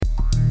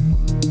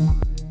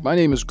My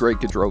name is Greg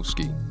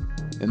Kudrowski,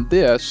 and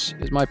this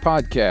is my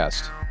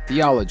podcast,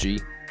 Theology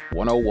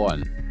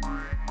 101.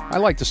 I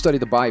like to study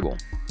the Bible,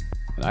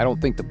 and I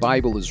don't think the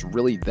Bible is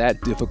really that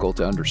difficult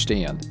to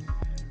understand.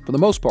 For the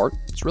most part,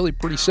 it's really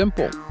pretty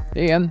simple,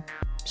 and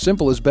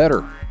simple is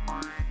better.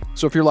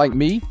 So if you're like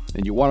me,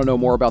 and you want to know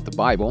more about the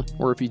Bible,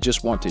 or if you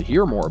just want to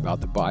hear more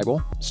about the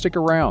Bible, stick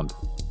around.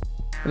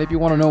 And if you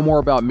want to know more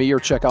about me or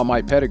check out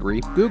my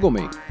pedigree, Google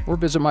me, or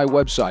visit my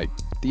website,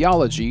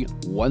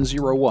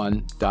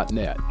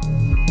 theology101.net.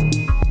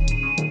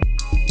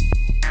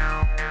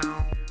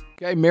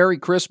 Okay, Merry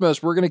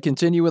Christmas. We're going to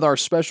continue with our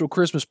special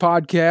Christmas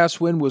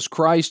podcast. When was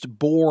Christ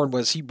born?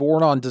 Was he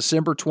born on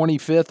December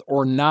 25th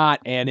or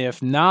not? And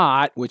if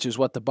not, which is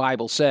what the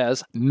Bible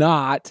says,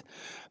 not,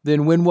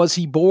 then when was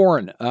he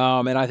born?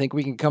 And I think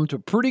we can come to a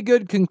pretty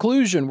good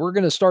conclusion. We're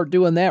going to start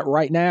doing that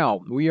right now.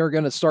 We are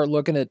going to start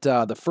looking at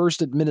the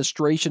first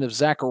administration of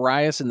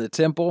Zacharias in the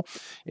temple,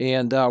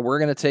 and we're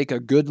going to take a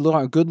good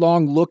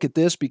long look at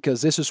this,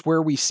 because this is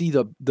where we see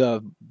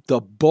the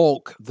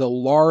bulk, the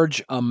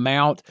large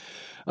amount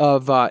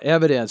of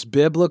evidence,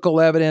 biblical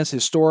evidence,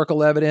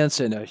 historical evidence,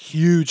 and a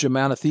huge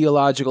amount of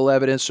theological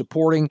evidence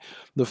supporting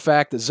the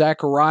fact that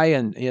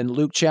Zechariah in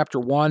Luke chapter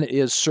 1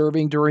 is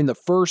serving during the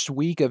first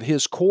week of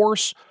his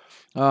course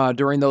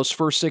during those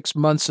first 6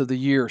 months of the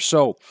year.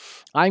 So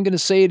I'm going to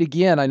say it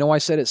again. I know I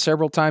said it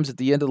several times at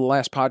the end of the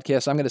last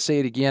podcast. I'm going to say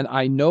it again.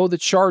 I know the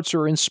charts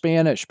are in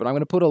Spanish, but I'm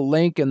going to put a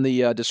link in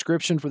the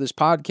description for this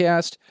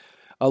podcast,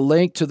 a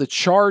link to the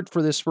chart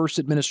for this first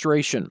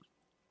administration.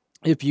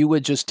 If you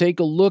would just take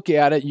a look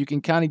at it, you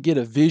can kind of get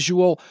a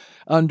visual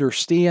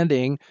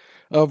understanding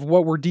of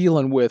what we're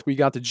dealing with. We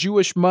got the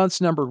Jewish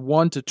months numbered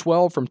 1 to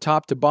 12 from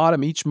top to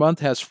bottom. Each month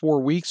has 4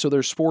 weeks, so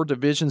there's 4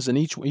 divisions in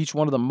each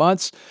one of the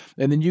months.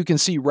 And then you can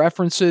see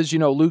references,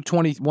 Luke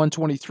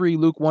 21:23,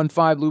 Luke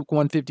 1:5, Luke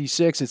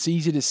 1:56. It's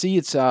easy to see.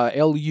 It's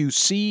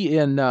LUC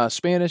in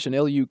Spanish and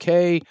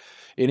LUK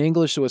in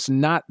English, so it's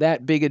not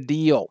that big a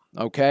deal,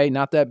 okay?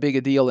 Not that big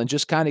a deal. And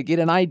just kind of get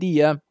an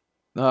idea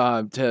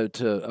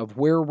of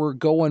where we're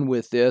going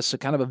with this, a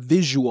kind of a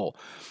visual,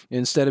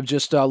 instead of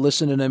just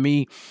listening to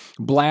me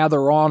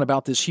blather on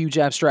about this huge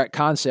abstract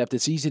concept.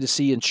 It's easy to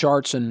see in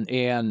charts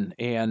and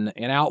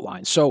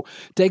outlines. So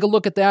take a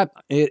look at that.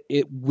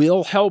 It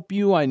will help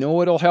you. I know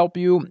it'll help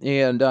you.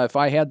 And if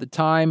I had the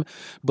time,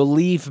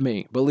 believe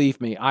me,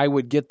 I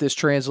would get this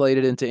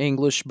translated into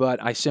English,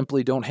 but I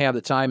simply don't have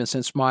the time. And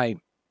since my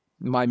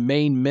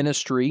main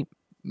ministry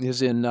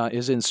is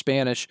in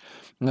Spanish,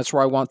 and that's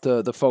where I want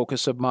the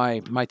focus of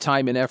my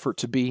time and effort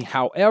to be.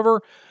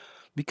 However,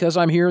 because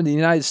I'm here in the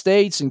United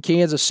States, in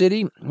Kansas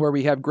City, where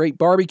we have great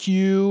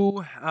barbecue,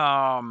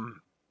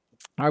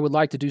 I would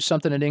like to do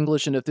something in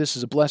English, and if this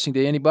is a blessing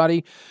to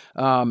anybody,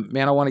 I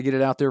want to get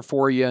it out there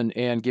for you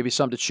and give you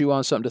something to chew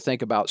on, something to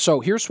think about. So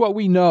here's what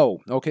we know.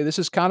 Okay, this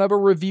is kind of a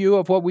review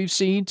of what we've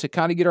seen to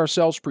kind of get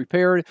ourselves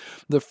prepared.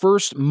 The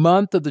first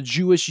month of the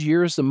Jewish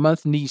year is the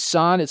month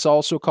Nisan. It's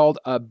also called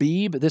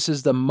Abib. This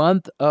is the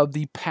month of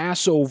the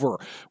Passover.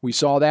 We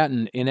saw that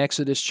in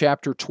Exodus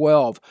chapter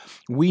 12.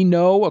 We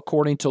know,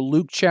 according to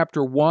Luke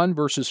chapter 1,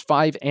 verses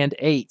 5 and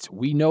 8,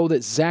 we know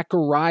that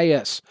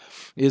Zacharias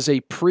is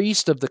a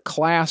priest of the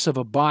class of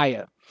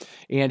Abiah,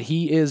 and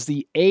he is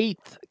the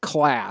 8th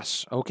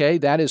class. Okay,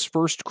 that is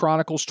 1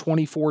 Chronicles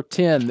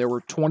 24:10. There were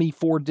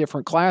 24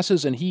 different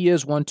classes, and he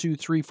is 1, 2,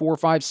 3, 4,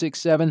 5,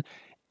 6, 7,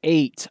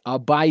 8.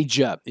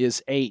 Abijah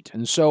is 8,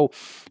 and so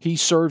he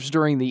serves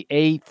during the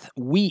 8th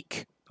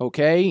week.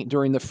 Okay,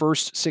 during the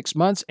first 6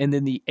 months, and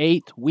then the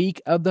 8th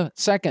week of the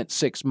second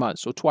 6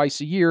 months. So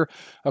twice a year,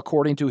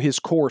 according to his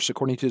course,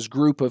 according to his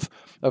group of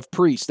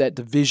priests, that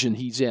division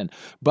he's in.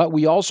 But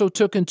we also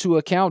took into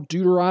account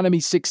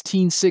Deuteronomy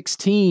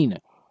 16:16.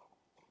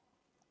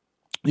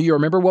 Do you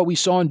remember what we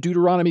saw in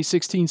Deuteronomy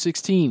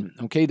 16:16?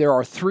 Okay, there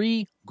are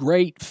 3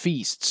 great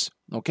feasts.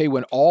 Okay,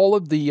 when all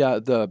of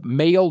the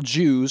male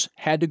Jews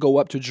had to go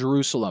up to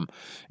Jerusalem,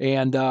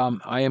 and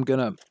I am going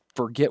to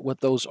forget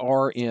what those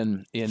are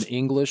in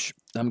English.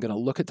 I'm going to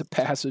look at the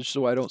passage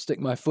so I don't stick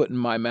my foot in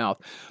my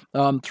mouth.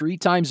 3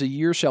 times a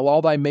year shall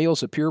all thy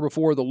males appear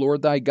before the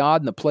Lord thy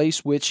God in the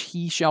place which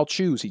he shall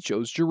choose. He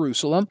chose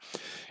Jerusalem.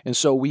 And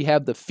so we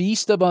have the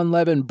Feast of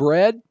Unleavened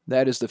Bread.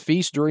 That is the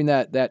feast during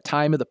that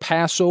time of the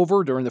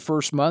Passover during the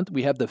first month.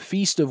 We have the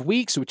Feast of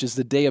Weeks, which is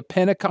the day of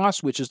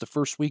Pentecost, which is the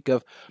first week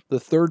of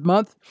the 3rd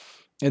month.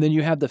 And then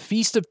you have the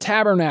Feast of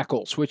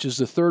Tabernacles, which is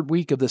the 3rd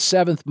week of the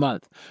 7th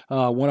month.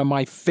 One of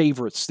my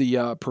favorites,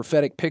 the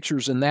prophetic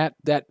pictures in that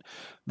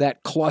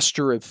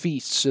cluster of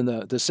feasts in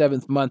the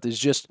 7th month is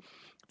just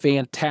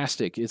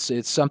fantastic.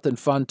 It's something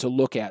fun to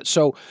look at.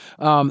 So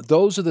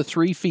those are the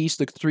 3 feasts,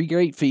 the 3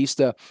 great feasts.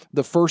 The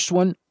first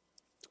one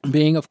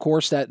being, of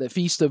course, that the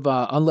Feast of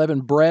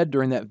Unleavened Bread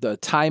during the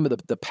time of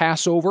the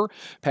Passover.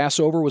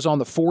 Passover was on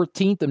the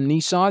 14th of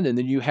Nisan, and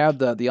then you had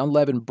the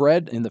unleavened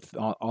bread on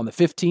the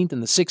 15th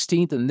and the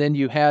 16th, and then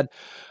you had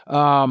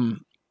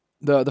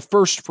the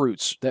first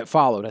fruits that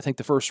followed. I think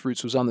the first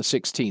fruits was on the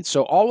 16th.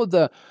 So all of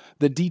the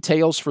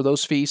details for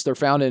those feasts, they're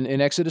found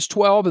in Exodus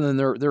 12, and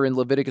then they're in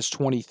Leviticus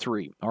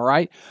 23. All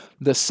right.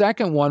 The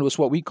second one was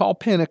what we call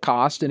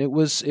Pentecost, and it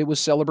was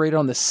celebrated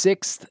on the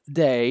 6th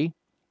day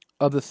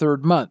of the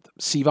third month,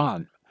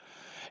 Sivan.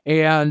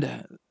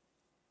 And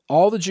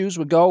all the Jews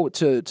would go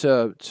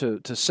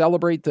to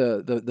celebrate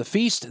the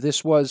feast.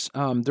 This was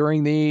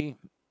during the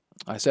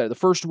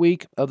first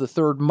week of the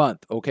third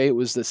month. Okay, it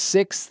was the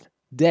 6th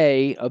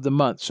day of the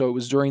month, so it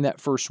was during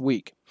that first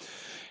week.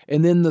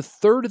 And then the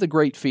third of the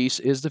great feasts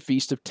is the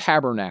Feast of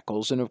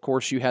Tabernacles, and of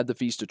course you had the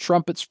Feast of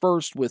Trumpets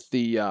first with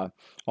the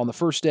on the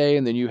first day,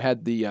 and then you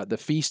had the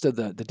Feast of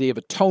the Day of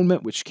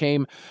Atonement, which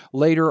came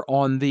later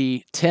on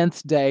the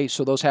 10th day.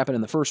 So those happened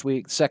in the first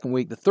week, the second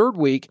week. The third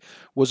week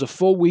was a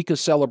full week of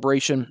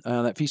celebration,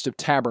 that Feast of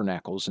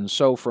Tabernacles, and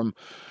so from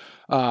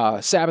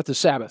Sabbath to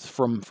Sabbath,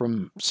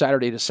 from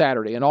Saturday to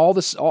Saturday, and all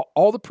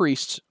the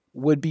priests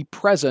would be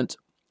present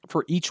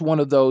for each one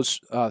of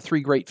those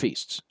three great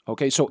feasts.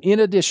 Okay, so in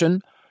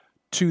addition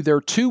to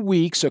their 2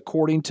 weeks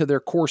according to their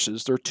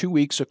courses, their 2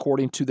 weeks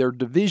according to their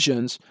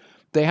divisions,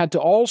 they had to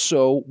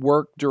also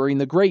work during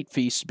the great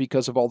feasts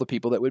because of all the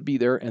people that would be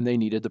there, and they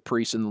needed the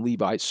priests and the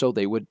Levites, so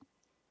they would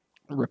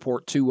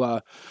report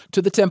to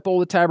the temple,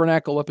 the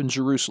tabernacle up in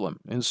Jerusalem.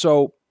 And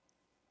so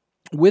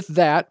with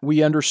that,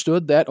 we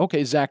understood that,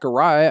 okay,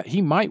 Zechariah,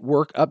 he might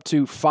work up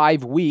to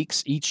 5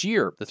 weeks each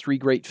year, the three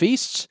great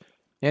feasts,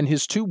 and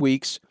his 2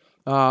 weeks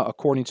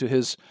according to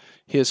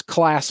his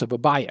class of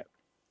Abiah.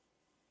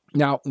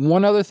 Now,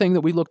 one other thing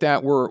that we looked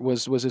at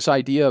was this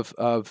idea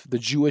of the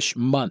Jewish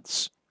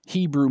months,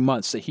 Hebrew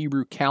months, the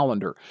Hebrew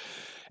calendar.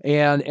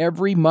 And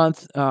every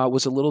month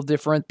was a little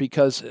different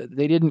because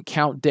they didn't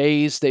count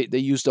days. They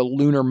used a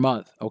lunar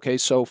month. Okay,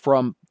 so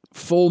from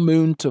full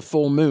moon to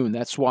full moon.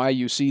 That's why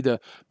you see the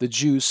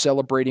Jews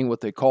celebrating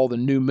what they call the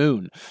new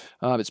moon.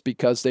 It's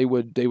because they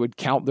would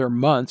count their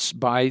months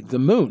by the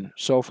moon.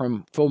 So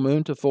from full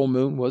moon to full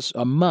moon was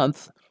a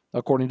month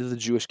according to the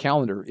Jewish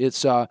calendar.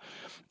 It's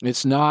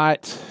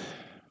not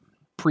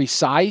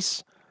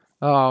precise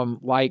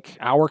like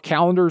our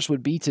calendars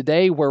would be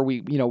today, where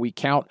we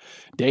count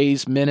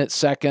days, minutes,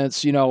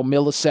 seconds,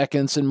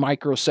 milliseconds and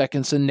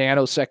microseconds and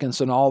nanoseconds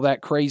and all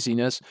that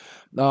craziness.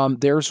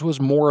 Theirs was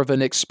more of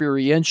an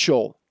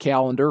experiential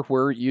calendar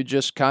where you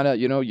just kind of,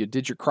 you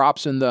did your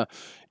crops in the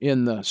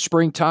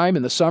springtime,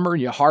 in the summer,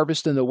 and you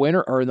harvest in the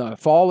winter or in the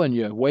fall, and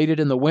you waited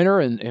in the winter,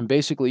 and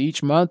basically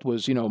each month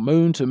was,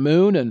 moon to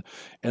moon,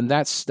 and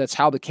that's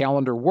how the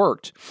calendar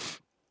worked.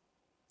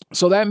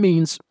 So that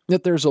means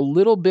that there's a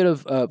little bit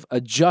of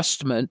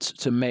adjustment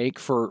to make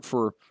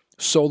for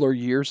solar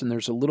years, and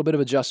there's a little bit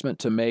of adjustment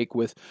to make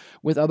with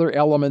other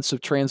elements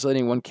of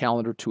translating one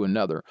calendar to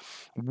another.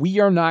 We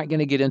are not going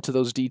to get into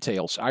those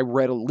details. I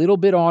read a little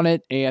bit on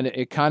it, and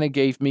it kind of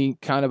gave me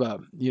kind of a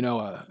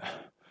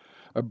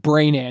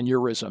brain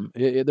aneurysm.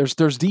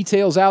 There's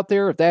details out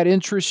there. If that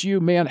interests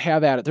you, man,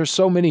 have at it. There's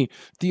so many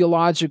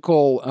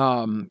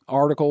theological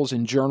articles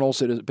and journals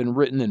that have been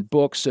written in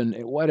books and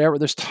whatever.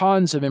 There's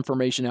tons of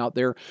information out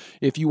there.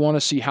 If you want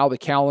to see how the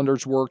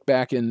calendars worked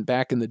back in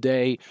the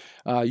day,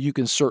 you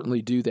can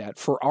certainly do that.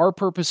 For our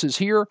purposes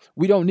here,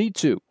 we don't need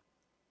to.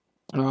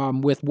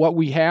 With what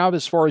we have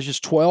as far as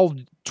just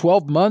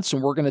 12 months,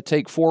 and we're going to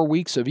take 4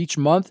 weeks of each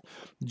month,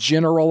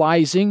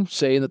 generalizing,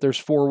 saying that there's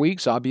 4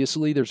 weeks.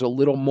 Obviously, there's a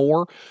little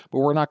more, but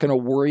we're not going to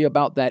worry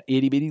about that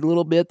itty-bitty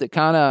little bit that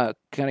kind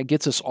of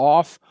gets us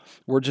off.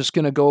 We're just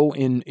going to go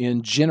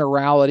in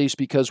generalities,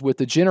 because with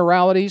the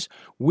generalities,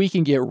 we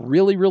can get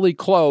really, really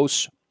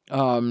close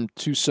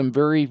to some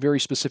very, very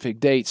specific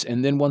dates.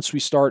 And then once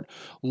we start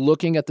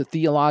looking at the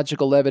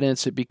theological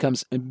evidence, it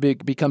becomes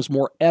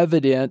more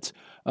evident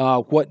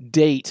what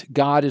date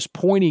God is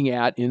pointing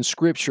at in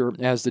Scripture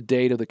as the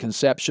date of the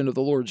conception of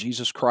the Lord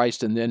Jesus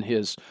Christ and then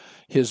his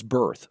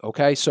birth.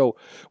 Okay, so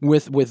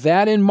with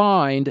that in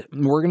mind,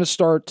 we're going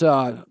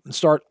to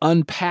start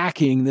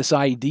unpacking this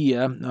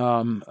idea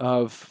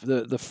of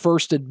the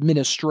first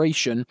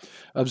administration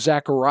of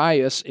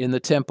Zacharias in the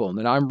temple.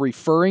 And I'm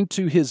referring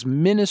to his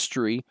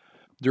ministry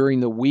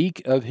during the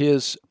week of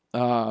his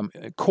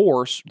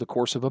course, the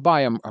course of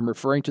Abiah. I'm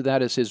referring to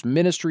that as his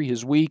ministry,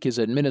 his week, his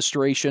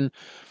administration.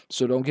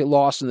 So don't get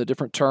lost in the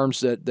different terms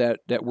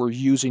that we're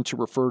using to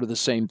refer to the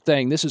same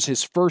thing. This is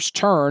his first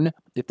turn.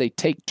 If they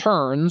take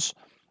turns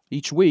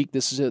each week,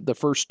 this is the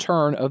first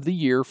turn of the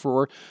year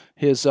for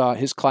his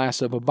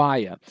class of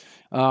Abiah.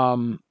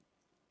 And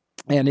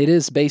it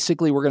is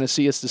basically, we're going to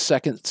see it's the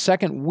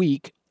second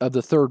week of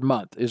the third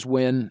month is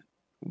when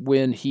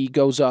he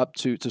goes up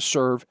to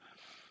serve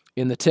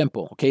in the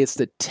temple. Okay, it's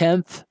the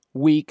 10th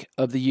week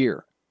of the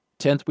year.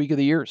 10th week of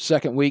the year,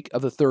 second week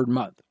of the third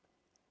month.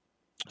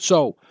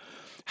 So,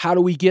 how do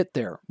we get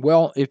there?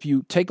 Well, if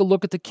you take a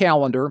look at the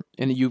calendar,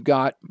 and you've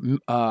got in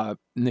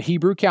the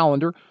Hebrew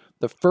calendar,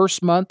 the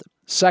first month,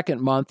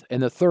 second month,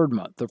 and the third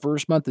month. The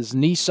first month is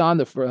Nisan,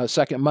 the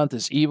second month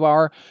is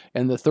Ivar,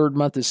 and the third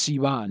month is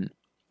Sivan.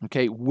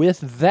 Okay,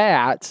 with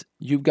that,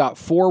 you've got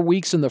 4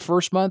 weeks in the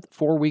first month,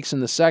 4 weeks in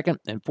the second,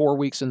 and 4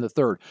 weeks in the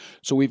third.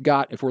 So we've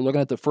got, if we're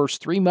looking at the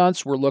first 3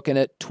 months, we're looking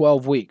at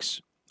 12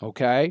 weeks.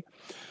 Okay,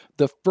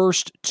 the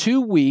first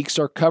 2 weeks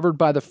are covered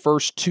by the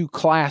first 2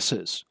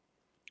 classes.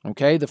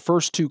 Okay, the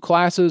first 2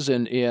 classes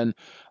in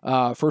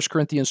 1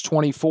 Corinthians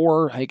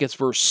 24, I think it's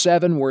verse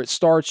 7 where it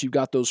starts. You've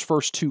got those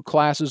first 2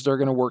 classes. They're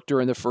going to work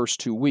during the first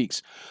 2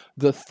 weeks.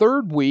 The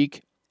third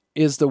week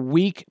is the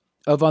week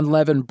of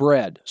unleavened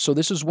bread. So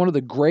this is one of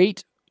the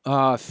great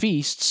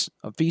feasts,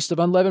 a feast of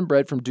unleavened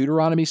bread from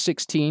Deuteronomy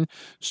 16.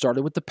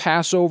 Started with the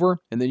Passover,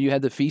 and then you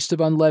had the feast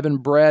of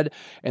unleavened bread,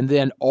 and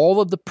then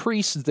all of the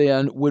priests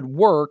then would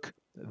work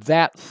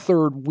that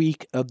third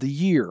week of the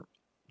year.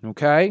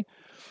 Okay?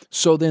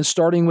 So then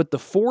starting with the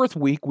fourth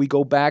week, we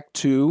go back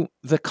to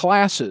the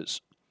classes.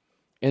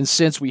 And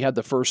since we had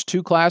the first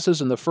 2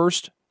 classes in the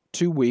first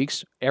 2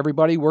 weeks,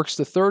 everybody works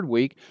the third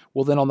week.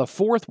 Well, then on the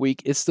fourth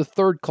week, it's the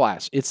third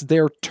class. It's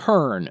their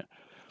turn.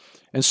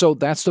 And so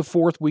that's the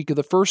fourth week of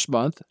the first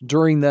month.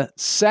 During the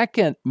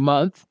second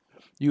month,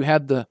 you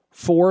had the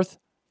 4th,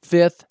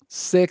 5th,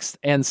 6th,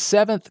 and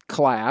 7th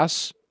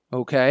class,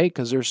 okay,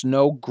 because there's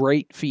no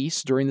great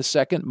feast during the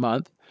second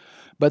month.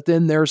 But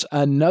then there's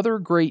another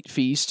great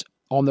feast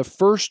on the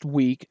first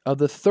week of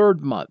the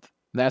third month.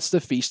 That's the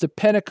Feast of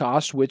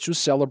Pentecost, which was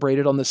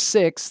celebrated on the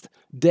 6th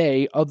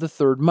day of the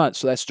third month.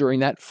 So that's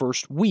during that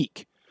first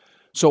week.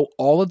 So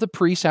all of the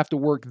priests have to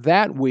work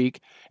that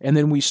week, and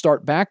then we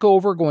start back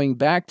over, going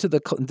back to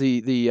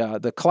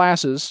the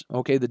classes,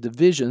 okay, the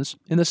divisions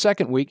in the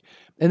second week,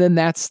 and then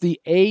that's the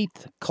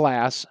 8th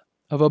class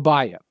of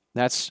Abiah.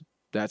 That's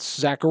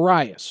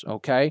Zacharias,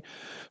 okay?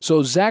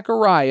 So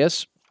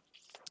Zacharias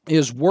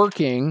is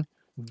working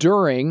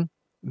during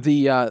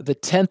the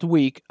 10th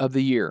week of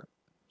the year,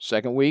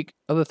 second week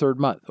of the third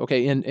month.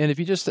 Okay, and if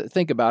you just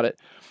think about it,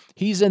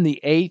 he's in the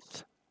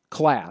 8th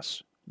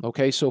class.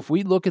 Okay, so if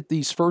we look at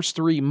these first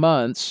 3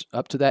 months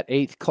up to that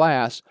 8th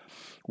class,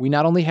 we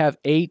not only have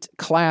 8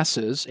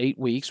 classes, 8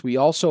 weeks, we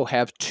also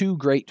have 2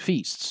 great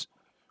feasts.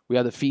 We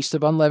have the Feast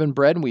of Unleavened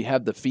Bread, and we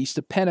have the Feast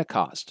of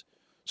Pentecost.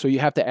 So you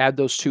have to add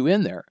those 2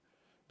 in there,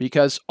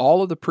 because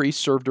all of the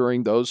priests serve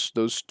during those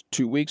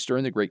 2 weeks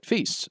during the great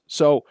feasts.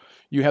 So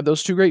you have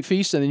those 2 great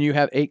feasts, and then you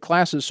have 8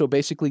 classes. So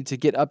basically, to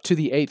get up to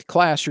the 8th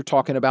class, you're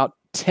talking about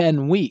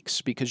 10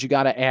 weeks, because you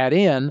got to add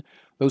in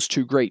those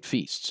 2 great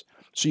feasts.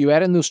 So you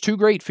add in those 2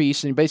 great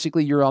feasts, and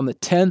basically you're on the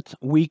 10th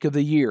week of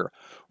the year.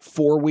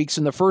 4 weeks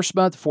in the first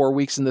month, 4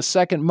 weeks in the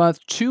second month,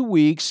 2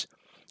 weeks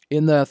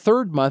in the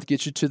third month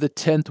gets you to the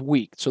 10th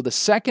week. So the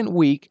second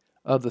week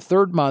of the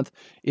third month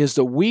is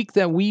the week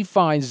that we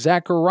find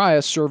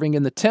Zacharias serving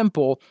in the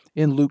temple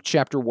in Luke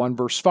chapter 1,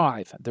 verse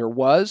 5. There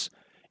was,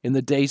 in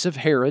the days of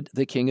Herod,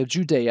 the king of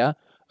Judea,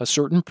 a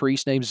certain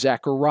priest named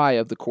Zachariah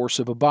of the course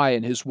of Abiah,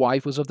 and his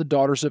wife was of the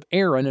daughters of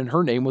Aaron, and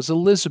her name was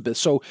Elizabeth.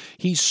 So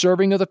he's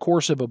serving of the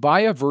course of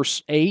Abiah.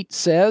 Verse 8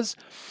 says,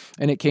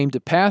 "And it came to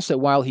pass that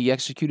while he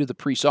executed the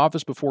priest's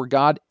office before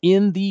God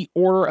in the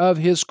order of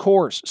his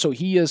course." So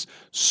he is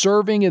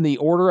serving in the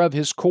order of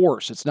his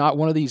course. It's not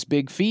one of these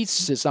big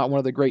feasts. It's not one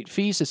of the great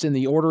feasts. It's in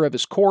the order of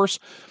his course.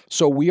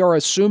 So we are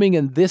assuming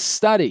in this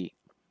study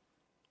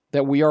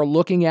that we are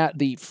looking at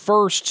the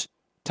first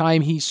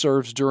time he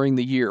serves during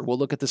the year. We'll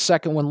look at the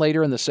second one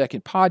later in the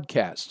second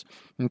podcast.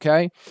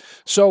 Okay?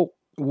 So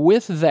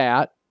with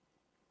that,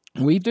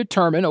 we've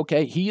determined,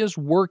 okay, he is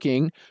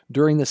working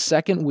during the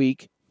second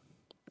week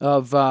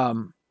of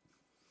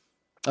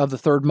the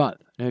third month.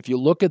 And if you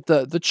look at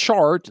the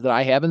chart that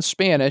I have in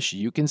Spanish,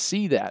 you can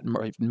see that.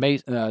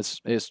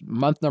 It's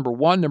month number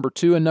 1, number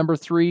 2, and number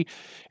 3.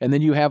 And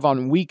then you have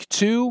on week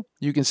 2,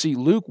 you can see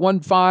Luke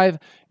 1:5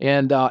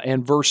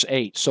 and verse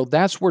 8. So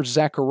that's where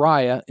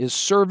Zechariah is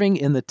serving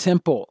in the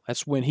temple.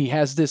 That's when he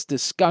has this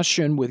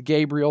discussion with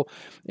Gabriel,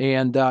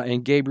 and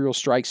Gabriel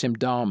strikes him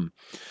dumb.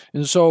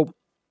 And so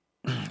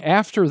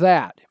after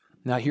that,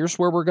 now here's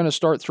where we're going to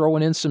start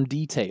throwing in some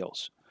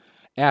details.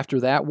 After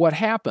that, what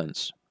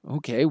happens?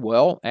 Okay,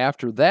 well,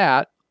 after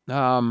that,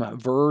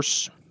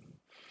 verse,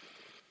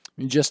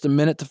 just a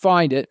minute to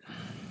find it,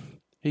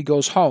 he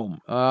goes home.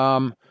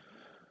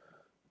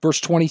 Verse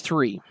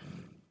 23.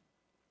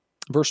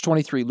 Verse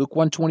 23, Luke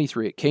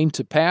 1:23, "It came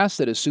to pass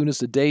that as soon as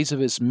the days of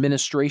his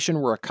ministration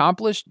were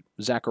accomplished,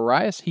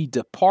 Zacharias, he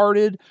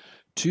departed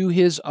to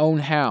his own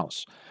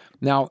house."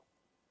 Now,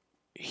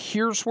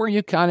 here's where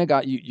you kind of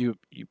got, you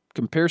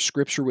compare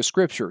Scripture with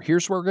Scripture.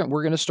 Here's where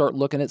we're going to start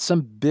looking at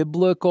some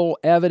biblical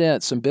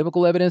evidence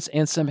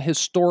and some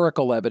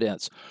historical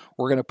evidence.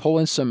 We're going to pull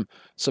in some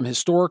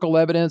historical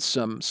evidence,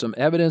 some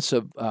evidence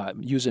of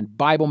using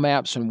Bible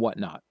maps and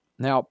whatnot.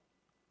 Now,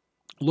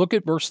 look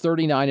at verse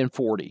 39 and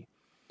 40.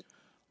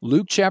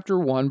 Luke chapter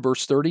 1,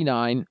 verse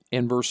 39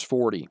 and verse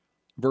 40.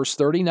 Verse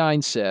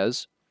 39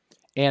 says,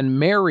 "And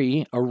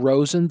Mary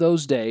arose in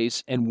those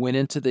days and went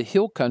into the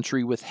hill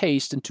country with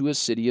haste into a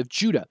city of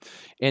Judah,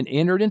 and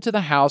entered into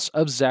the house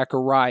of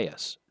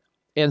Zacharias,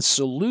 and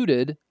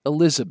saluted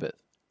Elizabeth."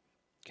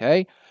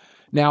 Okay?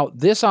 Now,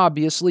 this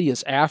obviously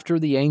is after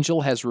the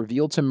angel has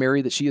revealed to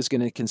Mary that she is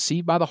going to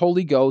conceive by the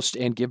Holy Ghost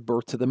and give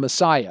birth to the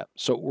Messiah.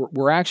 So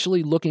we're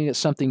actually looking at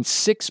something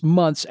 6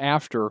 months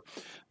after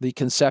the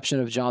conception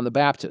of John the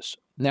Baptist.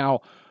 Now,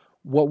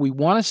 what we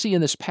want to see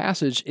in this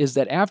passage is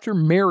that after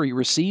Mary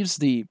receives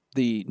the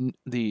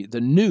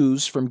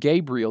news from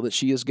Gabriel that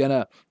she is going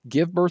to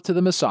give birth to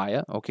the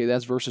Messiah, okay,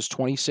 that's verses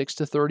 26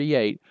 to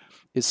 38,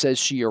 it says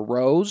she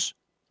arose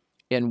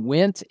and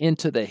went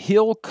into the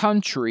hill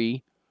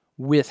country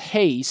with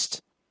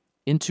haste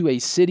into a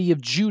city of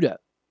Judah.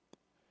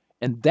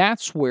 And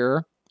that's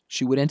where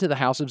she went into the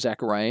house of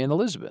Zechariah and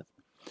Elizabeth.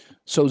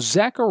 So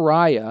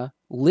Zechariah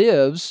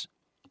lives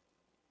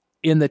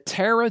in the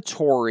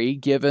territory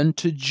given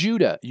to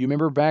Judah. You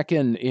remember back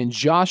in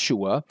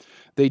Joshua,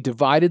 they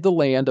divided the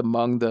land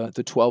among the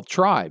 12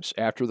 tribes.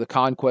 After the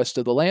conquest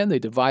of the land, they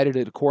divided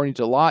it according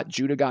to lot.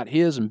 Judah got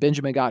his and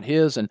Benjamin got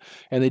his, and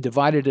they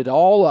divided it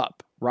all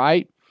up,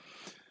 right?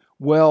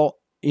 Well,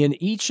 in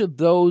each of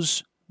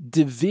those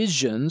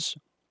divisions,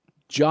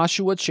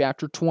 Joshua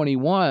chapter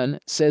 21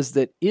 says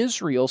that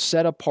Israel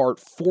set apart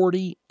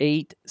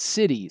 48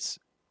 cities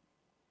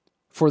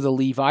for the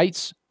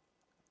Levites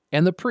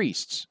and the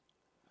priests.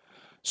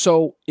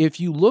 So if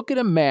you look at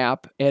a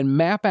map and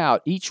map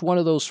out each one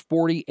of those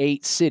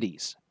 48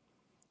 cities,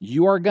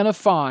 you are going to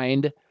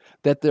find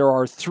that there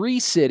are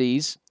three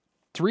cities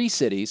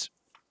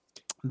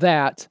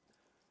that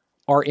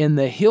are in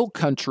the hill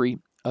country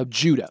of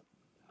Judah.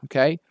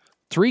 Okay?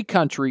 Three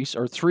countries,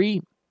 or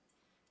three,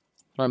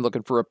 I'm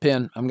looking for a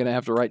pen. I'm going to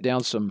have to write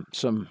down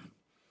some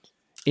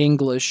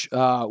English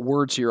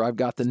words here. I've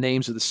got the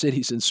names of the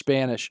cities in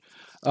Spanish.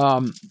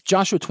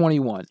 Joshua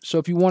 21. So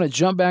if you want to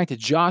jump back to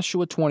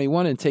Joshua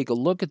 21 and take a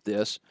look at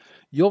this,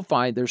 you'll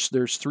find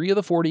there's 3 of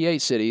the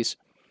 48 cities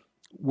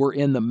were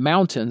in the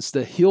mountains,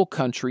 the hill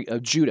country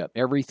of Judah.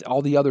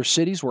 All the other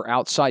cities were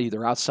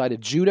either outside of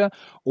Judah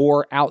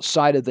or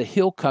outside of the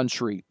hill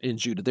country in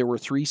Judah. There were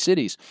 3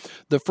 cities.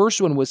 The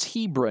first one was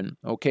Hebron.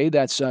 Okay,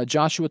 that's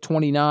Joshua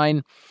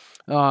 29,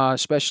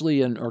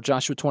 or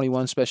Joshua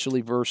 21,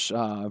 especially verse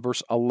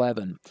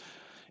 11.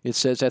 It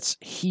says that's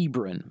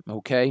Hebron,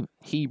 okay?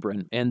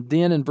 Hebron. And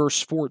then in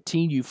verse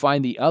 14, you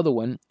find the other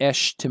one,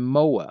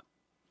 Eshtemoa.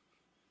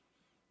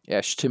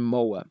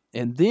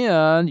 And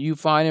then you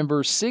find in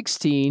verse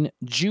 16,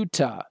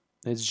 Juttah.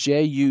 It's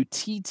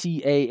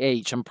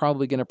Juttah. I'm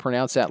probably going to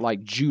pronounce that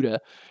like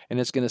Judah, and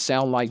it's going to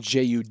sound like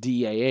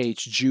Judah,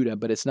 Judah,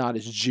 but it's not.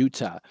 It's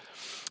Juttah.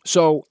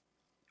 So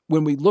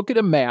when we look at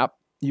a map,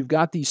 you've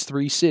got these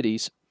 3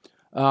 cities.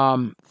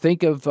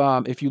 Think of,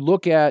 if you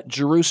look at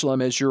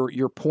Jerusalem as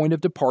your point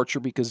of departure,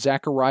 because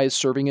Zechariah is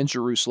serving in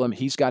Jerusalem,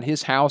 he's got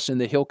his house in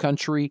the hill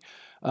country,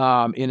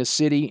 in a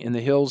city in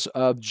the hills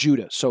of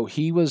Judah. So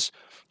he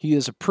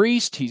is a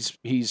priest.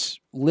 He's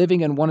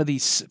living in one of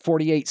these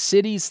 48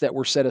 cities that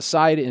were set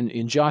aside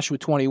in Joshua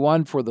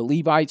 21 for the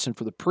Levites and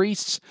for the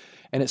priests.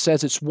 And it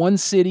says it's one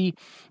city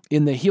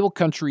in the hill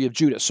country of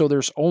Judah. So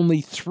there's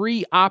only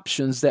 3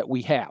 options that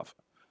we have.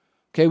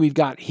 Okay, we've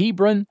got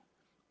Hebron,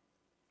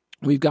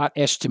 we've got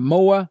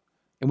Eshtemoa,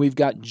 and we've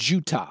got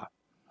Juttah.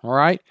 All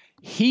right?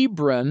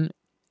 Hebron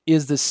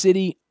is the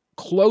city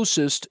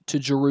closest to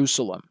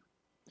Jerusalem.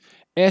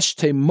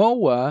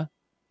 Eshtemoa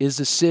is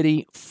the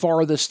city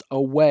farthest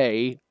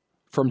away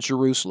from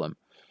Jerusalem.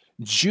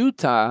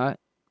 Juttah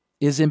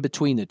is in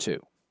between the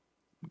two.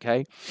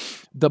 Okay?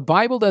 The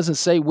Bible doesn't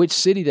say which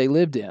city they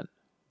lived in.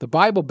 The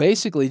Bible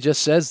basically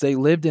just says they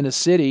lived in a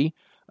city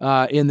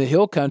in the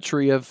hill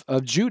country of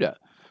Judah.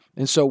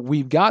 And so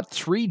we've got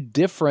 3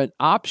 different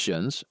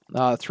options,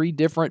 3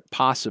 different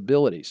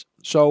possibilities.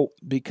 So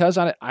because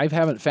I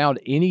haven't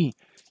found any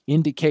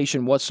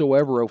indication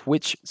whatsoever of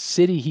which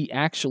city he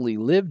actually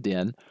lived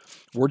in,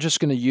 we're just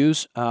going to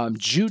use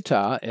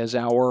Juttah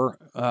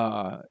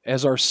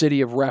as our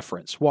city of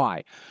reference.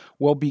 Why?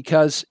 Well,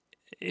 because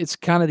it's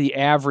kind of the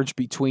average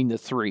between the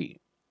 3.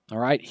 All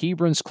right,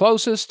 Hebron's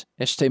closest,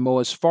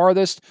 Eshtemoa's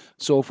farthest.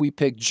 So if we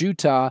pick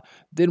Juttah,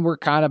 then we're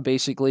kind of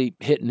basically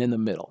hitting in the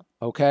middle.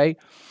 Okay,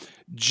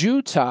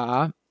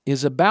 Juttah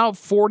is about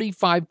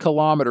 45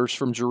 kilometers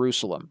from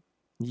Jerusalem.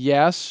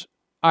 Yes,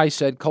 I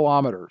said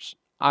kilometers.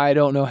 I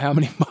don't know how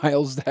many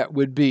miles that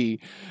would be.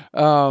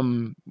 What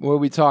are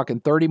we talking,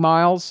 30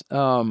 miles?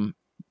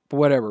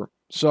 Whatever.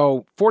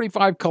 So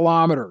 45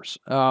 kilometers.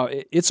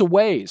 It's a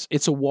ways.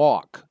 It's a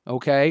walk,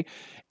 okay?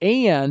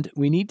 And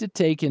we need to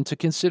take into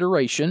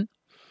consideration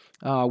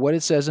what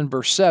it says in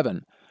verse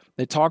 7.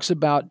 It talks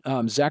about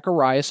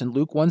Zacharias in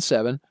Luke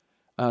 1:7.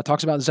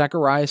 Talks about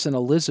Zacharias and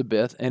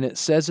Elizabeth, and it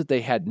says that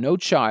they had no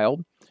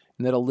child,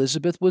 and that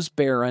Elizabeth was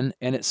barren,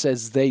 and it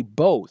says they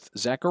both,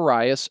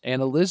 Zacharias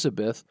and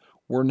Elizabeth,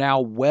 were now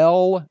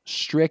well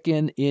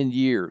stricken in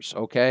years,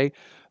 okay?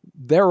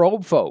 They're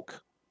old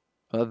folk.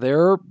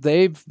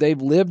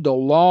 They've lived a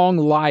long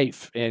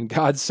life, and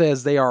God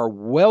says they are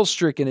well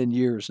stricken in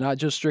years, not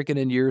just stricken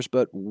in years,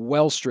 but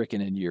well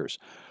stricken in years.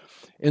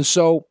 And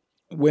so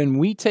when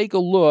we take a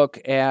look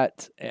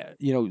at,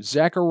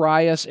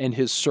 Zacharias and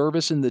his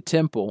service in the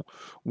temple,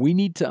 we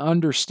need to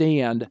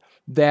understand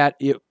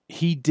that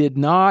he did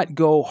not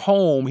go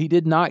home, he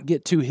did not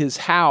get to his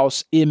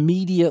house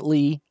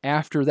immediately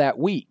after that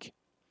week.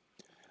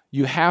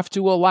 You have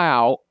to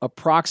allow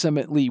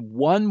approximately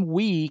 1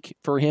 week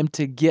for him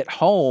to get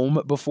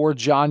home before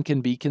John can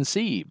be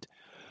conceived.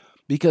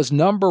 Because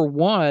number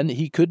one,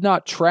 he could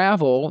not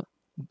travel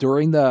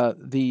during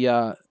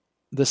the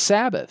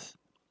Sabbath.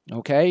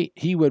 Okay?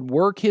 He would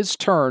work his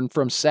turn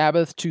from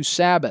Sabbath to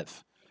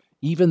Sabbath.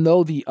 Even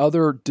though the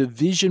other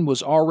division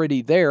was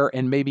already there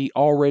and maybe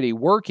already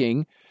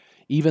working,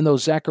 even though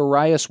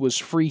Zacharias was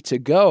free to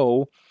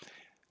go,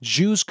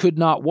 Jews could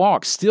not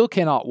walk, still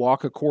cannot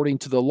walk according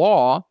to the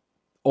law,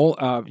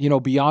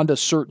 beyond a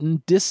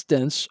certain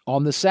distance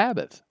on the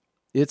Sabbath.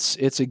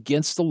 It's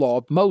against the law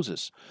of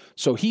Moses.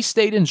 So he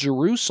stayed in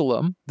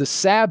Jerusalem the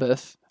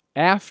Sabbath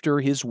after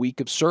his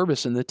week of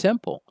service in the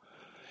temple.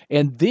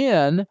 And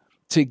then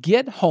to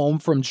get home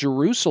from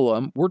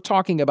Jerusalem, we're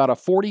talking about a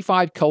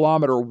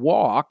 45-kilometer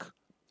walk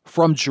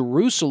from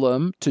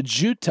Jerusalem to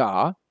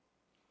Juttah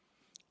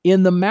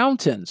in the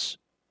mountains.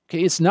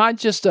 Okay, it's not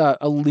just a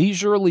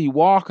leisurely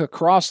walk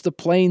across the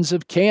plains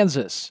of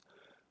Kansas.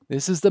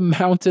 This is the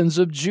mountains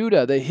of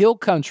Judah, the hill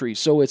country.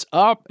 So it's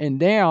up and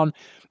down,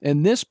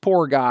 and this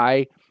poor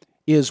guy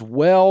is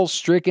well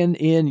stricken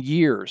in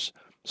years.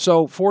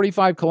 So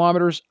 45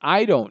 kilometers,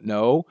 I don't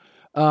know.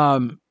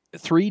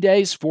 3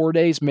 days, 4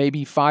 days,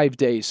 maybe 5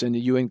 days. And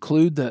you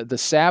include the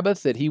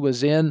Sabbath that he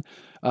was in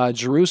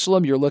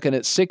Jerusalem, you're looking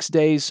at 6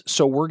 days.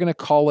 So we're going to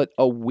call it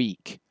a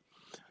week.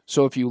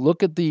 So if you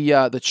look at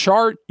the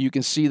chart, you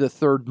can see the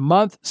third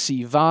month,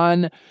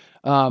 Sivan,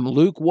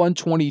 Luke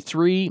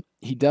 1:23.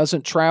 He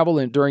doesn't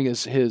travel during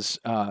his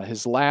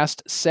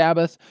last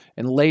Sabbath,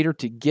 and later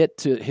to get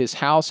to his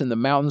house in the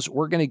mountains.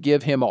 We're going to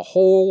give him a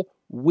whole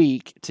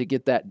week to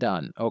get that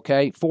done.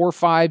 Okay, 4,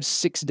 5,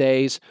 6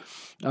 days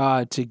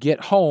to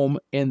get home,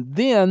 and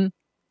then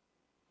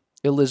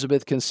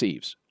Elizabeth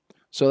conceives.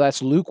 So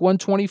that's Luke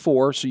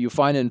 1:24. So you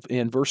find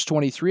in verse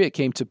 23, it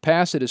came to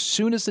pass that as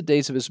soon as the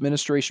days of his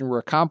ministration were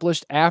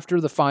accomplished, after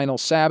the final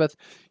Sabbath,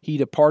 he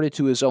departed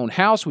to his own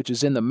house, which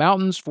is in the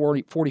mountains,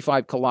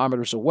 45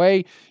 kilometers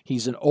away.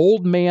 He's an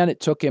old man.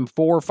 It took him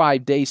 4 or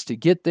 5 days to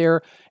get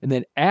there. And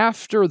then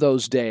after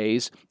those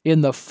days,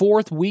 in the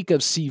 4th week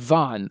of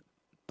Sivan,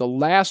 the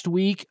last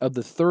week of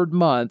the 3rd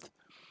month,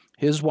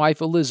 his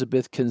wife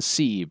Elizabeth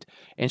conceived,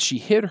 and she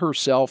hid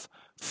herself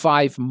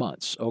 5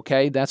 months.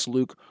 Okay, that's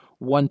Luke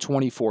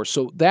 1:24.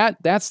 So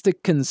that's the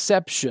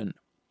conception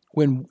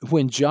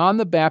when John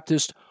the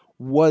Baptist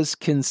was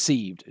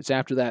conceived. It's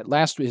after that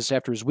it's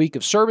after his week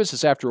of service,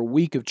 it's after a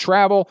week of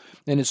travel,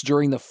 and it's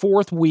during the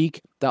 4th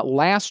week, that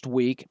last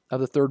week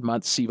of the 3rd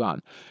month, Sivan.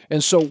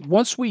 And so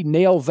once we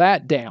nail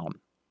that down,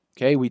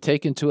 okay, we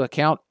take into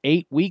account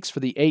 8 weeks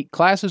for the 8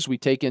 classes. We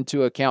take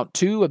into account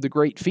 2 of the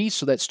great feasts,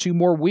 so that's 2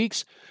 more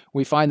weeks.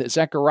 We find that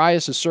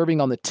Zacharias is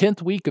serving on the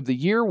 10th week of the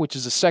year, which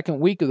is the 2nd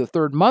week of the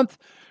 3rd month.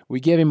 We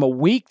give him a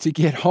week to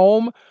get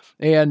home,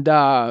 and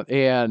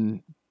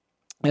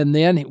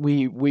then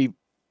we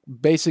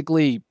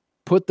basically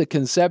put the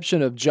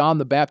conception of John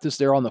the Baptist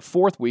there on the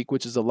 4th week,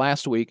 which is the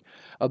last week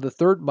of the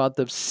 3rd month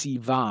of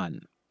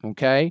Sivan.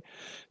 Okay,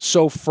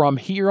 so from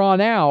here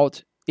on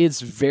out,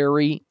 it's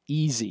very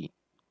easy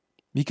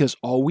because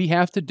all we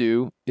have to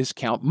do is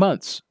count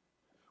months.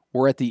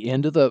 We're at the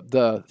end of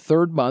the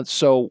 3rd month,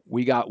 so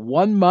we got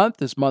 1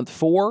 month is month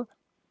 4,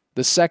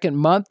 the 2nd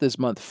month is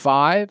month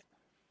 5.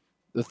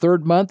 The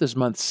 3rd month is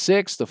month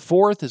 6, the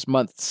 4th is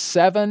month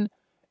 7,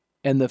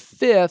 and the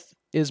 5th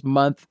is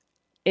month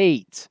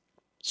 8.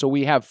 So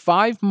we have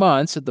 5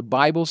 months that the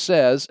Bible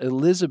says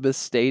Elizabeth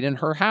stayed in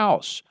her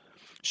house.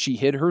 She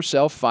hid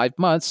herself 5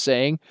 months,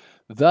 saying,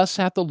 "Thus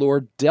hath the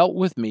Lord dealt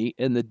with me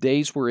in the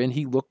days wherein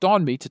he looked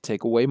on me to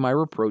take away my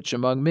reproach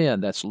among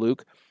men." That's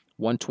Luke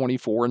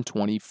 1:24 and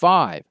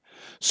 25.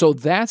 So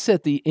that's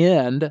at the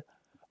end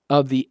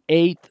of the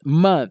 8th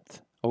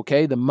month,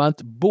 okay, the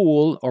month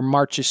Bul or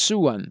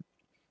Marchisuan.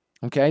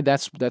 Okay,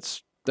 that's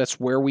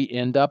where we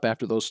end up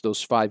after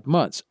those 5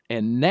 months.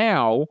 And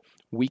now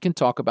we can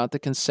talk about the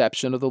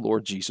conception of the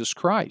Lord Jesus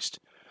Christ.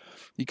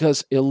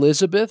 Because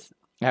Elizabeth,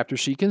 after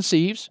she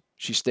conceives,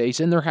 she stays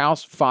in their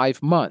house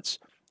 5 months.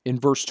 In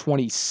verse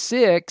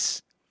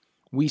 26,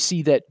 we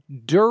see that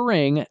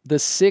during the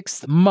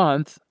 6th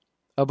month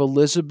of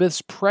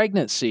Elizabeth's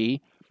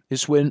pregnancy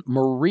is when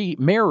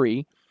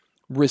Mary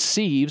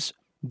receives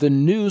the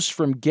news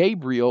from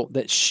Gabriel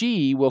that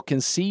she will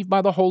conceive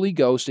by the Holy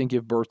Ghost and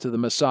give birth to the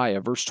Messiah.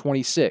 Verse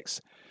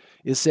 26,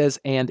 it says,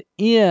 "And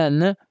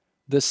in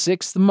the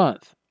 6th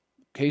month."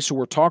 Okay, so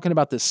we're talking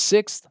about the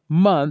 6th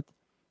month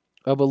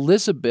of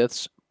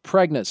Elizabeth's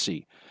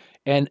pregnancy.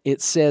 And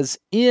it says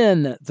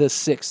in the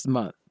 6th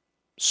month.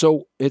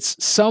 So it's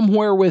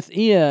somewhere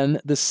within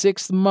the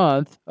 6th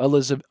month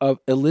of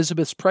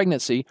Elizabeth's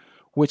pregnancy,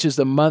 which is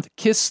the month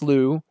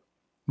Kislev,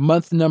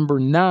 month number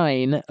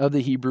 9 of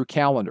the Hebrew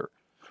calendar.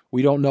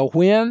 We don't know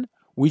when,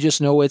 we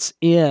just know it's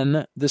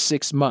in the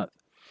 6th month.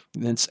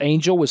 This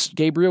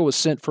Gabriel was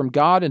sent from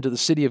God into the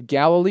city of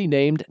Galilee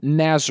named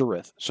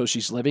Nazareth. So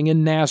she's living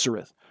in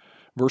Nazareth.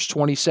 Verse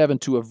 27,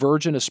 to a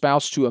virgin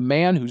espoused to a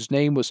man whose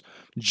name was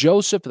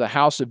Joseph of the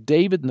house of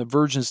David, and the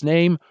virgin's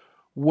name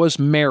was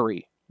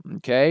Mary.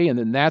 Okay, and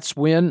then that's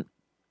when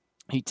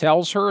he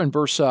tells her in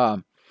verse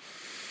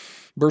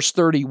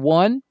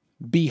 31,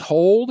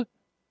 behold,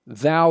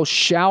 thou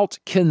shalt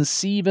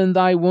conceive in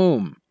thy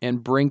womb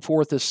and bring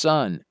forth a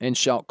son, and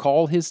shalt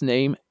call his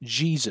name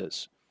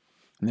Jesus.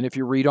 And then if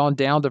you read on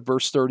down to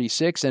verse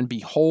 36, and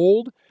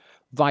behold,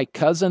 thy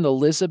cousin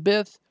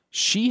Elizabeth,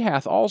 she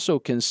hath also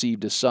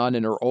conceived a son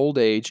in her old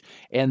age,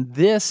 and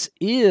this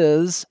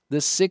is the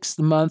 6th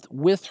month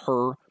with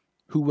her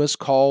who was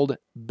called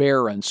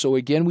barren. So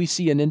again, we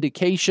see an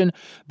indication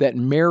that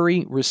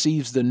Mary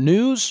receives the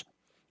news,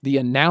 the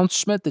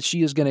announcement that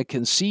she is going to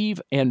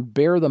conceive and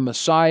bear the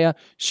Messiah.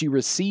 She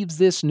receives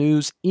this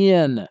news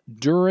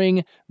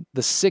during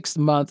the 6th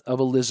month of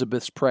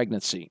Elizabeth's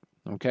pregnancy.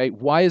 Okay,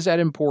 why is that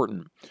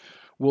important?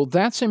 Well,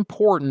 that's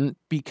important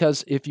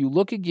because if you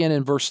look again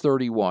in verse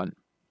 31,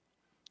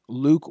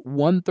 Luke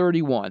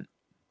 1:31,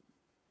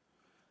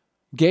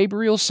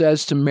 Gabriel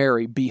says to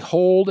Mary,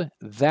 behold,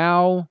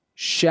 thou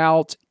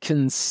shalt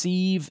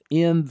conceive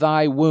in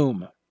thy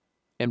womb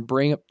and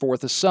bring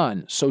forth a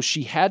son. So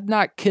she had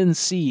not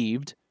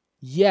conceived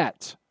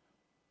yet.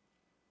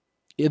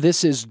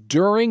 This is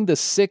during the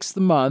 6th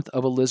month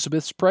of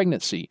Elizabeth's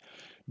pregnancy.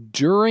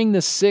 During the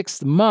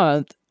 6th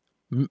month,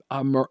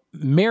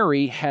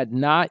 Mary had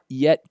not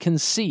yet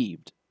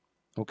conceived.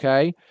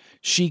 Okay?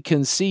 She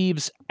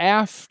conceives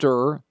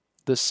after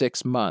the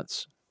 6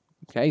 months.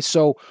 Okay?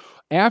 So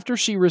after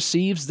she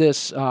receives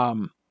this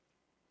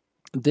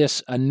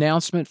this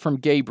announcement from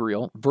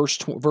Gabriel, verse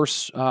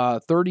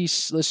 30,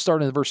 let's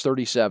start in verse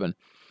 37.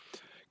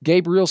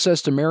 Gabriel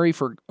says to Mary,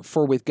 for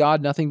with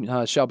God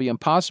nothing shall be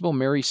impossible.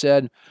 Mary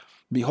said,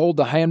 behold,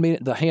 the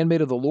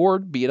handmaid of the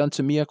Lord, be it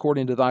unto me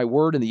according to thy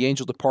word. And the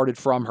angel departed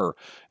from her.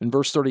 In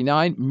verse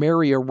 39,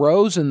 Mary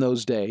arose in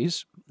those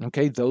days,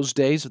 okay, those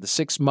days of the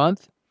 6th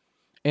month,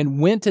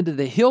 and went into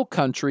the hill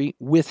country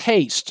with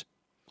haste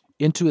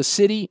into a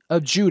city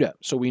of Judah.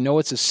 So we know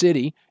it's a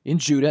city in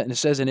Judah, and it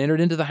says, and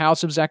entered into the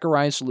house of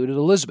Zechariah and saluted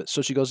Elizabeth.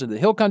 So she goes into the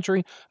hill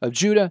country of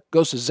Judah,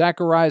 goes to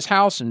Zechariah's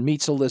house, and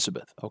meets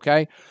Elizabeth,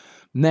 okay?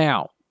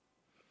 Now,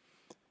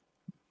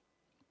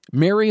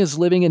 Mary is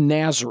living in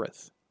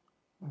Nazareth,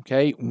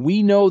 okay?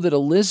 We know that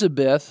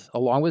Elizabeth,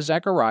 along with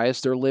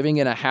Zacharias, they're living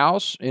in a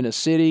house in a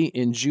city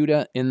in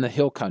Judah in the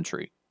hill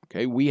country,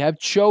 okay? We have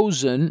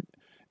chosen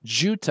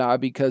Judah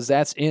because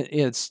that's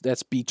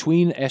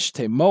between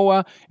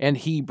Eshtemoa and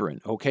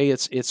Hebron. Okay,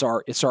 it's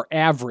our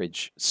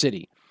average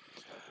city.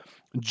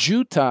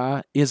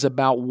 Judah is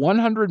about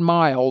 100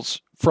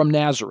 miles from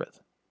Nazareth,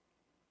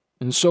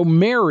 and so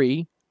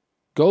Mary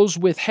goes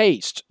with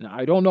haste. Now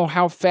I don't know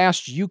how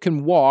fast you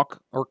can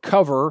walk or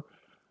cover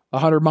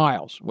 100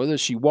 miles, whether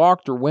she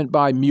walked or went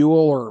by mule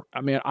or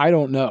I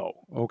don't know.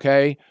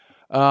 Okay,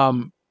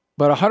 but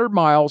 100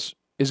 miles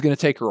is going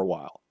to take her a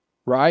while,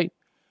 right?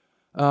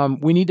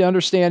 We need to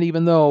understand,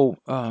 even though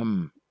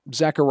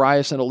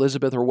Zacharias and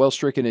Elizabeth are well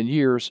stricken in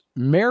years,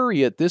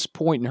 Mary at this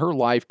point in her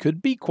life could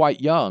be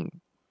quite young.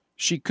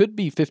 She could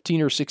be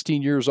 15 or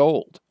 16 years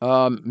old,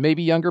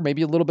 maybe younger,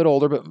 maybe a little bit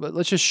older, but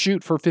let's just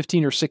shoot for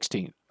 15 or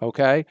 16,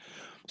 okay?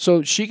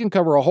 So she can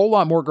cover a whole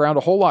lot more ground,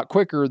 a whole lot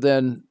quicker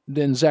than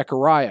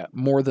Zechariah,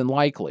 more than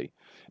likely.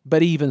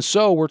 But even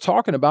so, we're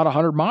talking about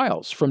 100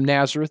 miles from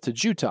Nazareth to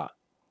Judah.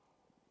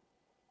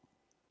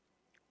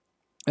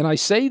 And I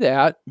say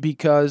that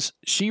because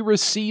she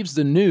receives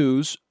the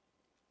news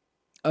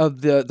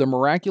of the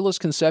miraculous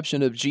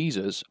conception of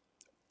Jesus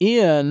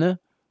in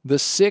the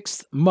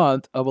 6th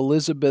month of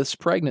Elizabeth's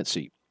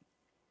pregnancy.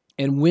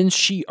 And when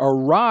she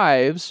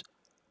arrives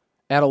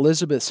at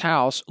Elizabeth's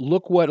house,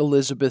 look what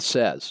Elizabeth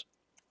says.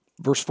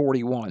 Verse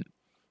 41.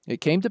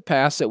 It came to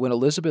pass that when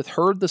Elizabeth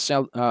heard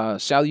the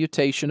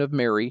salutation of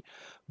Mary,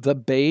 the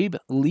babe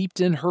leaped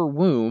in her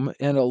womb,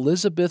 and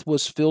Elizabeth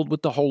was filled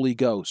with the Holy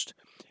Ghost.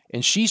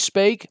 And she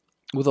spake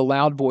with a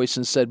loud voice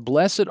and said,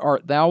 blessed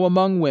art thou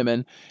among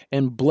women,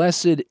 and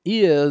blessed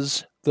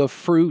is the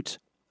fruit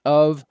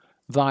of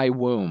thy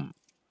womb.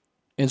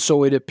 And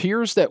so it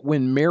appears that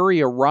when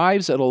Mary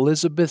arrives at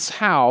Elizabeth's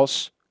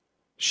house,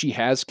 she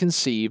has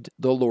conceived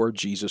the Lord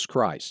Jesus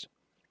Christ.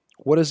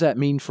 What does that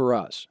mean for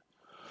us?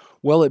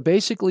 Well, it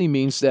basically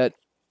means that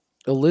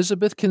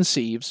Elizabeth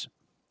conceives,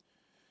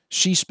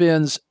 she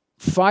spends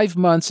 5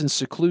 months in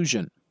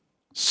seclusion.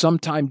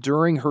 Sometime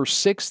during her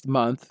 6th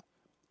month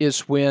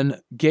is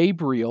when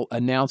Gabriel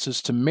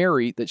announces to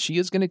Mary that she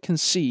is going to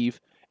conceive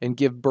and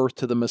give birth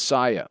to the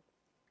Messiah.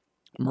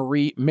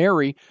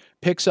 Mary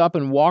picks up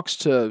and walks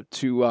to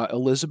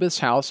Elizabeth's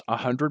house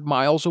 100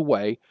 miles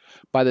away.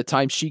 By the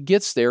time she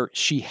gets there,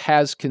 she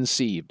has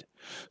conceived.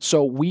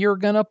 So we are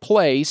going to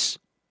place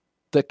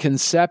the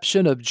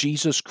conception of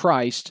Jesus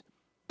Christ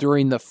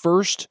during the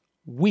first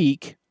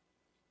week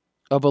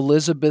of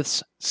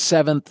Elizabeth's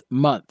 7th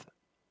month.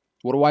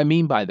 What do I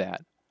mean by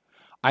that?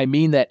 I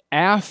mean that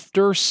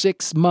after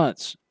 6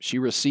 months, she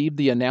received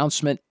the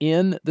announcement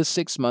in the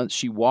 6 months.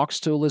 She walks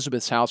to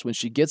Elizabeth's house. When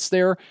she gets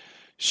there,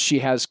 she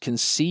has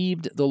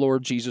conceived the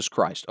Lord Jesus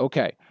Christ.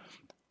 Okay,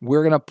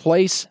 we're going to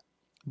place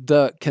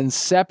the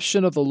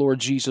conception of the Lord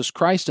Jesus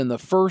Christ in the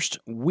first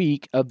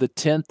week of the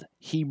 10th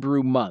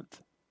Hebrew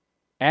month,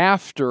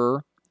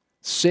 after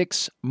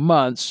 6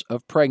 months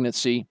of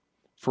pregnancy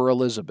for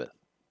Elizabeth.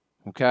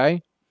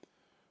 Okay?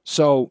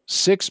 So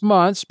 6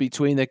 months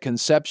between the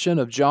conception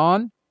of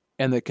John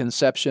and the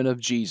conception of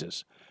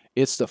Jesus.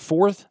 It's the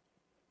 4th,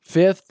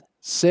 5th,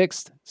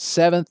 6th,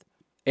 7th,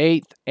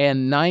 8th,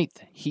 and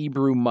 9th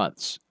Hebrew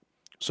months.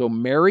 So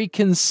Mary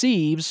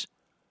conceives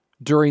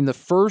during the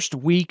first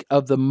week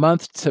of the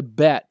month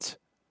Tebet.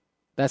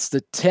 That's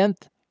the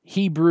 10th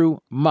Hebrew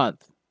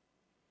month.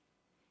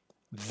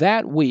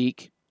 That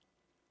week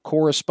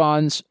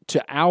corresponds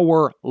to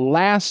our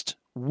last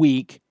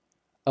week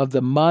of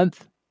the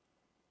month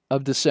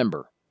of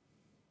December.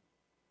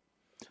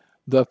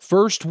 The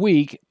first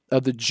week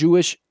of the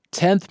Jewish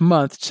 10th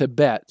month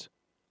Tebet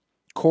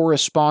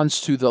corresponds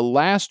to the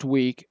last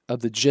week of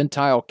the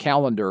Gentile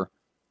calendar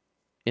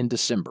in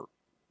December.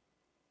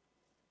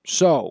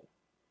 So,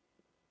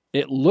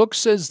 it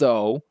looks as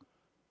though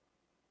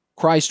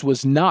Christ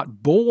was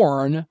not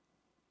born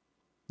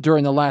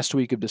during the last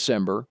week of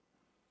December.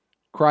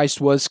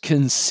 Christ was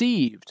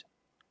conceived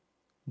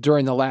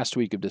during the last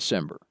week of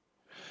December.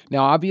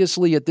 Now,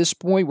 obviously, at this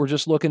point, we're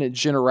just looking at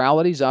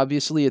generalities.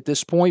 Obviously, at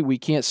this point, we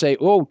can't say,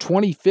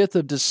 25th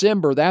of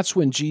December, that's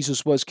when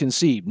Jesus was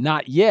conceived.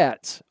 Not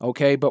yet,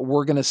 okay? But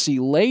we're going to see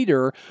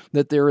later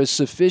that there is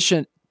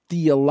sufficient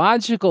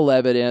theological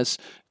evidence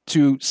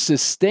to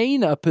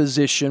sustain a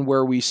position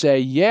where we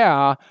say,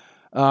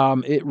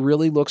 it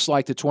really looks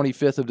like the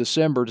 25th of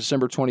December,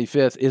 December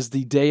 25th, is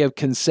the day of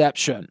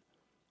conception.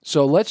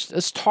 So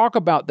let's talk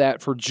about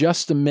that for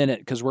just a minute,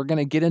 because we're going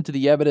to get into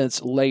the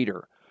evidence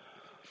later.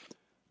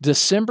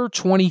 December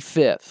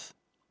 25th,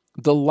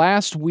 the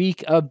last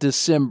week of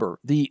December,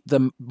 the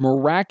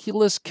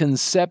miraculous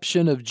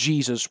conception of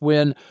Jesus,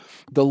 when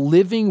the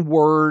living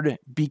Word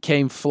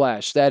became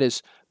flesh.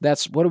 That's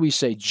what do we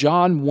say?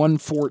 John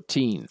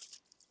 1:14.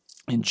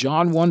 In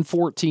John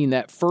 1:14,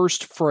 that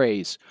first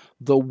phrase,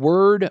 the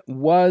Word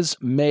was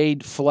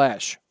made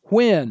flesh.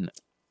 When?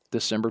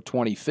 December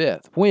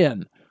 25th.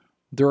 When?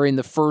 During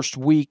the first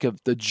week of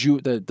the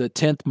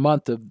 10th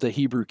month of the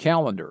Hebrew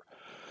calendar.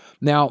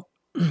 Now,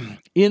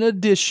 in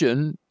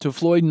addition to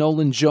Floyd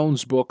Nolan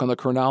Jones' book on the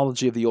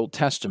chronology of the Old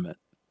Testament,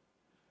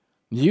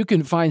 you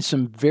can find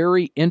some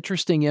very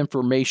interesting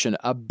information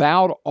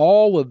about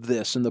all of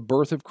this in the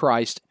birth of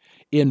Christ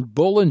in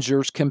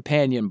Bullinger's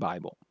Companion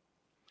Bible.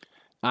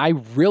 I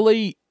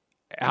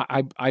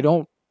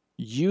don't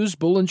use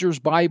Bullinger's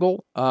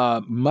Bible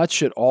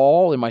much at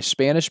all in my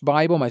Spanish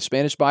Bible. My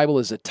Spanish Bible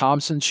is a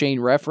Thompson chain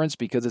reference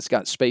because it's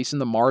got space in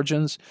the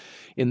margins.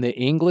 In the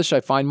English,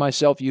 I find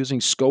myself using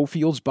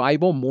Scofield's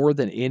Bible more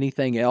than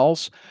anything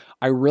else.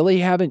 I really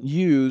haven't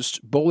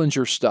used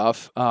Bullinger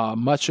stuff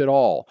much at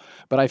all,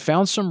 but I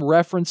found some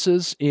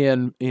references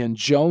in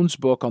Jones'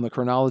 book on the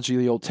chronology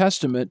of the Old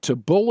Testament to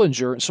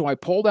Bullinger, so I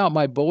pulled out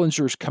my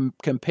Bullinger's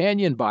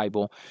Companion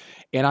Bible,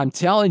 and I'm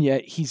telling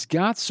you, he's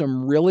got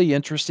some really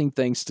interesting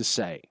things to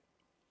say.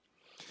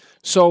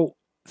 So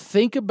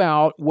think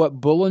about what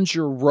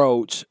Bullinger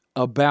wrote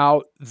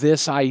about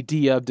this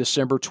idea of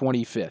December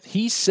 25th.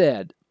 He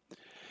said,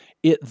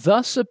 "It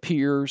thus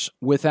appears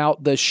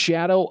without the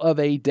shadow of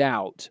a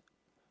doubt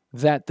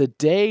that the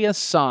day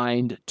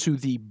assigned to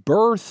the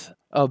birth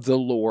of the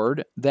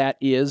Lord, that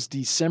is,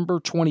 December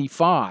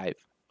 25,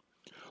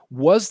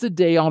 was the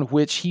day on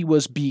which he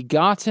was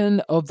begotten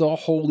of the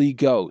Holy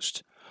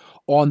Ghost,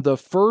 on the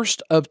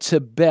 1st of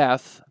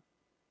Tebeth,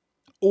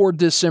 or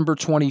December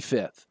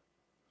 25th.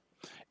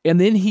 And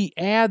then he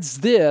adds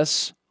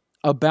this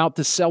about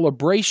the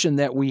celebration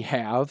that we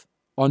have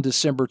on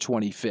December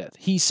 25th.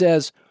 He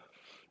says,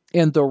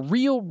 "And the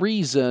real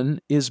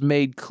reason is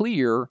made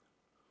clear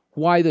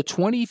why the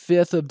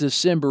 25th of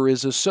December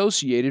is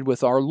associated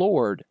with our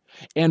Lord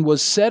and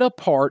was set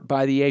apart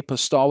by the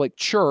Apostolic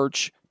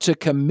Church to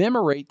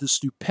commemorate the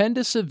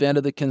stupendous event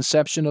of the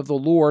conception of the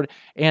Lord,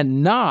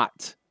 and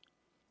not,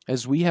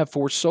 as we have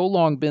for so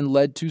long been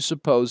led to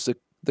suppose,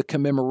 the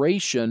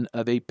commemoration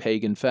of a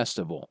pagan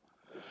festival."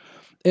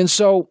 And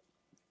so,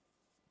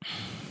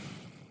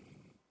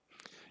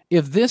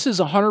 if this is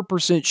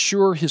 100%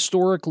 sure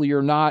historically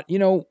or not,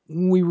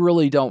 we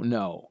really don't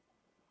know.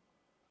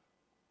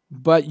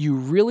 But you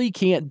really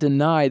can't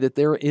deny that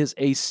there is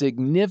a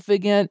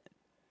significant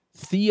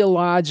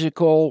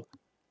theological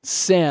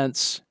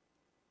sense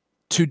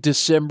to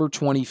December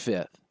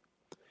 25th.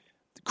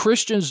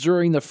 Christians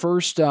during the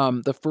first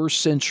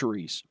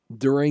centuries,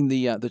 during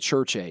the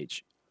church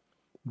age,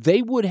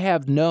 they would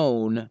have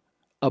known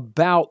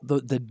about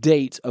the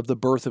date of the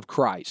birth of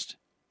Christ.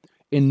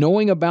 In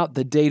knowing about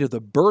the date of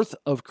the birth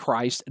of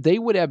Christ, they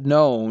would have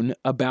known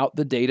about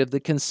the date of the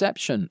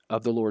conception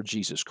of the Lord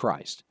Jesus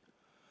Christ.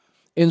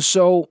 And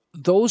so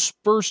those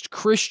first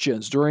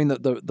Christians during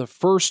the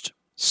first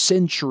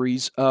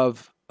centuries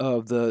of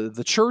of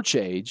the church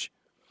age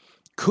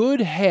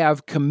could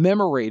have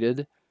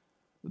commemorated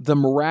the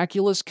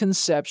miraculous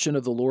conception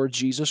of the Lord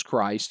Jesus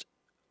Christ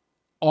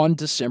on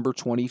December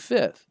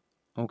 25th,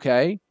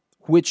 okay?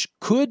 Which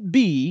could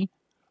be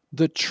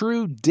the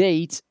true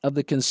date of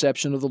the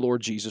conception of the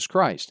Lord Jesus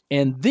Christ.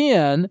 And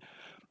then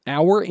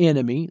our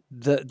enemy,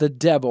 the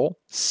devil,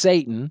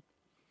 Satan,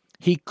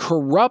 he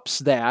corrupts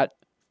that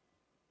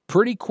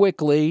pretty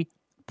quickly,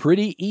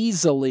 pretty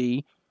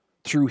easily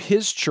through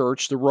his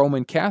church, the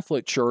Roman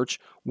Catholic Church,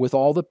 with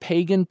all the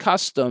pagan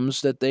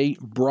customs that they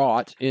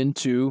brought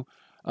into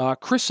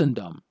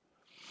Christendom.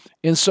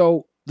 And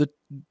so the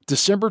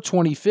December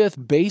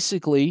 25th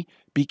basically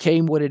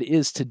became what it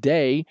is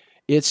today.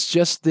 It's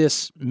just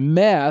this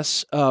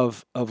mess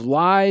of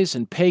lies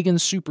and pagan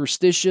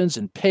superstitions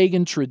and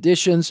pagan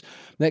traditions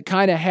that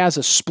kind of has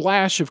a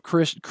splash of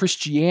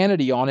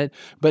Christianity on it,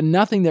 but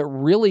nothing that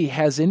really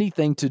has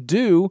anything to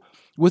do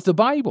with the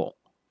Bible.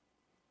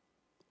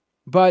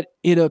 But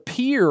it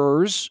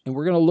appears, and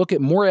we're going to look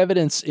at more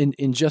evidence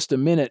in just a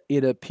minute,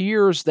 it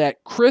appears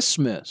that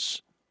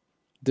Christmas,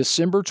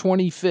 December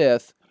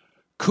 25th,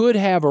 could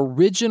have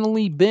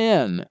originally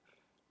been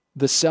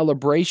the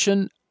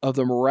celebration of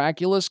the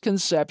miraculous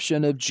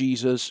conception of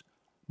Jesus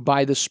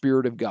by the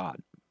Spirit of God.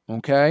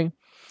 Okay?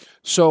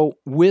 So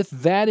with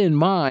that in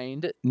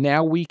mind,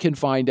 now we can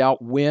find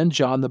out when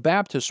John the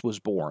Baptist was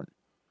born.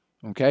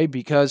 Okay?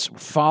 Because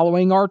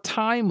following our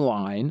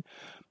timeline,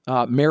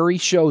 Mary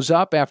shows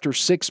up after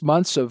 6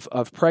 months of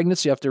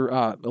pregnancy, after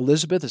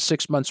Elizabeth is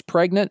 6 months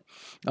pregnant,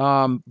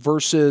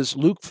 versus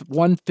Luke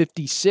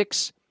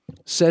 1:56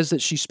 says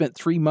that she spent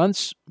 3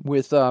 months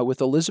with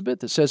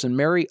Elizabeth. It says, and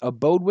Mary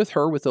abode with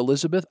her, with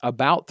Elizabeth,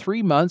 about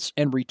 3 months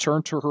and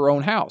returned to her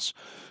own house.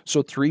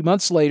 So 3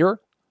 months later,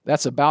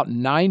 that's about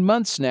 9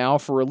 months now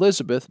for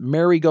Elizabeth.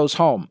 Mary goes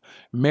home.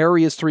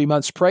 Mary is 3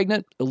 months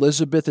pregnant.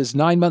 Elizabeth is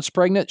 9 months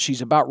pregnant.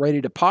 She's about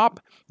ready to pop.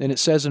 And it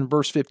says in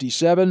verse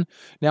 57,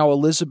 now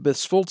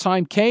Elizabeth's full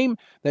time came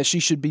that she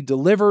should be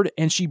delivered,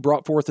 and she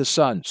brought forth a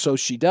son. So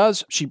she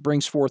does. She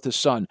brings forth a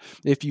son.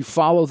 If you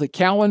follow the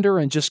calendar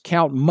and just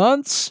count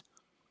months,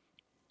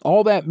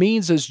 all that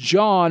means is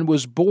John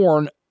was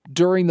born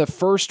during the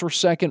first or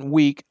second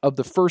week of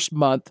the first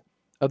month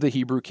of the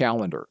Hebrew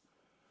calendar.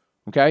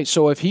 Okay,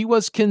 so if he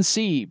was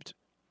conceived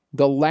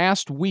the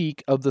last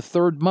week of the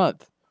third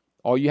month,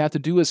 all you have to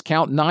do is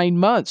count 9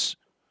 months.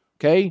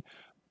 Okay,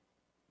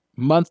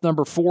 month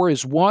number 4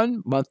 is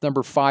 1, month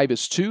number 5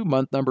 is 2,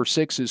 month number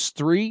 6 is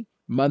 3,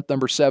 month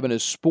number 7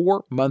 is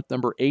 4, month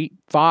number 8,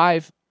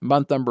 5,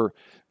 month number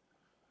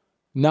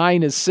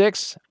 9 is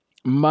 6,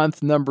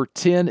 month number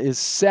 10 is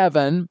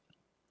 7,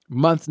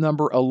 month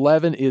number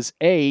 11 is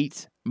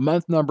 8,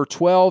 month number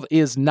 12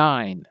 is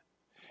 9.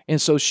 And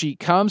so she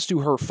comes to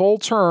her full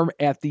term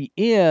at the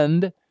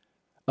end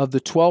of the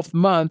 12th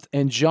month,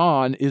 and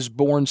John is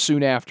born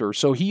soon after.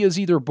 So he is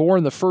either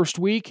born the first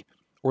week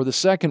or the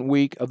second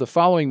week of the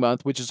following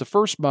month, which is the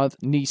first month,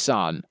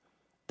 Nisan.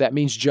 That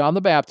means John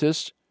the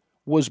Baptist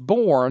was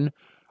born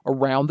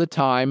around the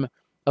time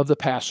of the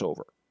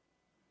Passover.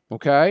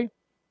 Okay?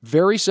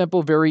 Very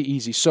simple, very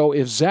easy. So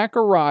if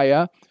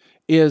Zechariah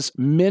is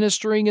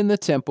ministering in the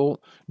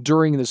temple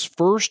during this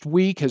first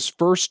week, his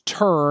first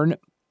turn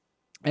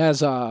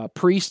as a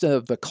priest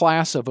of the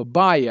class of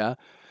Abiah,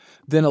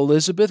 then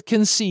Elizabeth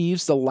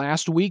conceives the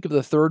last week of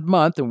the third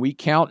month, and we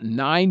count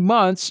 9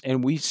 months,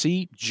 and we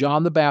see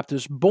John the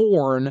Baptist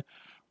born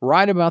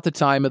right about the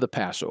time of the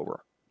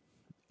Passover.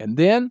 And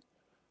then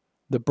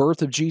the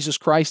birth of Jesus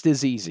Christ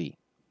is easy.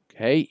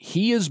 Okay,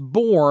 he is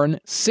born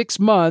 6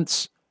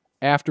 months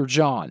after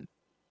John.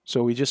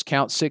 So we just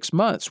count 6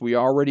 months. We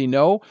already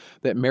know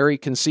that Mary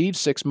conceived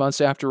 6 months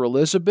after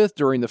Elizabeth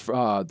during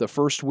the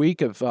first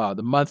week of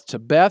the month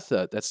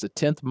Tebeth. That's the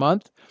 10th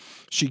month.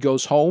 She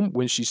goes home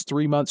when she's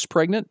 3 months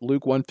pregnant,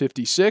 Luke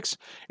 1:56.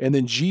 And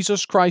then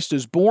Jesus Christ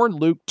is born,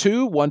 Luke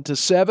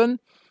 2:1-7.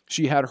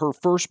 She had her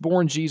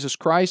firstborn, Jesus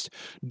Christ,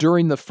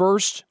 during the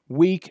first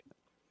weeks,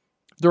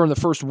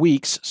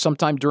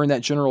 sometime during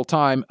that general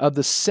time of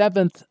the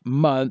 7th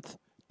month,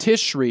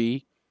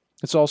 Tishri.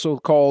 It's also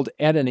called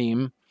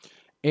Adanim.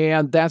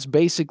 And that's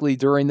basically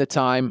during the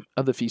time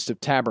of the Feast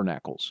of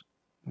Tabernacles.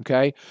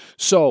 Okay?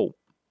 So,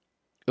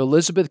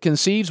 Elizabeth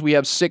conceives. We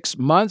have 6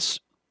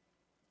 months.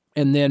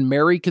 And then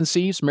Mary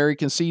conceives. Mary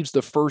conceives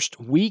the first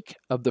week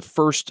of the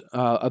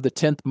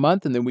 10th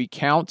month. And then we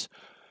count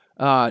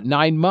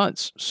 9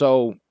 months.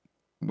 So,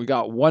 we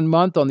got 1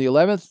 month on the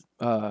 11th.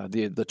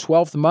 The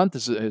 12th month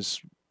is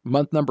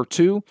month number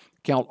 2.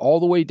 Count all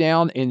the way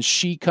down. And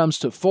she comes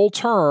to full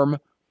term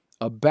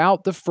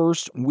about the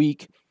first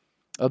week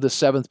of the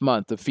 7th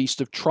month, the Feast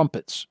of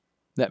Trumpets.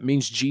 That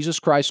means Jesus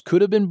Christ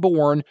could have been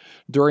born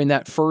during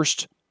that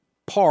first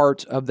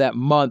part of that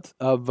month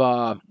of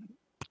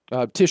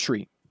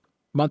Tishri,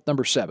 month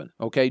number 7,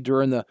 okay,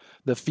 during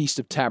the Feast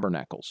of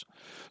Tabernacles.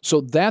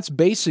 So that's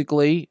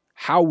basically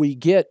how we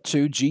get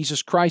to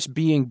Jesus Christ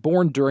being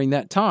born during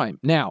that time.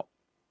 Now,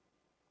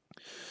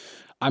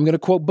 I'm going to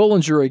quote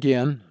Bullinger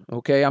again.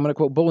 Okay, I'm going to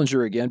quote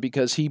Bullinger again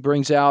because he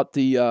brings out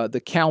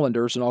the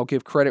calendars, and I'll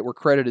give credit where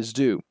credit is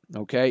due.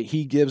 Okay,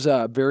 he gives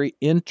a very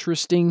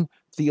interesting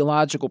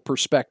theological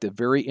perspective,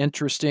 very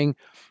interesting,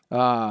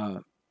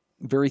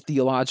 very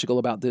theological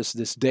about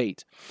this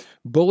date.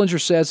 Bullinger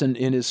says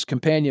in his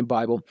companion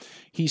Bible,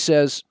 he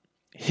says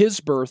his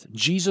birth,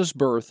 Jesus'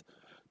 birth,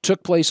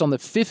 took place on the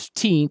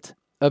 15th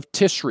of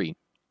Tishri,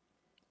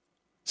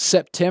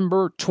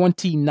 September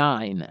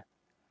 29,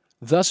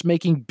 thus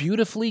making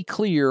beautifully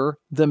clear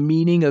the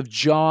meaning of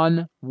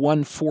John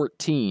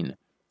 1:14.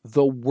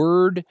 The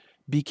Word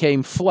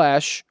became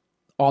flesh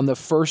on the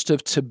 1st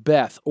of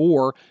Tebeth,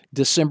 or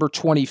December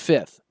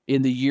 25th,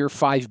 in the year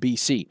 5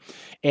 BC,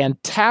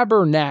 and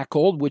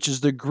tabernacled, which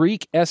is the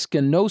Greek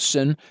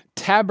eskenosin,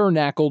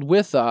 tabernacled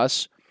with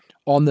us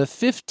on the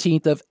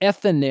 15th of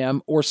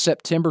Ethanim, or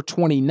September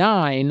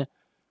 29,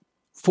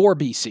 4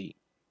 BC.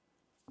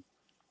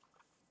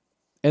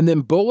 And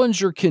then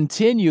Bullinger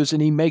continues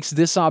and he makes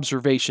this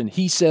observation.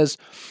 He says,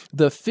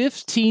 the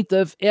 15th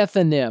of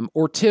Ethanim,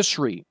 or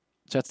Tishri,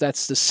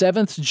 that's the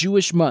 7th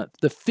Jewish month,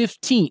 the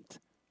 15th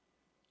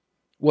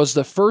was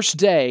the first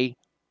day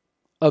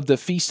of the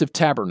Feast of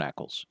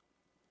Tabernacles.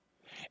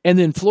 And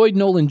then Floyd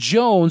Nolan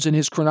Jones, in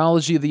his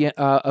chronology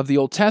of the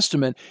Old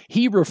Testament,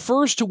 he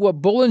refers to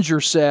what Bullinger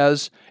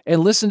says,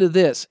 and listen to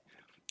this.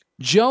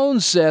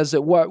 Jones says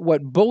that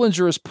what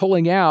Bullinger is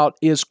pulling out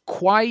is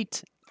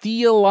quite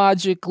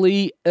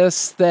theologically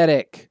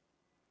aesthetic.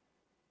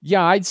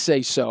 Yeah, I'd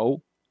say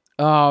so.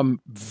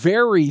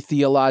 Very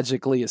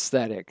theologically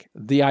aesthetic.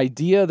 The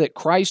idea that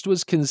Christ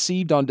was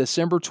conceived on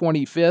December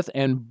 25th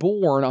and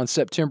born on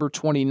September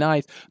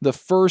 29th, the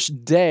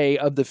first day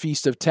of the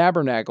Feast of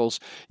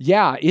Tabernacles.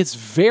 Yeah, it's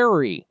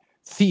very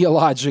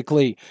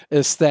theologically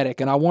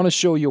aesthetic, and I want to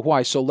show you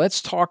why. So let's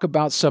talk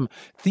about some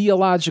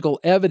theological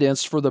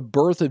evidence for the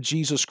birth of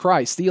Jesus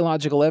Christ,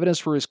 theological evidence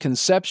for his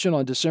conception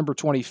on December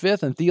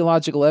 25th, and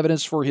theological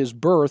evidence for his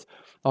birth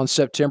on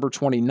September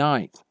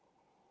 29th.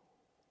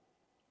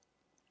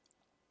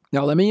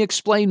 Now, let me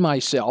explain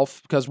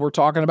myself, because we're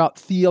talking about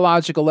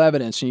theological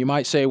evidence, and you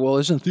might say, well,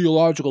 isn't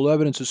theological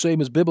evidence the same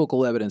as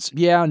biblical evidence?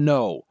 Yeah,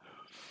 no.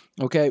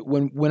 Okay,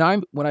 when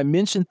I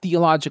mention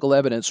theological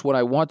evidence, what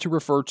I want to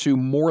refer to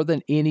more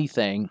than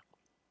anything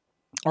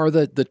are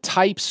the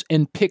types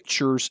and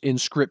pictures in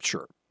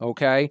Scripture,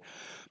 okay?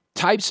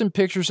 Types and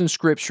pictures in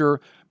Scripture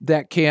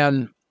that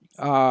can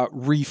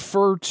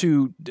refer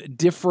to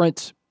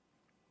different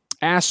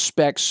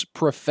aspects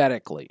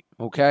prophetically,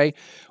 okay?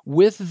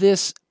 With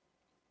this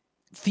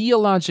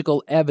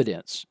theological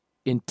evidence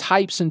in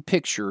types and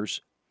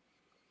pictures,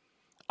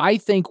 I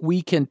think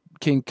we can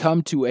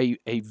come to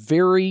a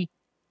very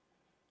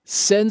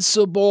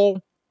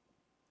sensible,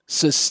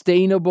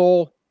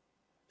 sustainable,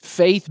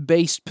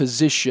 faith-based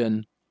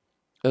position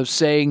of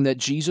saying that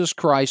Jesus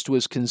Christ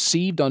was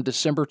conceived on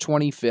December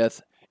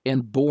 25th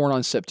and born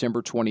on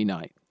September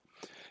 29th.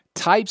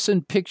 Types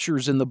and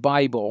pictures in the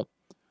Bible,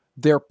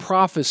 they're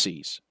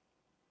prophecies,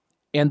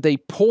 and they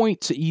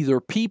point to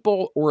either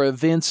people or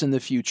events in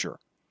the future.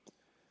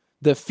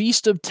 The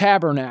Feast of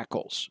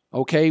Tabernacles,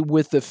 okay,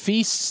 with the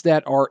feasts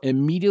that are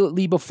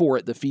immediately before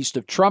it, the Feast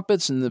of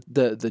Trumpets and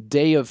the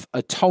Day of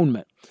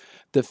Atonement.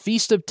 The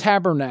Feast of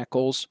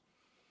Tabernacles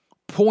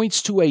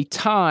points to a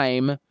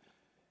time,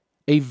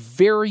 a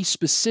very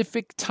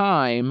specific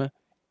time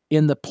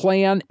in the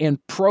plan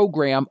and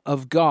program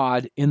of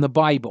God in the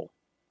Bible,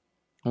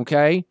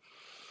 okay?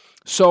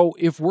 So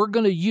if we're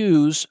going to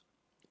use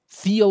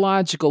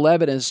theological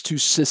evidence to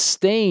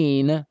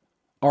sustain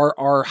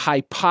our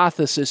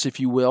hypothesis, if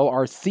you will,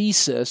 our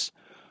thesis,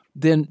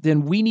 then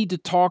we need to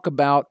talk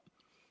about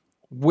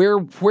where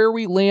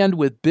we land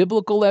with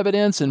biblical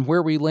evidence and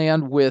where we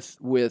land with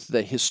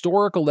the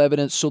historical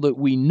evidence, so that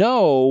we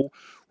know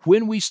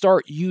when we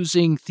start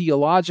using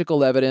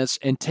theological evidence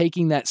and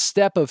taking that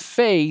step of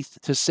faith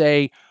to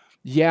say,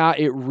 yeah,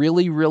 it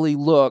really, really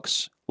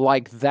looks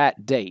like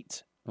that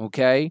date,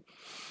 okay?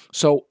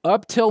 So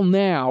up till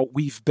now,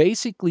 we've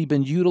basically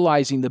been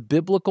utilizing the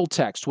biblical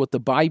text, what the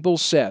Bible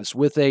says,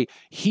 with a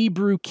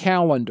Hebrew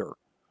calendar,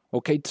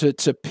 okay,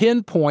 to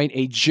pinpoint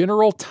a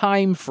general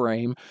time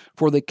frame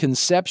for the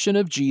conception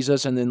of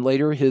Jesus and then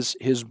later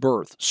his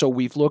birth. So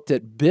we've looked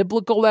at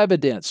biblical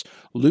evidence,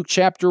 Luke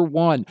chapter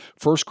 1,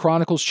 1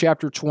 Chronicles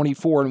chapter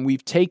 24, and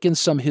we've taken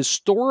some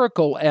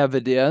historical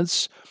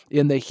evidence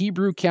in the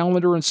Hebrew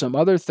calendar and some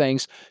other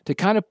things to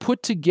kind of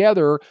put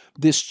together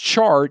this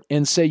chart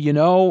and say, you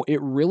know,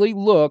 it really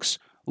looks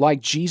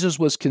like Jesus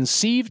was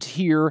conceived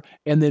here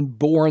and then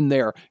born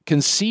there.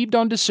 Conceived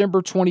on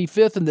December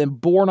 25th and then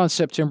born on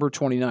September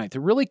 29th. It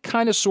really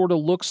kind of sort of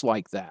looks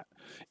like that.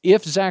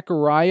 If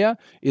Zechariah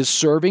is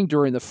serving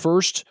during the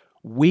first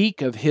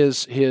week of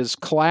his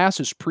class,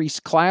 his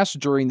priest class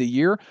during the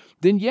year,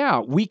 then yeah,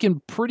 we can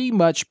pretty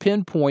much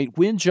pinpoint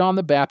when John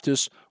the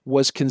Baptist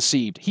was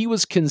conceived. He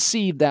was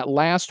conceived that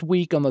last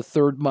week on the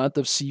 3rd month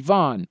of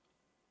Sivan.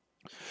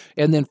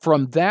 And then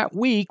from that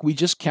week, we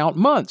just count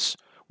months.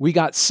 We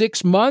got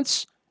 6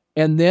 months,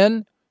 and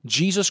then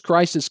Jesus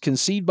Christ is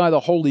conceived by the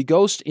Holy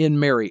Ghost in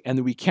Mary, and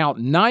we count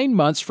 9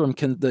 months from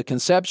the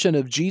conception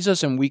of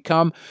Jesus, and we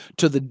come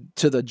to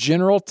the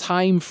general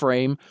time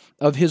frame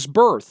of his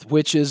birth,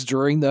 which is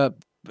during the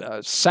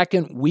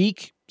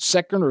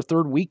second or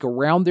third week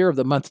around there of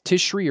the month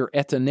Tishri or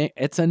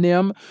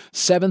Etanim,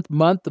 7th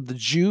month of the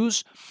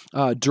Jews,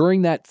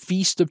 during that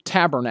Feast of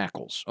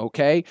Tabernacles,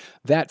 okay?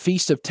 That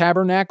Feast of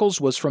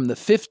Tabernacles was from the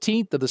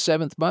 15th of the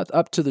 7th month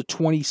up to the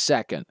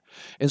 22nd.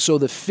 And so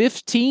the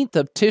 15th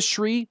of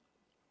Tishri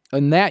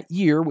in that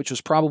year, which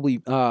was probably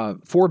 4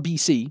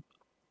 BC,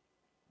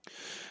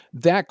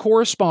 that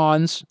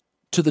corresponds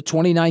to the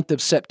 29th of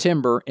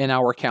September in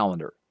our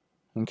calendar,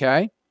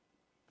 okay?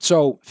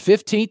 So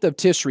 15th of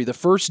Tishri, the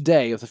first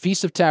day of the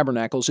Feast of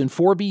Tabernacles in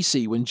 4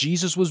 BC, when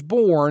Jesus was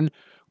born,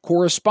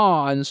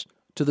 corresponds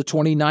to the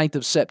 29th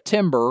of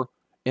September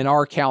in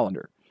our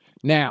calendar.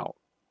 Now,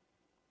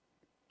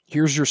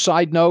 here's your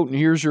side note, and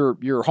here's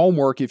your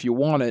homework if you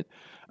want it.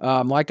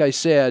 Like I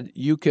said,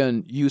 you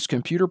can use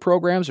computer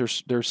programs.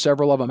 There's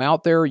several of them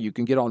out there. You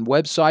can get on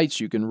websites.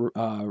 You can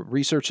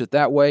research it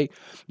that way.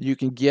 You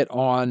can get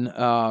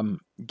on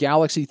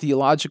Galaxy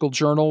Theological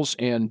Journals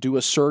and do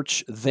a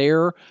search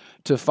there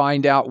to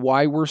find out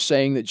why we're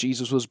saying that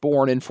Jesus was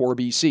born in 4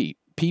 BC.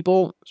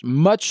 People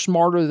much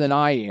smarter than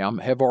I am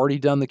have already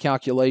done the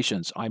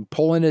calculations. I'm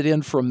pulling it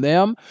in from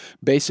them.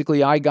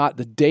 Basically, I got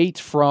the date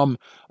from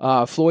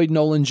Floyd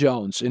Nolan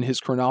Jones in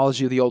his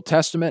Chronology of the Old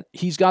Testament.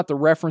 He's got the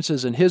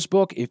references in his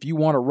book. If you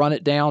want to run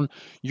it down,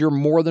 you're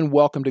more than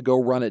welcome to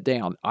go run it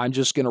down. I'm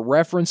just going to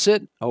reference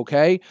it,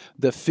 okay?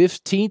 The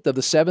 15th of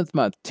the 7th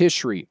month,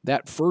 Tishri,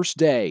 that first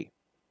day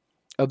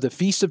of the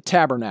Feast of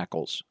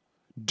Tabernacles,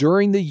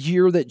 during the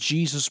year that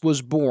Jesus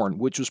was born,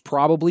 which was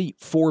probably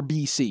 4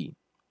 BC.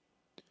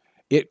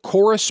 It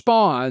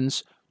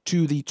corresponds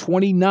to the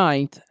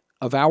 29th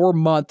of our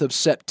month of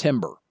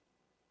September,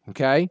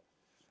 okay?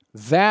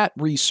 That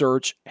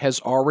research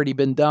has already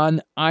been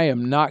done. I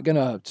am not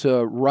going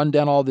to run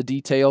down all the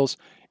details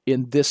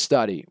in this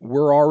study.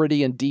 We're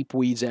already in deep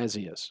weeds as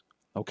is,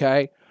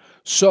 okay?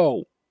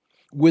 So,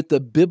 with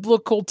the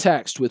biblical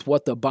text, with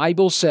what the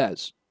Bible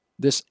says,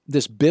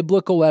 this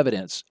biblical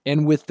evidence,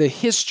 and with the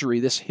history,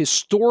 this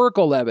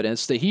historical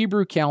evidence, the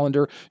Hebrew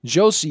calendar,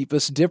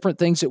 Josephus, different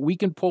things that we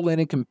can pull in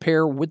and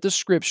compare with the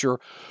Scripture,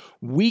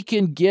 we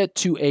can get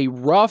to a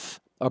rough,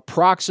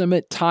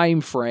 approximate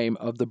time frame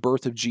of the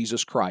birth of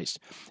Jesus Christ.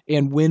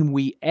 And when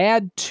we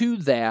add to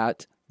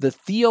that the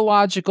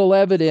theological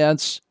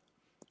evidence,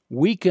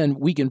 we can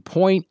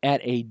point at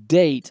a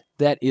date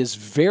that is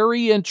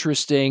very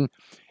interesting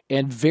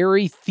and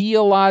very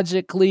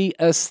theologically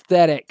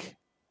aesthetic.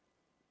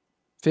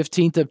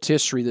 15th of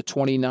Tishri, the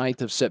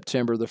 29th of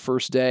September, the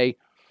first day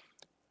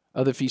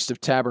of the Feast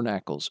of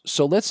Tabernacles.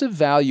 So let's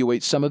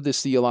evaluate some of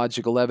this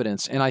theological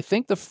evidence. And I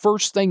think the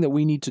first thing that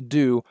we need to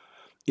do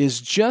is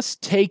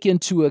just take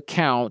into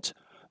account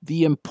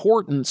the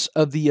importance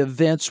of the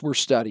events we're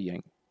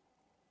studying.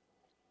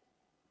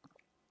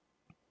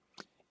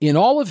 In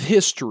all of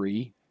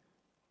history,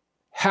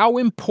 how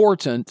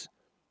important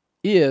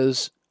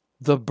is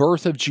the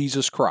birth of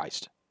Jesus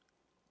Christ?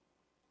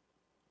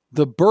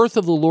 The birth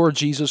of the Lord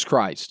Jesus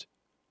Christ.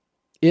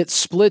 It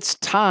splits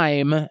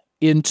time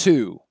in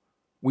two.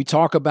 We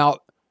talk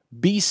about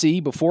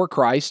BC, before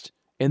Christ,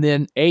 and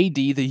then AD,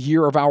 the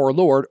year of our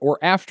Lord, or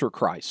after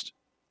Christ.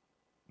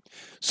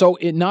 So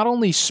it not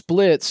only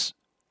splits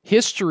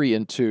history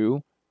in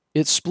two,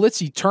 it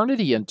splits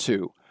eternity in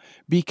two,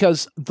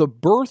 because the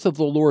birth of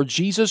the Lord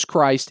Jesus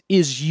Christ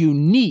is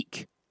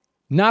unique,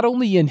 not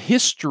only in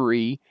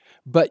history,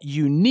 but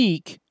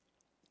unique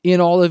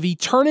in all of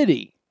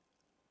eternity.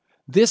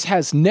 This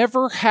has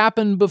never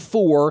happened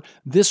before.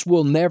 This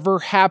will never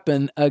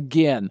happen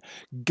again.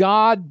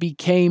 God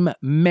became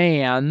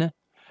man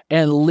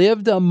and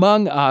lived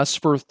among us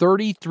for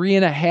 33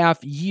 and a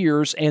half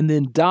years and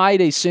then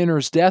died a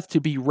sinner's death to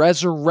be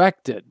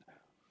resurrected.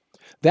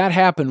 That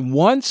happened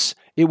once.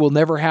 It will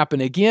never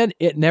happen again.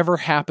 It never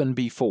happened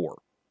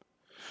before.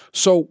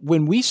 So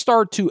when we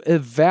start to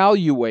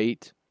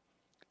evaluate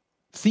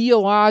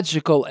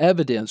theological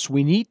evidence,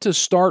 we need to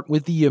start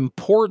with the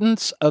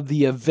importance of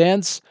the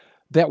events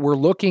that we're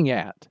looking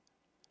at.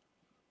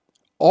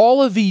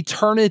 All of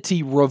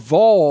eternity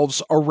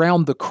revolves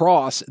around the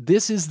cross.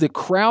 This is the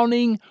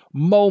crowning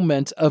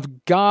moment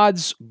of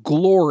God's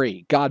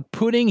glory, God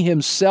putting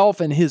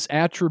himself and his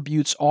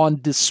attributes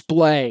on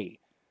display.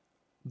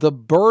 The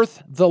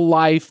birth, the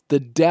life, the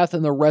death,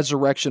 and the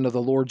resurrection of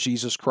the Lord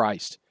Jesus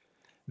Christ.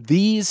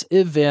 These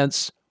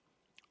events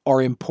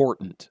are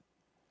important.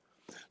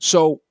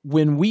 So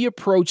when we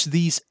approach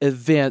these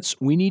events,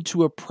 we need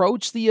to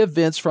approach the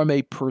events from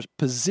a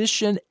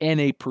position and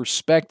a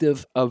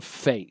perspective of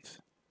faith.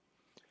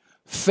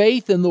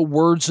 Faith in the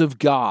words of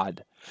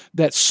God.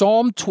 That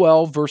Psalm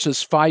 12,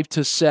 verses 5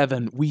 to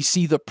 7, we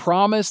see the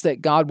promise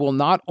that God will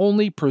not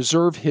only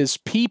preserve his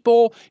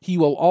people, he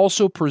will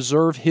also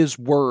preserve his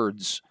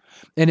words.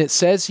 And it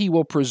says he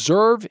will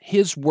preserve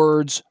his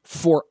words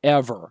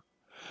forever.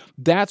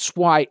 That's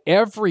why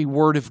every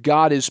word of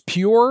God is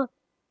pure.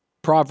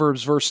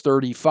 Proverbs verse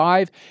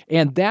 35.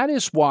 And that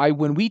is why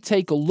when we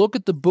take a look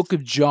at the book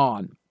of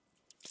John,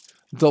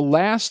 the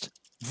last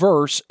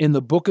verse in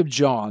the book of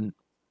John,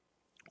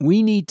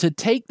 we need to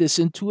take this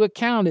into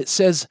account. It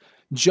says,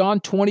 John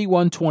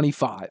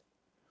 21:25.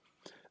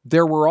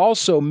 There were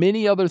also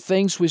many other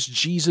things which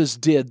Jesus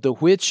did, the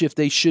which, if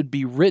they should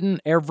be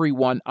written every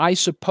one, I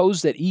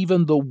suppose that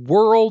even the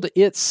world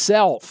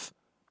itself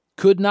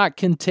could not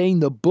contain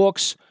the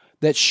books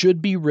that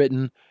should be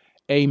written.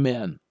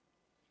 Amen.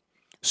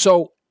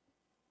 So,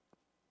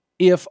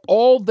 if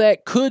all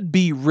that could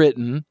be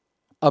written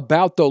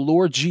about the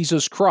Lord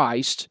Jesus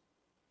Christ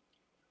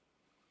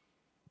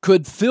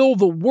could fill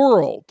the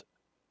world,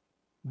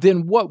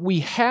 then what we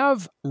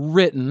have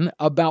written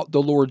about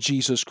the Lord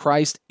Jesus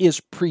Christ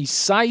is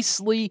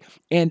precisely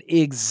and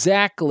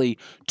exactly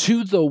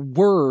to the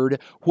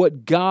word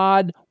what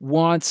God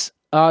wants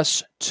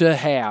us to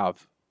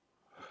have.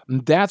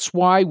 That's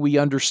why we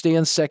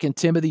understand 2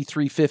 Timothy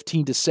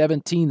 3:15 to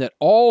 17, that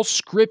all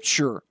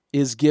Scripture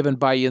is given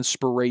by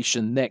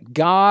inspiration, that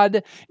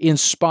God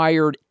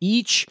inspired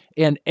each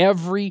and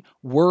every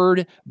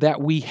word that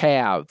we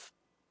have.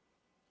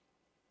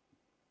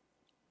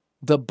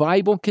 The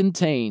Bible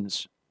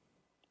contains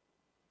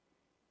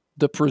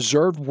the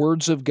preserved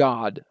words of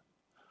God,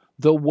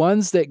 the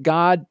ones that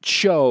God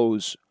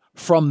chose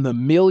from the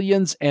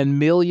millions and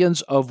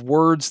millions of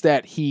words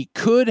that He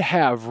could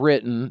have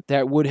written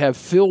that would have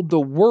filled the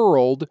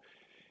world.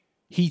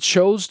 He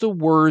chose the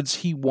words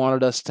He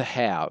wanted us to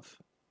have.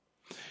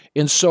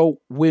 And so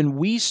when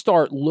we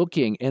start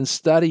looking and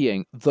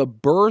studying the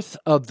birth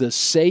of the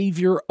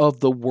Savior of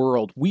the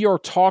world, we are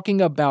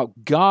talking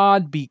about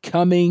God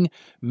becoming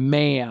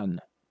man.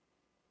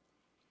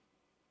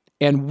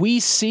 And we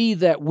see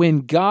that when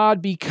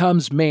God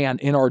becomes man,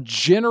 in our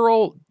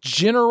general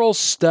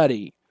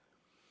study,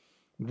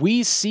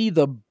 we see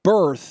the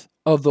birth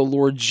of the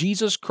Lord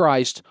Jesus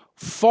Christ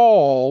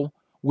fall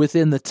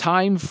within the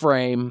time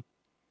frame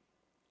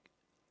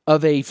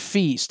of a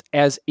feast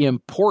as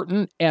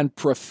important and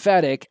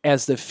prophetic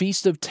as the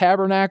Feast of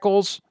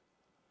Tabernacles.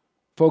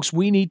 Folks,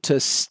 we need to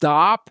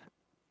stop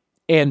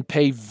and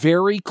pay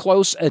very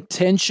close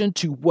attention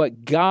to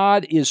what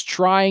God is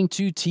trying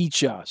to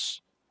teach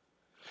us.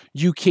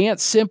 You can't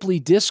simply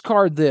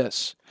discard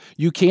this.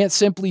 You can't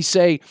simply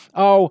say,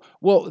 oh,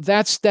 well,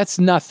 that's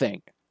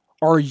nothing.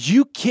 Are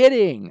you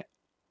kidding?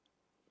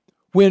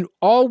 When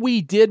all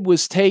we did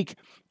was take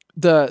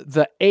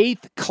the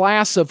 8th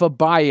class of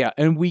Abaya,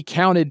 and we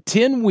counted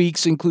 10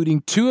 weeks,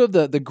 including 2 of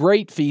the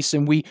great feasts,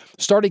 and we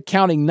started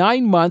counting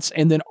 9 months,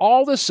 and then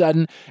all of a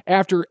sudden,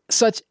 after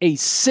such a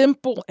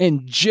simple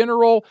and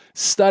general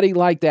study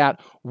like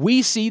that,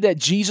 we see that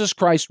Jesus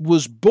Christ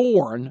was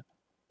born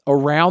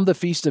around the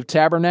Feast of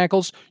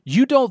Tabernacles.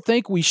 You don't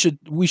think we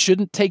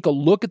shouldn't take a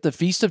look at the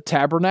Feast of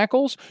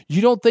Tabernacles?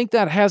 You don't think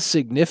that has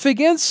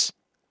significance?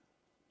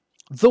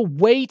 The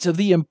weight of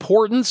the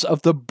importance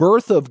of the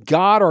birth of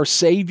God, our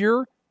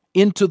Savior,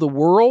 into the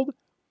world,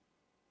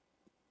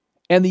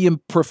 and the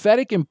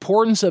prophetic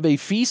importance of a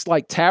feast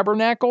like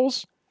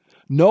Tabernacles,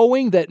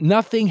 knowing that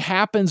nothing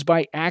happens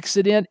by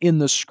accident in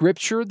the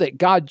Scripture, that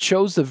God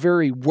chose the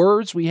very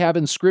words we have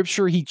in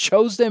Scripture. He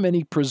chose them and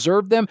He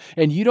preserved them,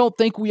 and you don't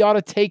think we ought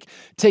to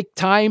take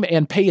time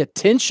and pay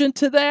attention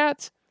to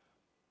that?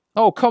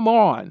 Oh, come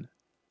on.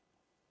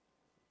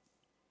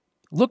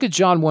 Look at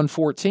John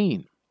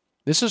 1:14.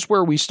 This is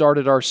where we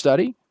started our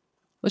study.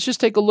 Let's just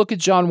take a look at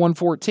John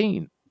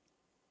 1:14.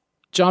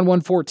 John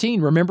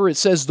 1:14, remember it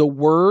says, the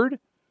Word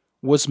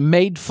was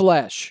made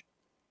flesh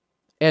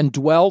and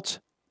dwelt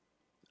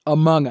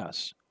among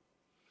us.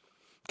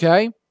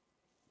 Okay?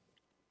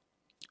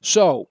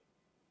 So,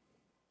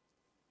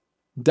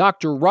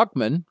 Dr.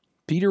 Ruckman,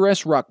 Peter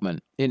S. Ruckman,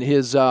 in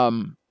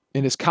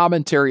his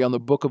commentary on the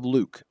book of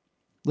Luke,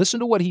 listen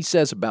to what he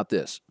says about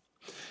this.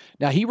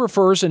 Now, he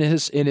refers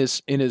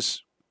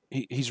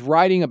he's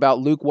writing about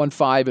Luke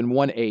 1:5 and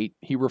 1:8.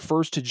 He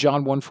refers to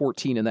John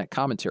 1:14 in that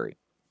commentary,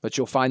 but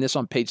you'll find this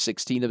on page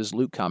 16 of his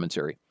Luke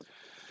commentary.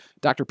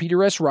 Dr.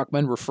 Peter S.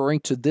 Ruckman, referring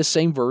to this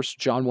same verse,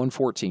 John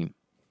 1:14,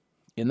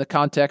 in the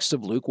context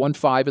of Luke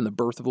 1:5 and the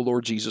birth of the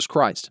Lord Jesus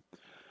Christ.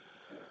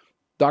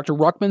 Dr.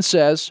 Ruckman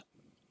says,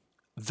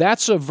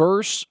 that's a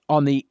verse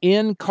on the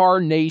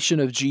incarnation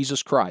of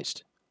Jesus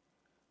Christ.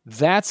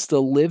 That's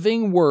the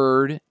living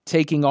Word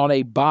taking on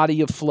a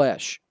body of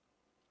flesh.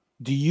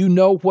 Do you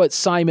know what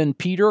Simon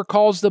Peter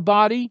calls the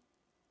body?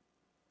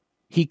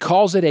 He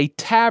calls it a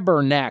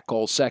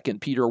tabernacle, 2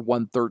 Peter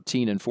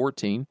 1:13 and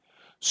 14.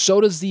 So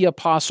does the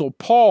Apostle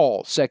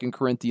Paul, 2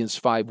 Corinthians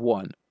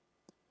 5:1.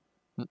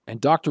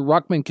 And Dr.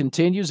 Ruckman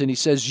continues, and he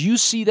says, you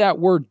see that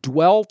word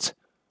dwelt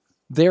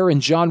there in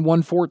John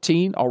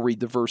 1:14. I'll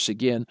read the verse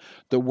again.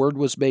 The Word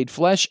was made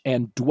flesh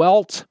and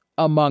dwelt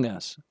among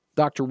us.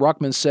 Dr.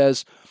 Ruckman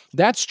says,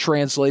 that's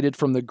translated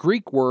from the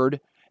Greek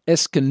word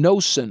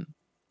eskenosin,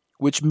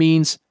 which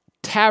means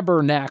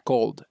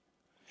tabernacled.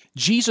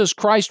 Jesus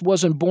Christ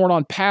wasn't born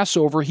on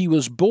Passover. He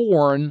was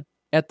born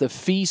at the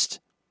Feast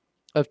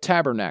of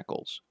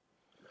Tabernacles.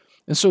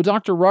 And so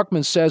Dr.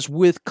 Ruckman says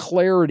with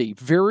clarity,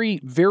 very,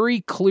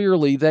 very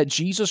clearly, that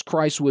Jesus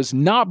Christ was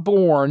not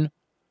born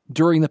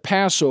during the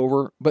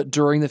Passover, but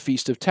during the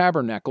Feast of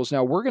Tabernacles.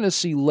 Now, we're going to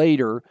see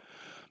later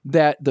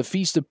that the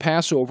Feast of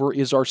Passover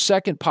is our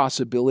second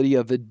possibility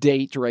of a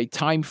date or a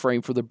time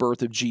frame for the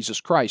birth of Jesus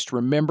Christ.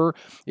 Remember,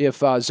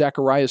 if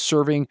Zechariah is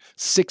serving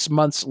 6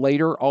 months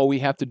later, all we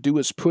have to do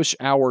is push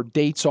our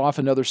dates off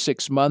another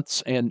 6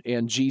 months, and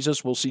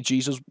we'll see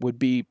Jesus would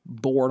be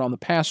born on the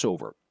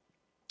Passover.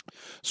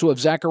 So if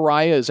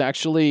Zechariah is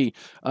actually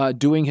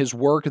doing his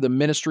work of the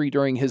ministry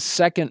during his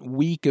second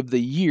week of the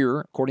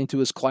year, according to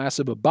his class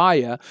of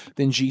Abiah,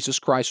 then Jesus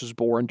Christ was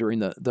born during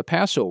the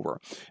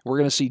Passover. We're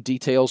going to see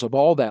details of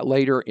all that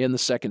later in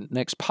the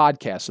next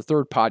podcast, the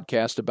third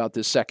podcast about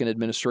this second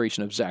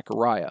administration of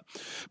Zechariah.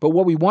 But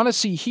what we want to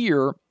see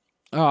here,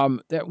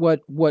 that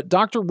what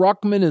Dr.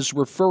 Ruckman is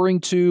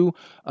referring to,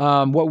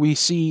 what we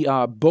see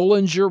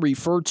Bullinger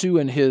refer to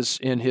in his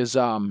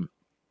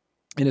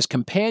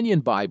companion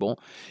Bible,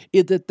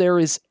 is that there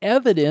is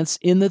evidence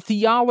in the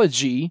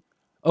theology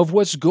of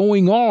what's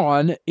going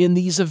on in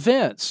these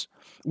events.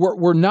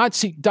 We're not,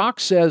 Doc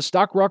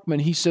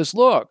Ruckman, he says,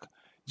 look,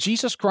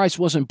 Jesus Christ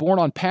wasn't born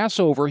on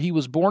Passover. He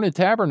was born in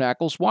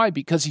tabernacles. Why?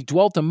 Because he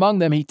dwelt among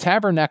them. He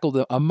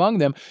tabernacled among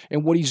them.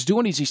 And what he's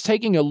doing is he's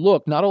taking a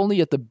look not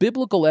only at the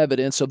biblical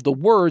evidence of the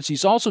words,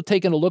 he's also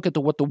taking a look at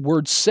what the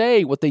words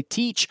say, what they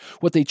teach,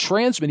 what they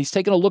transmit. He's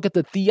taking a look at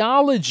the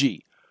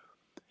theology.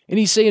 And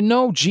he's saying,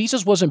 no,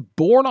 Jesus wasn't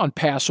born on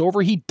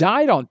Passover. He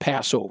died on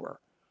Passover.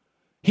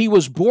 He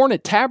was born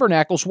at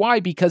tabernacles. Why?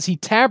 Because he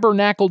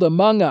tabernacled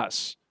among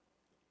us.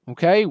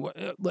 Okay,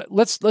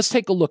 let's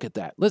take a look at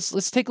that.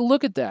 Let's take a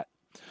look at that.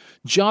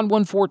 John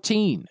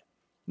 1:14,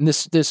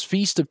 this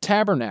Feast of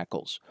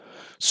Tabernacles.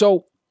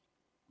 So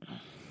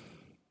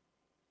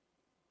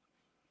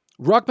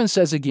Ruckman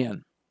says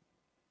again,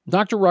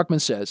 Dr.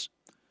 Ruckman says,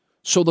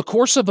 so the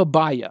course of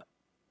Abiah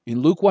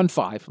in Luke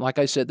 1:5, like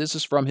I said, this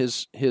is from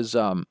his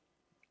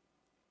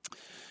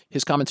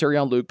commentary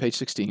on Luke, page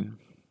 16.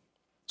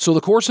 So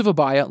the course of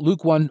Abiah,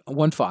 Luke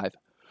 1:5,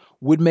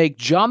 would make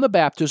John the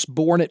Baptist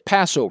born at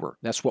Passover.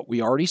 That's what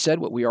we already said,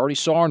 what we already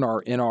saw in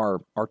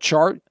our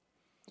chart,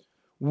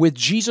 with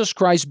Jesus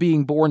Christ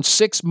being born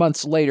 6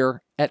 months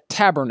later at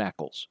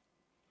Tabernacles.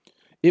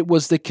 It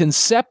was the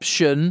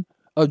conception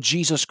of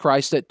Jesus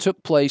Christ that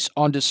took place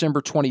on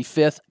December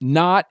 25th,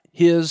 not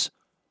his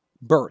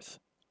birth.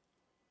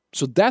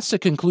 So that's the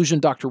conclusion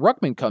Dr.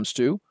 Ruckman comes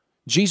to.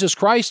 Jesus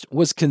Christ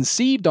was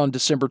conceived on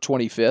December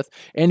 25th,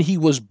 and he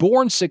was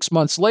born 6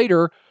 months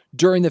later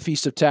during the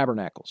Feast of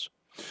Tabernacles.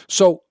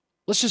 So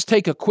let's just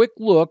take a quick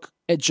look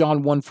at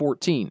John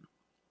 1:14.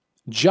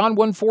 John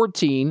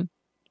 1:14,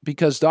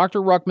 because Dr.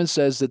 Ruckman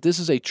says that this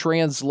is a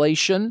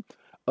translation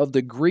of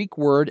the Greek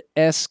word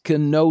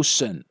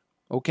eskenosin.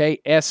 Okay,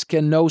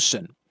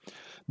 eskenosin.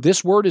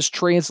 This word is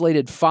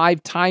translated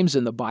 5 times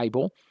in the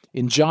Bible.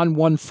 In John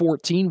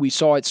 1:14, we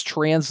saw it's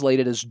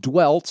translated as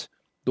dwelt.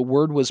 The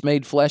Word was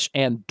made flesh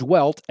and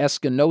dwelt,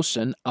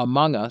 eskenosin,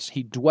 among us.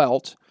 He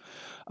dwelt.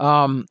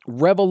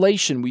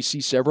 Revelation, we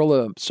see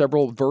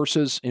several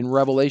verses in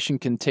Revelation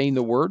contain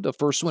the word. The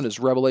first one is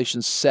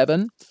Revelation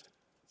 7,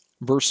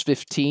 verse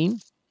 15.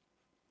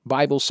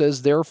 Bible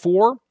says,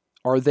 therefore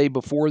are they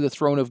before the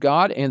throne of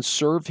God, and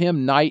serve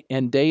him night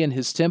and day in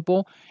his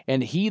temple,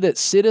 and he that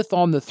sitteth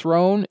on the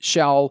throne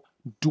shall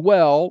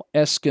dwell,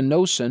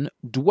 eskenosin,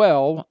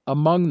 dwell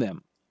among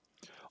them.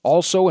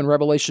 Also in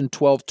Revelation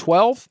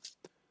 12:12,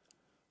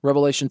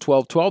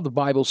 the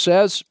Bible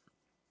says,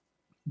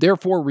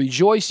 therefore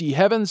rejoice, ye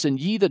heavens, and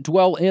ye that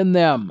dwell in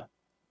them.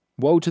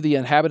 Woe to the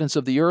inhabitants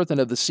of the earth and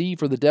of the sea,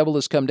 for the devil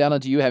is come down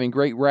unto you, having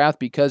great wrath,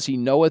 because he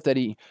knoweth that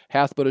he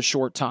hath but a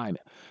short time.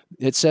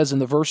 It says in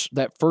the verse,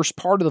 that first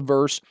part of the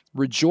verse,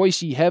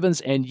 rejoice, ye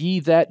heavens, and ye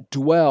that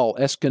dwell,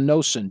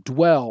 eskenosin,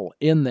 dwell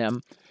in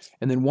them.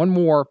 And then one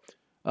more,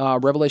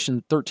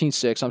 Revelation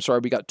 13:6. I'm sorry,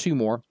 we got 2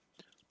 more.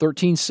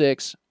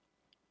 13:6.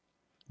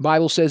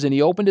 Bible says, and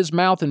he opened his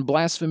mouth in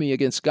blasphemy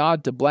against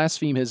God, to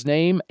blaspheme his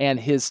name and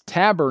his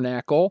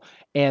tabernacle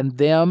and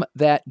them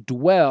that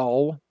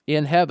dwell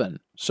in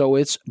heaven. So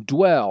it's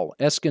dwell,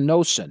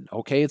 eskenosin.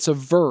 Okay, it's a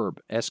verb,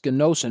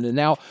 eskenosin. And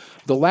now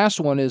the last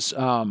one is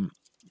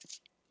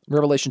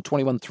Revelation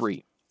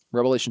 21:3.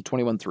 Revelation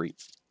 21:3.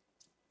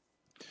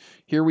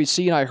 Here we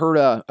see, and I heard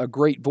a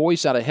great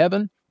voice out of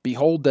heaven.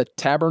 Behold, the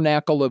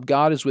tabernacle of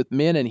God is with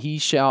men, and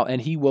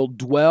he will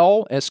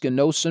dwell,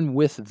 eskenosin,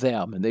 with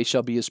them, and they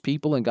shall be his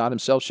people, and God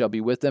himself shall be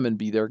with them and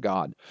be their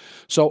God.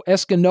 So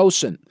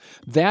eskenosin,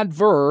 that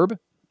verb,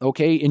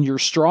 okay, in your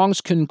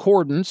Strong's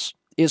Concordance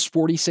is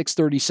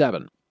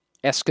 4637.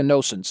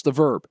 Eskenosin's the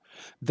verb.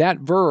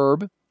 That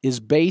verb is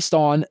based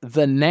on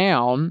the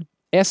noun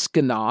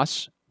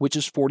eskenos, which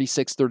is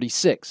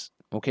 4636.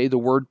 Okay, the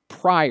word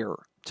prior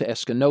to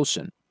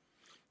eskenosin.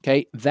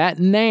 Okay, that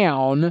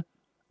noun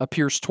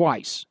appears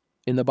twice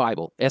in the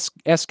Bible.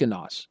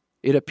 Eskenos.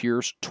 It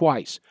appears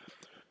twice.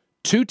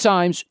 2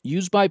 times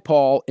used by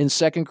Paul in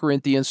 2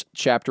 Corinthians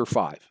chapter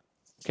 5.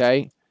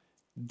 Okay?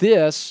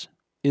 This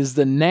is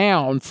the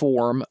noun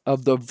form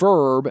of the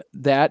verb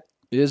that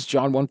is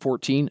John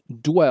 1:14,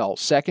 dwell.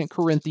 2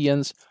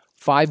 Corinthians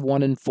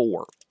 5:1 and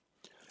 4.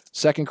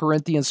 2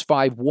 Corinthians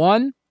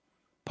 5:1,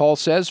 Paul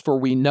says, for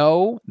we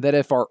know that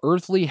if our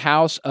earthly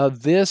house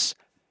of this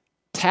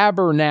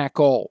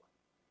tabernacle,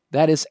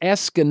 that is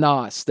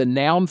eskenos, the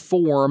noun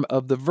form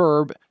of the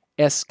verb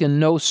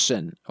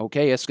eskenosin.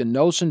 Okay,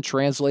 eskenosin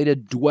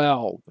translated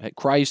dwell.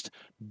 Christ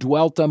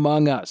dwelt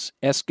among us.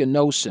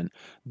 Eskenosin.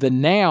 The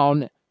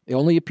noun, it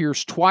only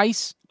appears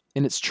twice,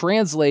 and it's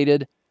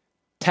translated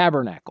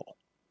tabernacle.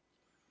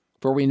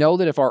 For we know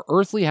that if our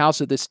earthly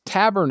house of this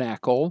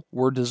tabernacle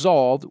were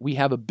dissolved, we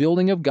have a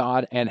building of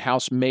God and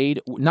house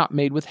made, not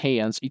made with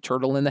hands,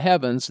 eternal in the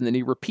heavens. And then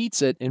he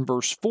repeats it in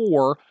verse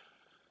 4,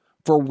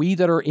 for we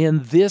that are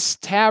in this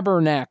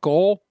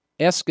tabernacle,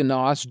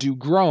 eskenos, do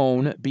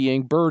groan,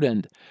 being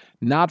burdened,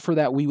 not for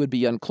that we would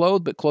be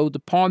unclothed, but clothed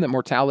upon, that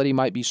mortality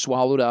might be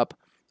swallowed up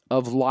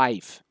of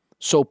life.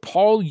 So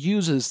Paul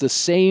uses the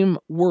same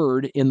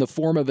word in the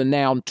form of a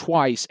noun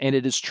twice, and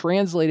it is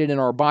translated in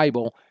our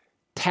Bible,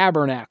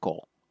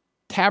 tabernacle.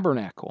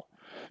 Tabernacle.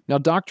 Now,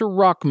 Dr.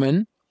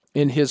 Ruckman,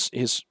 in his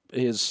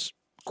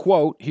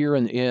quote here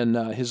in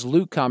his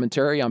Luke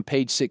commentary on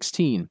page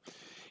 16,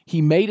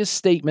 he made a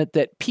statement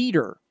that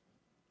Peter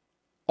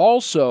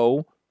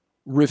also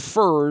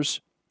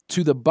refers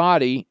to the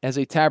body as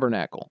a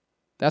tabernacle.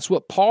 That's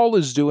what Paul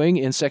is doing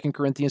in 2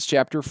 Corinthians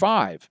chapter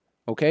 5.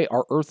 Okay,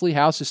 our earthly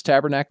house, this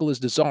tabernacle, is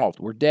dissolved.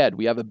 We're dead.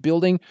 We have a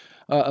building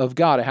of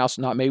God, a house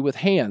not made with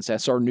hands.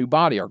 That's our new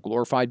body, our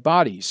glorified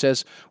body. He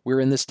says we're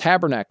in this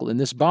tabernacle, in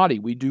this body.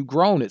 We do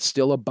groan. It's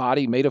still a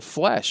body made of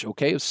flesh,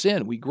 okay, of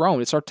sin. We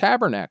groan. It's our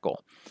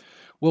tabernacle.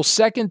 Well,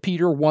 2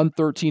 Peter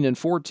 1:13 and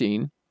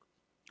 14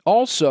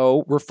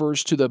 also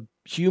refers to the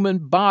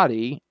human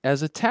body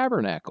as a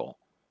tabernacle.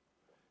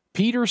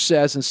 Peter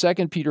says in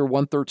 2 Peter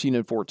 1:13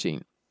 and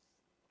 14,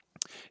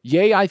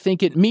 yea, I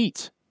think it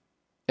meet,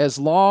 as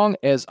long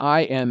as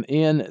I am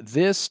in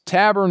this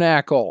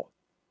tabernacle,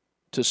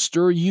 to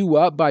stir you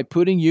up by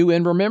putting you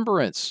in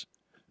remembrance,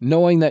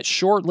 knowing that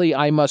shortly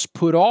I must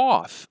put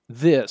off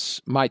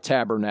this, my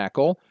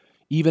tabernacle,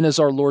 even as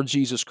our Lord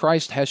Jesus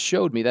Christ has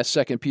showed me. That's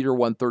 2 Peter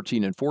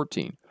 1:13 and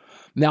 14.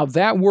 Now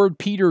that word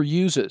Peter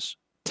uses,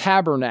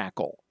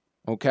 tabernacle,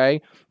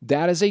 okay,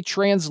 that is a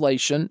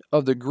translation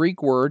of the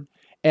Greek word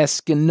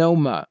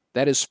eskenoma.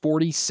 That is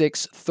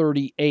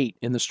 4638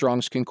 in the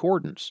Strong's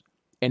Concordance.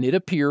 And it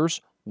appears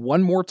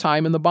one more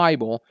time in the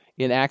Bible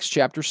in Acts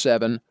chapter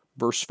 7,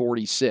 verse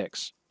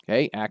 46.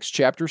 Okay, Acts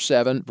chapter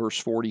 7, verse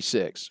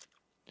 46.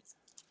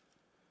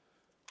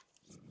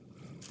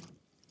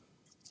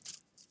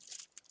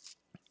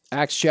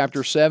 Acts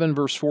chapter 7,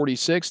 verse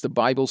 46, the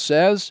Bible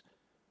says,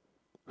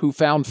 who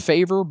found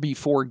favor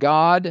before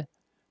God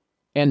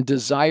and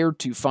desired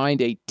to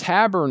find a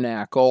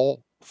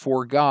tabernacle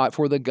for God,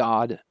 for the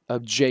God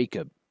of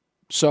Jacob.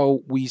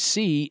 So we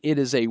see it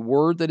is a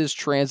word that is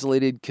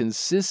translated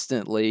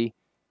consistently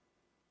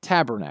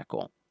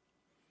tabernacle.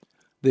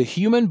 The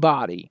human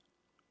body,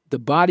 the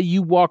body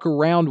you walk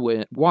around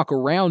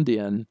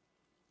in,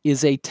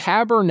 is a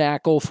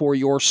tabernacle for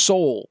your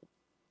soul.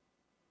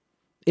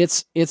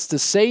 It's the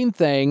same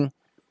thing.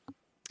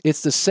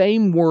 It's the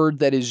same word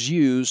that is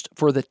used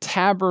for the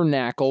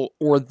tabernacle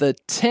or the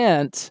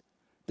tent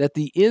that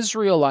the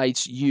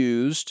Israelites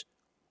used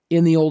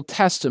in the Old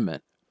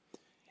Testament.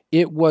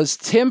 It was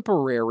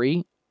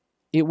temporary.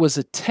 It was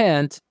a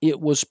tent.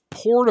 It was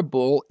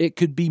portable. It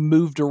could be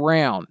moved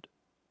around.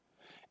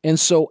 And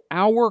so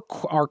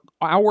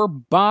our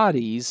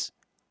bodies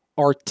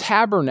are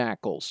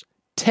tabernacles,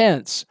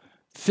 tents,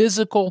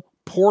 physical,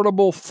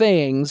 portable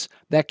things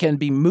that can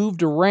be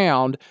moved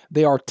around.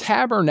 They are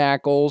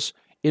tabernacles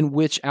in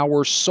which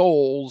our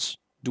souls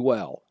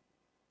dwell.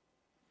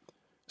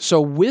 So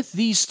with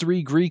these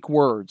three Greek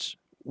words,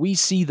 we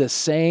see the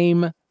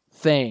same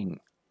thing.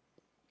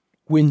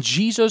 When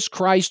Jesus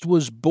Christ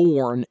was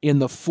born in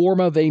the form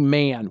of a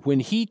man, when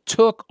he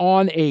took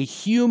on a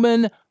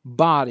human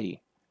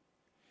body,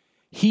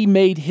 he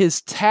made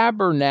his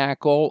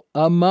tabernacle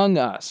among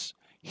us.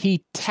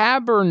 He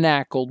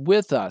tabernacled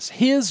with us.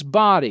 His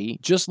body,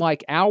 just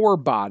like our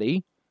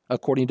body,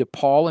 according to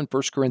Paul in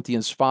 1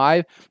 Corinthians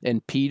 5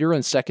 and Peter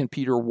in 2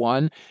 Peter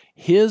 1,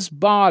 his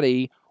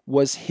body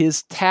was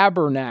his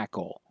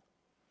tabernacle.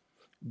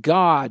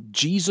 God,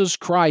 Jesus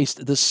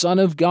Christ, the Son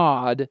of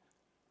God,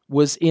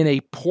 was in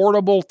a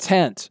portable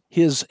tent.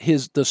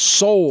 The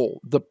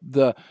soul,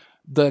 the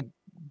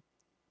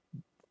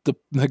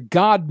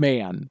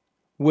God-man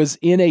was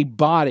in a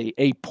body,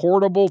 a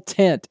portable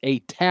tent, a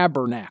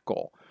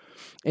tabernacle.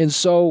 And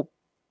so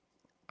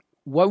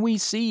what we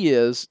see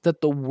is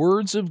that the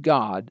words of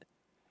God,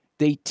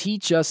 they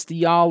teach us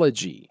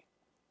theology.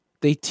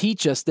 They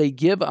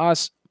give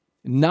us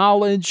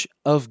knowledge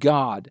of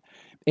God.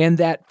 And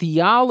that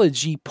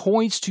theology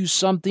points to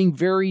something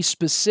very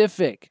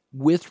specific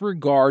with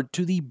regard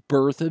to the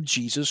birth of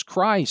Jesus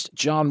Christ.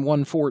 John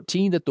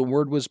 1:14, that the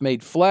Word was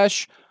made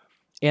flesh,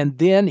 and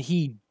then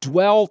he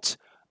dwelt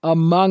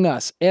among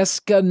us.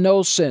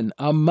 Eskenosen,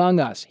 among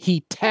us.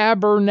 He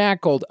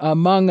tabernacled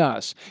among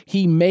us.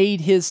 He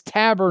made his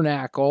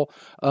tabernacle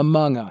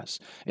among us.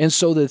 And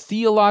so the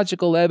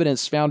theological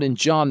evidence found in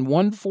John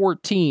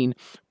 1:14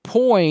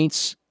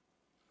 points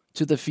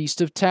to the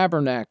Feast of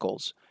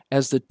Tabernacles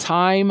as the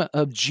time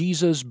of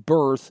Jesus'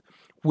 birth,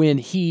 when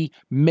he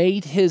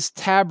made his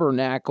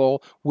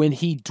tabernacle, when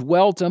he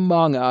dwelt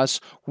among us,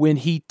 when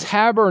he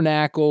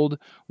tabernacled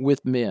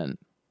with men.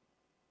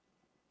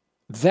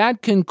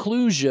 That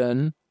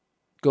conclusion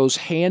goes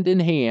hand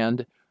in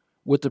hand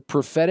with the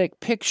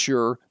prophetic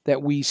picture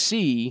that we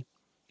see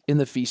in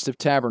the Feast of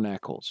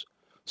Tabernacles.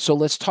 So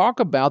let's talk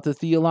about the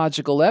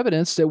theological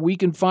evidence that we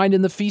can find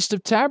in the Feast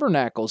of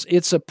Tabernacles.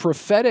 It's a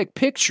prophetic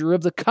picture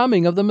of the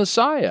coming of the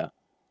Messiah.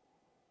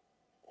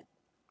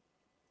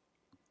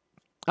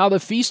 Now,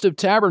 the Feast of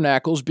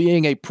Tabernacles,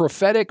 being a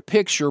prophetic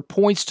picture,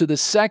 points to the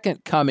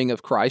second coming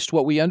of Christ,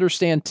 what we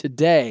understand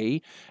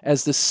today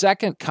as the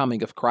second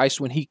coming of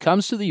Christ, when he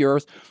comes to the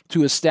earth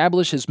to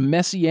establish his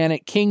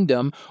messianic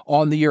kingdom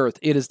on the earth.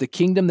 It is the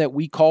kingdom that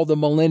we call the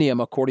millennium,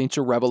 according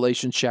to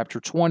Revelation chapter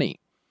 20.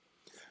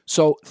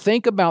 So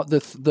think about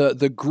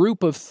the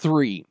group of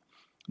three,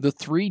 the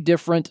three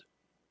different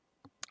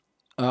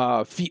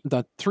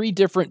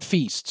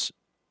feasts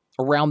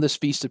around this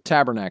Feast of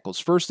Tabernacles.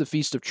 First, the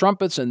Feast of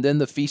Trumpets, and then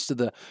the Feast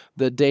of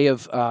the Day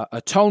of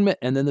Atonement,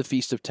 and then the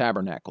Feast of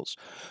Tabernacles.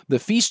 The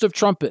Feast of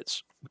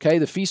Trumpets, okay,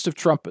 the Feast of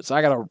Trumpets.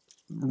 I got to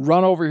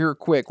run over here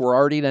quick. We're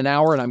already at an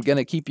hour, and I'm going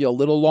to keep you a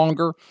little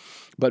longer,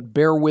 but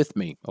bear with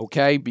me,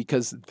 okay,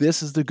 because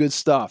this is the good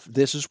stuff.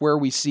 This is where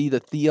we see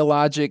the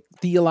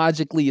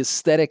theologically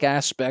aesthetic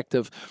aspect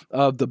of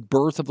the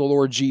birth of the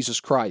Lord Jesus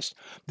Christ.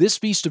 This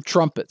Feast of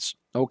Trumpets,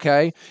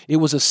 okay, it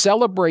was a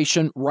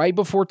celebration right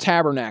before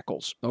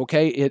Tabernacles,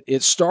 okay?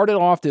 It started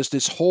off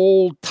this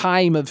whole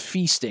time of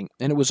feasting,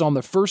 and it was on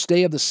the first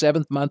day of the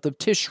 7th month of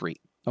Tishri,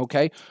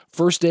 okay?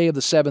 First day of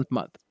the 7th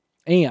month.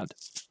 And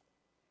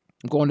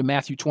I'm going to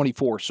Matthew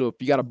 24, so if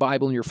you got a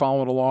Bible and you're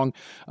following along,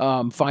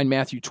 find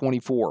Matthew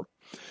 24.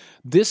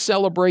 This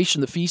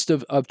celebration, the Feast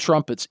of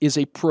Trumpets, is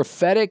a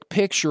prophetic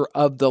picture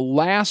of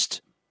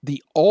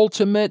the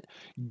ultimate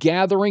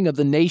gathering of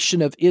the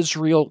nation of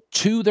Israel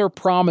to their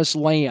promised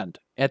land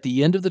at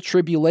the end of the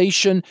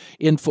tribulation,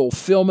 in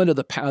fulfillment of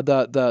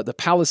the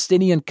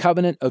Palestinian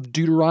covenant of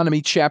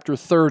Deuteronomy chapter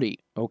 30.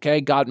 Okay,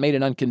 God made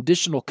an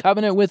unconditional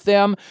covenant with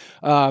them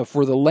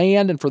for the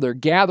land and for their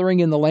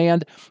gathering in the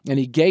land, and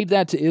he gave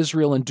that to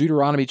Israel in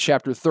Deuteronomy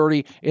chapter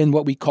 30 in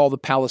what we call the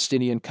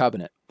Palestinian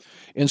covenant.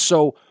 And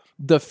so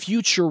the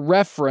future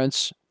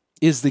reference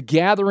is the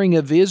gathering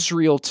of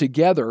Israel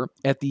together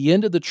at the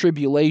end of the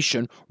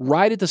tribulation,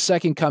 right at the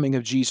second coming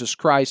of Jesus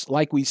Christ,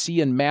 like we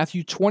see in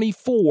Matthew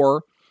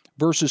 24,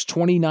 verses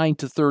 29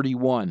 to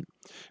 31.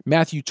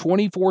 Matthew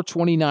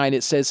 24:29,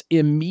 it says,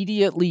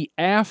 immediately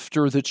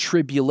after the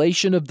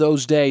tribulation of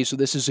those days, so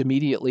this is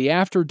immediately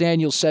after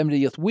Daniel's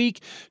 70th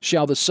week,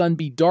 shall the sun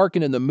be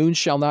darkened, and the moon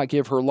shall not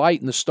give her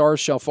light, and the stars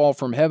shall fall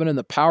from heaven, and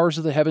the powers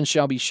of the heavens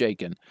shall be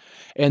shaken.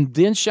 And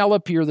then shall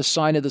appear the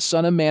sign of the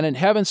Son of Man in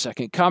heaven,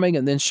 second coming,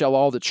 and then shall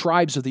all the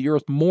tribes of the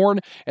earth mourn,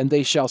 and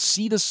they shall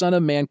see the Son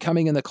of Man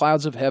coming in the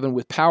clouds of heaven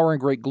with power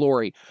and great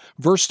glory.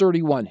 Verse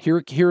 31, here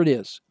it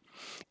is.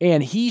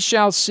 And he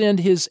shall send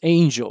his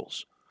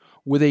angels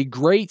with a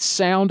great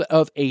sound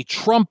of a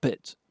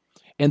trumpet,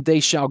 and they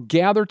shall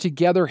gather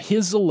together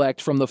his elect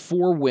from the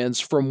four winds,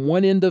 from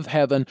one end of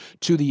heaven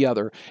to the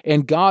other.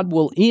 And God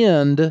will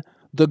end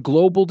the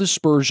global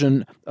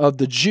dispersion of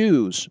the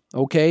Jews,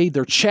 okay?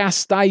 Their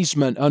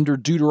chastisement under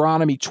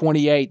Deuteronomy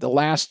 28, the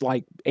last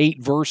 8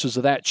 verses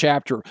of that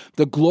chapter,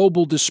 the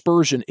global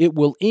dispersion. It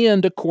will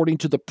end according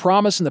to the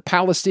promise in the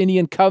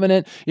Palestinian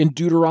covenant in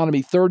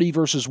Deuteronomy 30,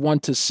 verses 1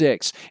 to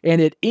 6.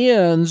 And it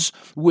ends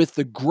with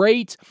the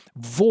great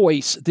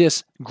voice,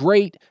 this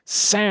great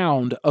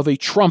sound of a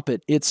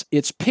trumpet. It's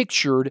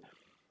pictured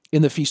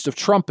in the Feast of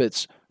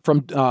Trumpets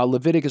from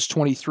Leviticus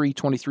 23,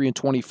 and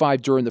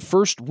 25 during the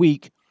first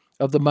week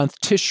of the month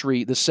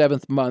Tishri, the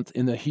 7th month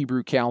in the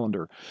Hebrew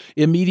calendar.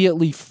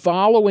 Immediately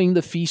following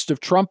the Feast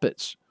of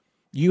Trumpets,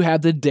 you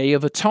have the Day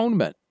of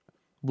Atonement.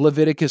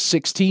 Leviticus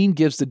 16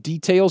 gives the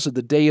details of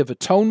the Day of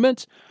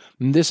Atonement.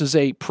 And this is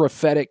a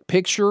prophetic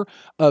picture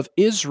of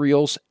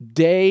Israel's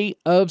day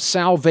of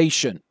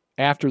salvation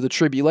after the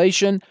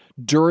tribulation,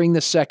 during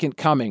the second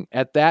coming,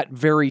 at that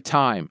very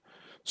time.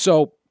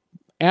 So,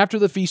 after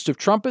the Feast of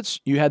Trumpets,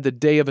 you had the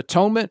Day of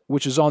Atonement,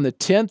 which is on the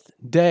 10th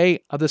day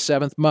of the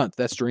 7th month.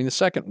 That's during the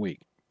second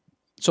week.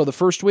 So the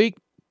first week,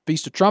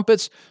 Feast of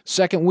Trumpets.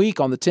 Second week,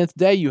 on the 10th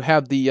day, you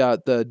have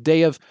the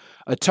Day of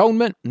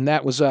Atonement, and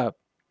that was a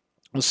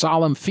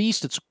solemn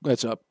feast.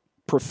 It's a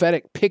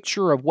prophetic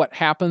picture of what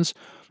happens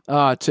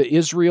to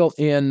Israel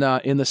in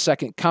the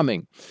second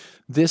coming.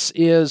 This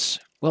is,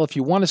 well, if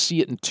you want to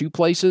see it in two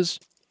places,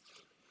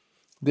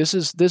 this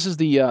is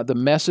the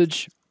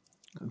message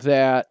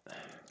that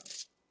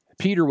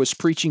Peter was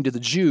preaching to the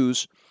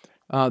Jews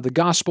the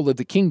gospel of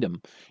the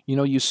kingdom.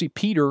 You see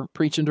Peter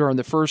preaching during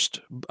the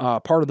first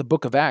part of the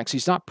book of Acts.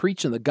 He's not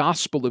preaching the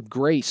gospel of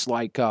grace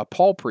like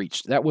Paul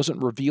preached. That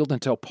wasn't revealed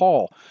until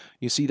Paul.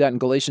 You see that in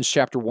Galatians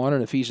chapter 1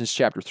 and Ephesians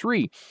chapter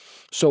 3.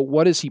 So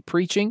what is he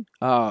preaching?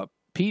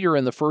 Peter,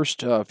 in the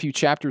first few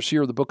chapters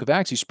here of the book of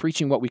Acts, he's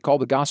preaching what we call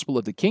the gospel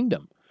of the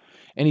kingdom.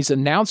 And he's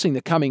announcing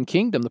the coming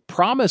kingdom, the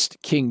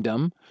promised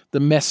kingdom, the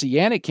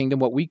messianic kingdom,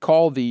 what we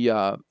call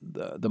the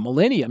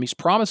millennium. He's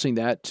promising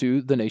that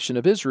to the nation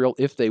of Israel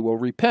if they will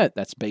repent.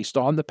 That's based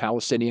on the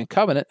Palestinian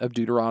covenant of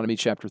Deuteronomy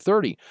chapter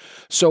 30.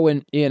 So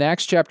in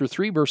Acts chapter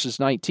 3, verses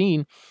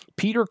 19,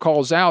 Peter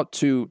calls out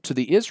to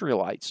the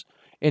Israelites,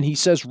 and he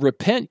says,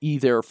 "Repent ye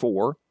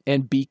therefore,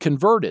 and be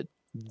converted."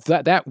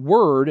 That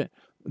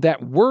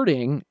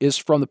wording is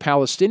from the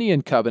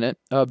Palestinian covenant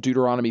of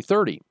Deuteronomy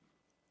 30.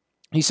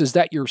 He says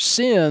that your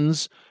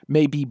sins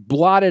may be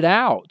blotted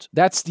out.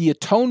 That's the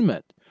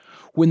atonement.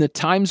 When the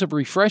times of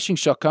refreshing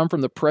shall come from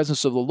the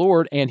presence of the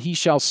Lord, and he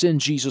shall send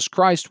Jesus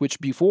Christ,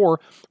 which before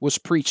was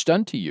preached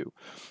unto you.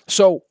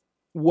 So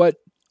what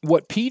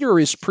Peter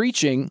is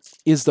preaching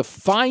is the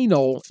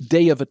final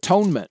day of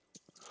atonement.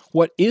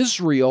 What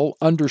Israel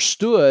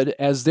understood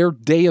as their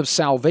day of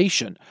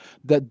salvation,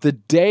 that the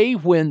day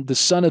when the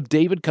Son of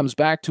David comes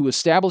back to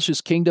establish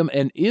his kingdom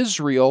and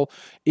Israel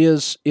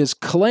is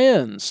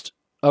cleansed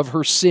of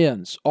her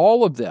sins,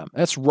 all of them.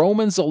 That's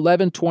Romans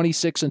 11,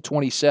 26 and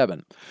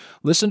 27.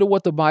 Listen to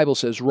what the Bible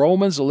says,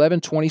 Romans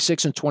 11,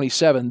 26 and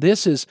 27.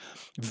 This is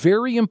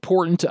very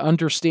important to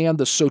understand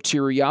the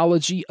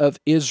soteriology of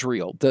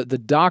Israel, the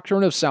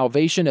doctrine of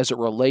salvation as it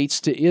relates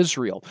to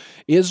Israel.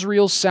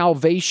 Israel's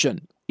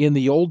salvation in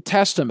the Old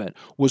Testament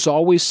was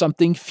always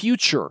something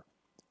future.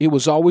 It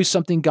was always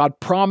something God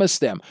promised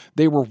them.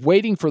 They were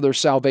waiting for their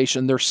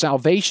salvation. Their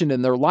salvation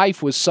in their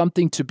life was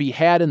something to be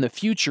had in the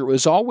future. It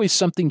was always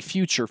something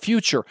future.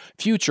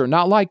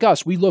 Not like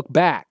us. We look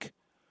back.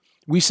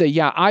 We say,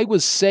 yeah, I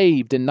was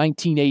saved in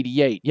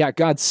 1988. Yeah,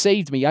 God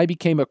saved me. I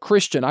became a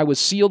Christian. I was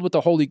sealed with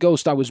the Holy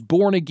Ghost. I was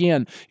born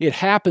again. It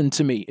happened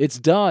to me. It's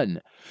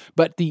done.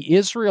 But the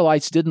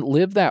Israelites didn't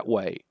live that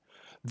way.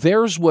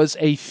 Theirs was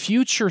a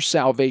future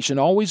salvation,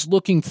 always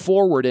looking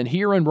forward. And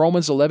here in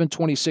Romans 11,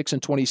 26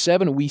 and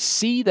 27, we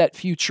see that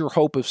future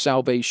hope of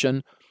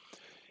salvation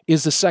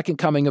is the second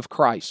coming of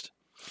Christ.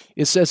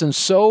 It says, "And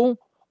so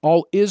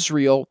all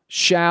Israel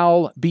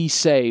shall be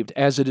saved.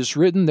 As it is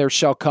written, there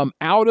shall come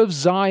out of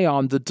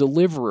Zion the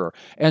deliverer,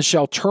 and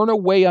shall turn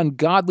away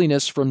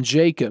ungodliness from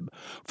Jacob.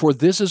 For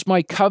this is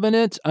my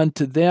covenant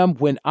unto them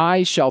when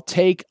I shall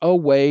take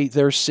away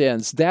their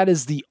sins." That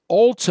is the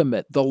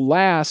ultimate, the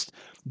last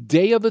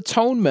Day of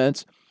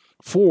Atonement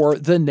for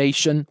the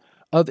nation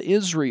of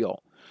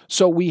Israel.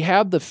 So we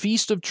have the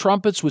Feast of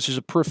Trumpets, which is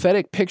a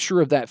prophetic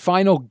picture of that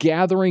final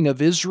gathering of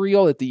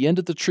Israel at the end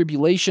of the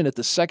tribulation, at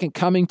the second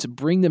coming to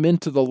bring them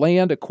into the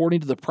land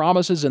according to the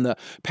promises in the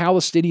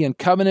Palestinian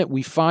covenant.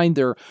 We find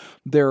their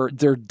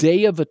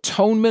Day of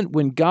Atonement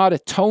when God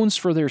atones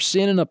for their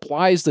sin and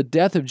applies the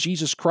death of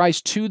Jesus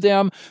Christ to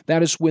them.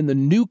 That is when the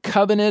new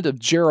covenant of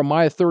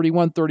Jeremiah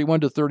 31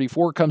 to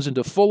 34 comes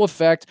into full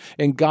effect,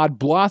 and God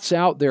blots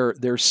out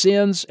their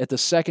sins at the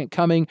second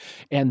coming.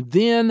 And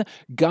then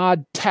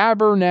God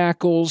tabernacles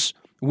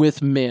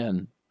with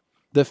men.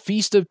 The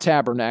Feast of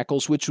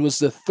Tabernacles, which was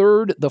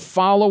the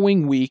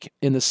following week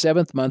in the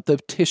 7th month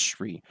of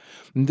Tishri.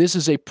 And this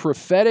is a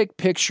prophetic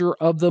picture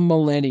of the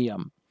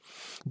millennium.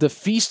 The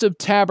Feast of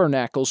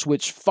Tabernacles,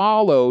 which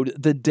followed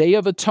the Day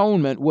of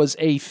Atonement, was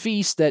a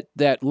feast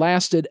that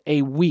lasted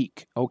a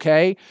week,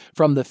 okay?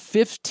 From the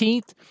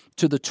 15th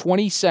to the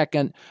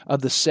 22nd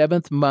of the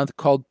 7th month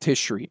called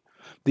Tishri.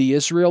 The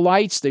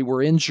Israelites, they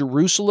were in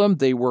Jerusalem.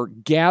 They were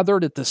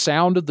gathered at the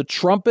sound of the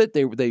trumpet.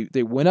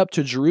 They went up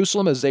to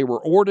Jerusalem as they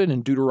were ordered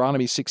in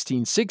Deuteronomy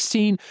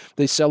 16:16.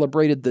 They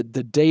celebrated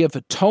the Day of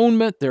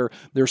Atonement.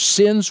 Their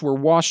sins were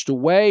washed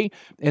away.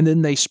 And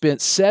then they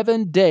spent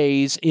 7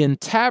 days in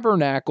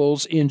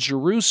tabernacles in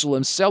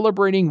Jerusalem,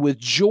 celebrating with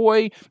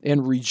joy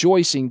and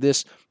rejoicing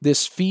this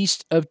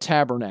Feast of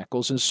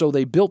Tabernacles. And so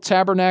they built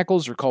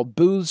tabernacles. They're called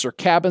booths or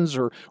cabins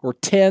or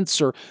tents,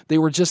 or they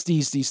were just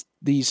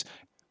these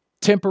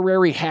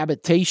temporary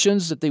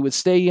habitations that they would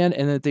stay in,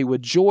 and that they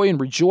would joy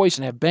and rejoice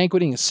and have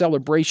banqueting and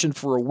celebration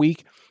for a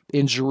week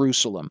in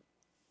Jerusalem.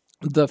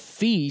 The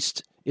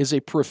feast is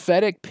a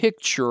prophetic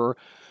picture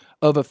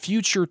of a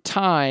future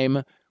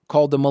time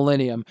called the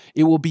millennium.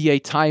 It will be a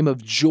time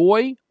of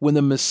joy when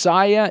the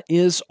Messiah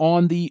is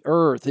on the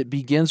earth. It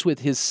begins with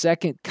his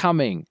second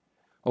coming,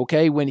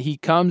 okay, when he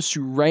comes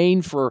to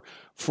reign for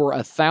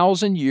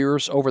 1,000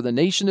 years over the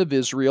nation of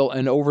Israel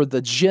and over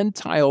the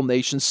Gentile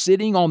nation,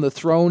 sitting on the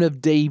throne of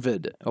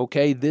David.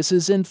 Okay, this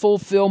is in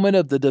fulfillment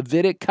of the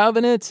Davidic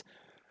covenant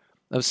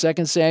of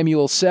 2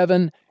 Samuel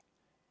 7,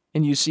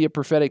 and you see a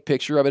prophetic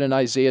picture of it in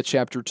Isaiah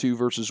chapter 2,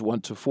 verses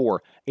 1 to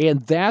 4.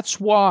 And that's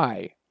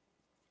why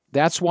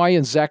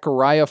in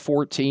Zechariah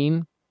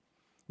 14,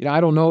 I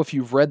don't know if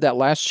you've read that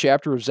last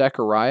chapter of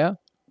Zechariah,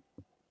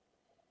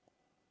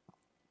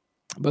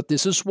 but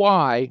this is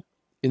why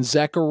in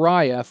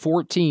Zechariah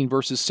 14,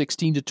 verses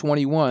 16 to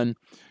 21,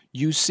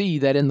 you see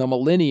that in the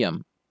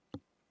millennium,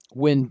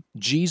 when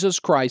Jesus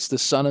Christ, the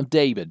Son of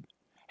David,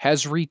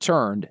 has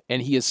returned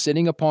and he is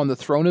sitting upon the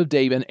throne of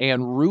David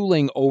and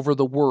ruling over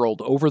the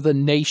world, over the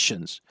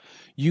nations,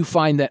 you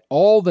find that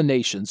all the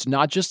nations,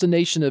 not just the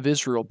nation of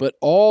Israel, but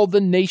all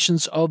the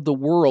nations of the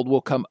world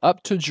will come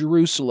up to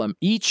Jerusalem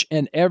each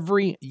and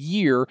every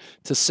year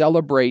to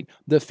celebrate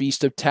the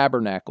Feast of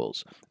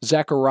Tabernacles.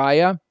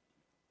 Zechariah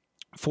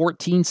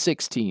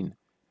 14:16.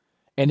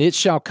 And it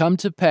shall come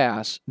to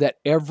pass that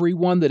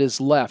everyone that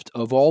is left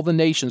of all the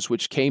nations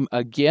which came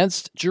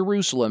against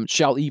Jerusalem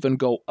shall even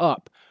go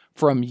up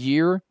from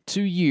year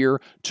to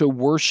year to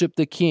worship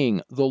the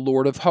King, the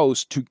Lord of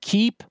hosts, to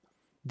keep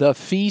the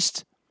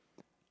Feast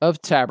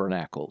of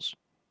Tabernacles.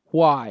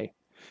 Why?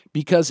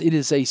 Because it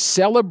is a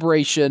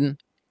celebration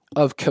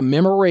of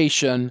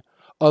commemoration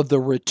of the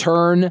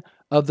return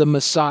of the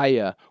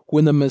Messiah.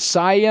 When the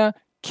Messiah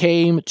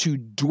came to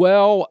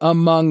dwell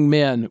among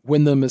men,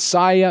 when the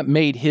Messiah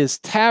made his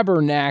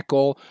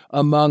tabernacle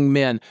among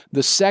men.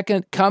 The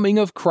second coming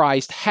of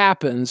Christ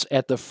happens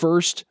at the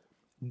first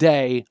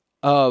day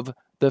of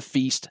the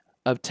Feast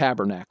of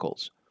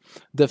Tabernacles.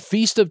 The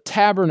Feast of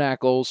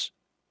Tabernacles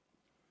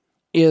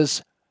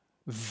is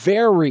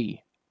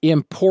very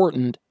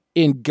important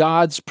in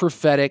God's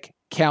prophetic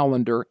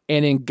calendar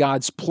and in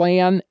God's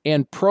plan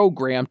and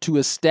program to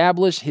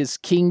establish his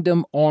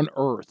kingdom on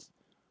earth.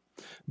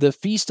 The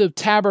Feast of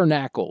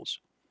Tabernacles,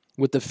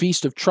 with the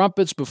Feast of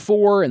Trumpets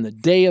before and the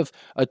Day of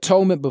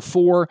Atonement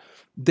before,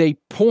 they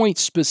point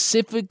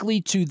specifically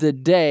to the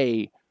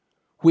day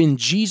when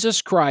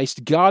Jesus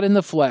Christ, God in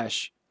the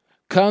flesh,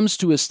 comes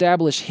to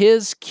establish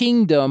his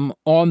kingdom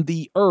on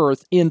the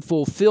earth in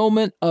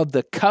fulfillment of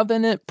the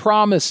covenant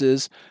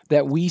promises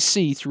that we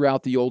see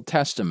throughout the Old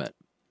Testament.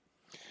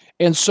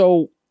 And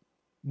so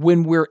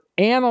when we're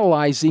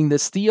analyzing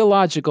this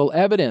theological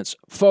evidence,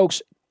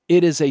 folks,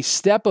 it is a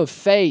step of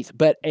faith,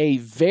 but a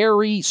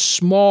very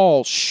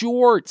small,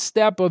 short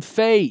step of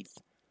faith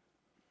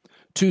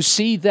to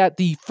see that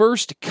the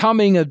first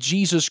coming of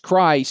Jesus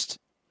Christ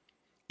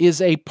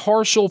is a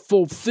partial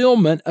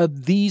fulfillment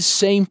of these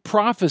same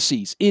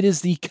prophecies. It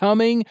is the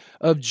coming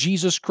of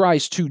Jesus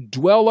Christ to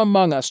dwell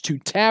among us, to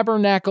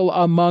tabernacle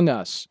among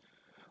us.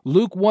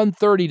 Luke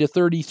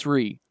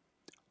 1:30-33.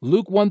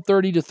 Luke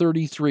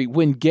 1:30-33.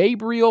 When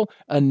Gabriel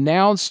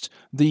announced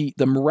the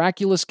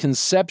miraculous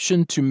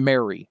conception to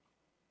Mary,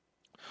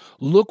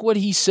 look what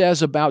he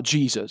says about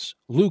Jesus.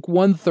 Luke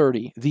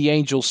 1:30, the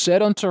angel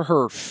said unto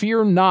her,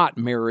 Fear not,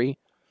 Mary,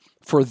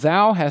 for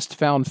thou hast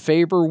found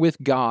favor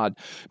with God.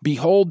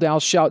 Behold, thou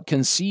shalt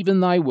conceive in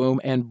thy womb,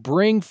 and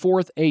bring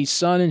forth a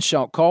son, and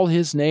shalt call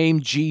his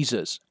name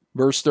Jesus.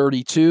 Verse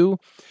 32,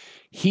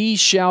 He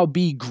shall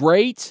be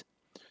great,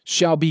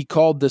 shall be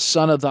called the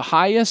Son of the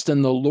Highest,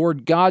 and the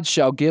Lord God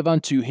shall give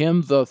unto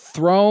him the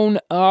throne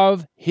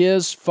of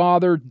his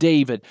father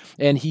David,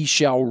 and he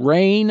shall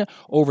reign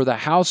over the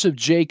house of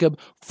Jacob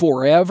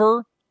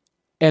forever,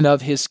 and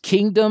of his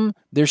kingdom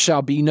there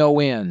shall be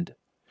no end.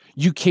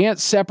 You can't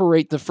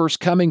separate the first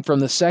coming from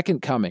the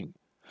second coming.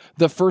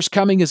 The first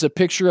coming is a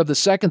picture of the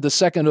second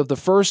of the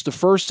first. The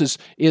first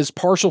is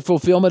partial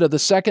fulfillment of the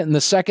second, and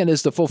the second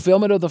is the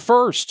fulfillment of the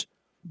first.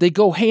 They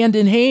go hand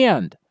in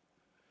hand.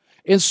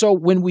 And so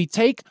when we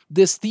take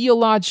this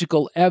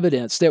theological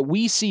evidence that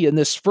we see in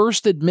this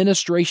first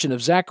administration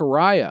of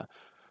Zechariah,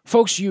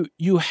 folks,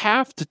 you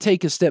have to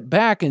take a step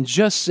back and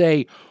just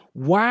say,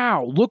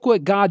 wow, look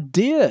what God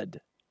did.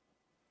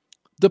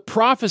 The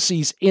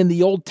prophecies in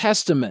the Old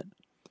Testament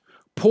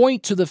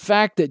point to the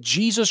fact that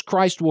Jesus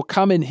Christ will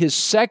come in his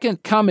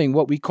second coming,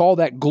 what we call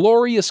that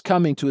glorious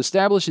coming to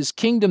establish his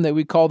kingdom that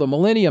we call the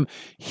millennium.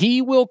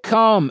 He will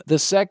come the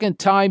second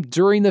time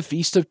during the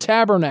Feast of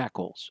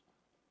Tabernacles.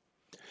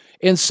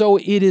 And so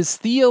it is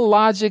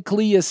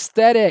theologically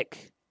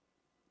aesthetic.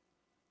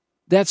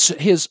 That's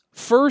his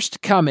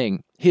first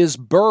coming, his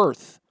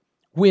birth,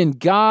 when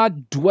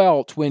God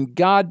dwelt, when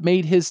God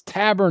made his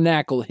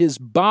tabernacle, his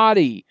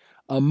body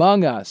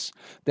among us,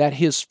 that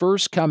his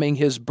first coming,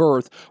 his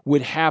birth,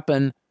 would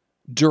happen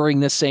during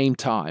the same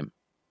time.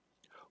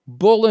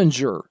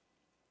 Bullinger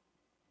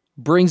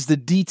brings the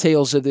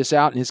details of this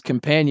out in his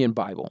companion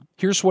Bible.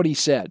 Here's what he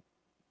said.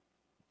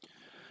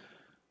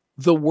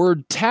 The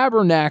word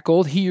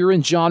tabernacle here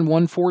in John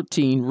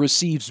 1:14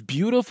 receives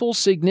beautiful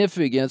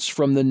significance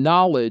from the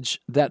knowledge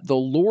that the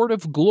Lord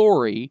of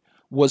glory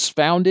was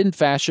found in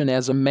fashion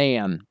as a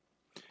man,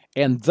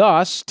 and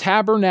thus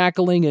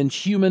tabernacling in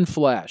human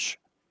flesh.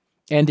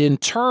 And in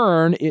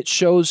turn, it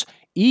shows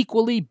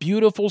equally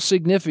beautiful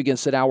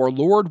significance that our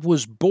Lord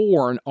was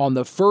born on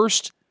the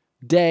first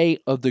day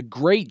of the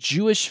great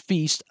Jewish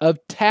feast of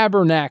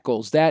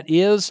tabernacles, that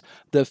is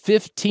the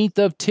 15th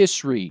of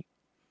Tisri,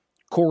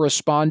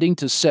 corresponding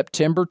to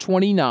September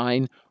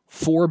 29,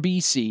 4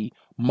 BC,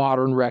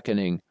 modern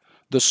reckoning.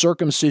 The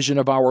circumcision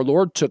of our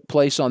Lord took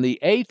place on the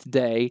 8th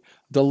day,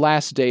 the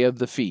last day of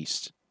the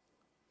feast.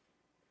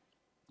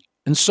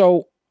 And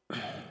so,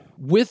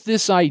 with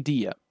this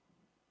idea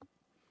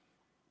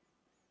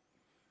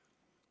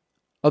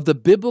of the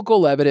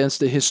biblical evidence,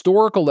 the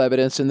historical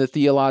evidence, and the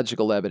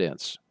theological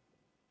evidence,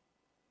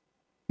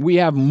 we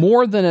have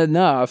more than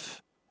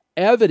enough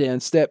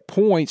evidence that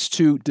points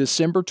to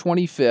December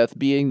 25th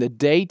being the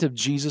date of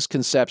Jesus'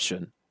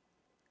 conception.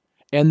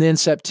 And then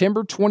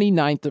September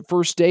 29th, the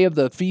first day of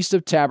the Feast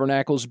of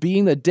Tabernacles,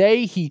 being the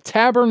day he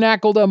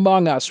tabernacled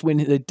among us, when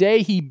the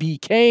day he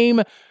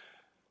became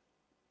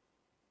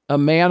a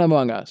man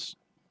among us,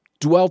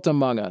 dwelt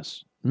among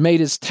us, made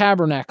his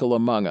tabernacle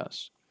among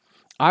us.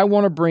 I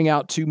want to bring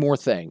out two more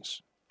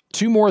things,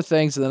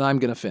 and then I'm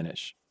going to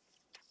finish.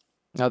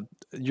 Now,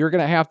 you're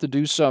going to have to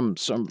do some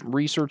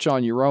research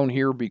on your own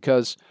here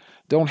because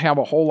don't have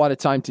a whole lot of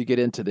time to get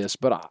into this,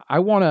 but I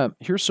want to,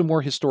 here's some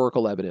more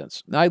historical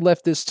evidence. Now, I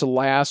left this to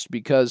last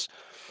because,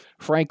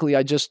 frankly,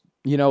 I just,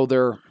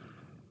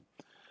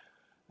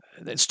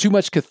 it's too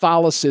much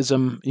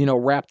Catholicism,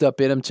 wrapped up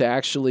in them to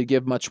actually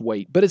give much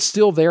weight. But it's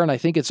still there, and I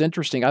think it's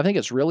interesting. I think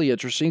it's really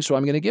interesting, so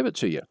I'm going to give it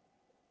to you.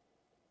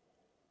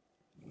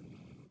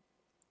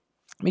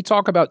 Let me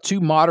talk about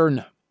two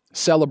modern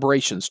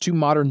celebrations, two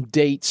modern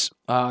dates,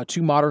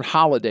 two modern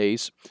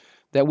holidays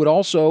that would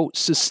also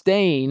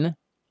sustain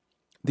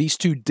these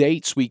two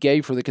dates we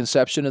gave for the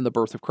conception and the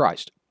birth of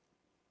Christ.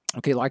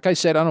 Okay, like I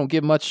said, I don't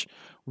give much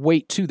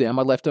weight to them.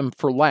 I left them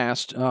for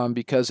last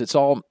because it's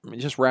all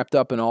just wrapped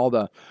up in all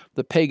the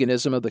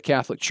paganism of the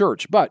Catholic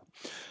Church. But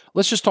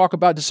let's just talk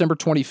about December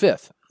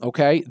 25th,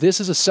 okay? This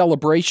is a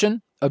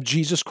celebration of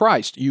Jesus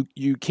Christ.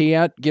 You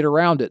can't get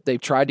around it. They've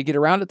tried to get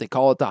around it. They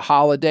call it the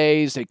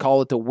holidays. They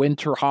call it the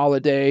winter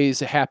holidays,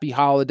 the happy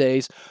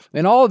holidays,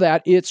 and all of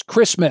that. It's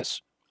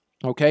Christmas,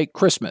 okay?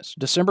 Christmas,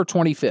 December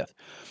 25th.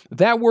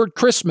 That word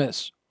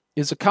Christmas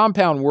is a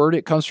compound word.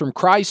 It comes from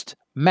Christ,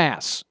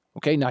 Mass.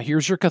 Okay, now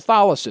here's your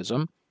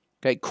Catholicism.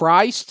 Okay,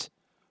 Christ,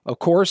 of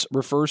course,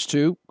 refers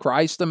to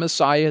Christ the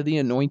Messiah, the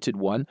Anointed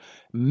One.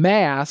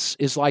 Mass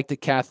is like the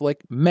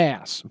Catholic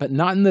Mass, but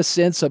not in the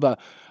sense of a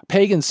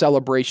pagan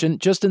celebration,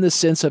 just in the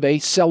sense of a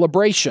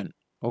celebration.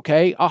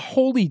 Okay, a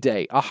holy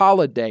day, a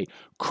holiday.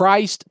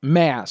 Christ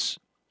Mass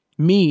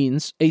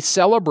means a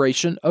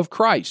celebration of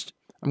Christ.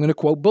 I'm going to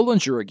quote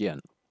Bullinger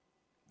again.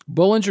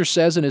 Bullinger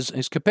says in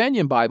his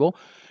Companion Bible,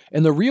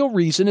 and the real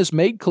reason is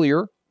made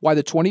clear why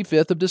the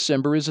 25th of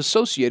December is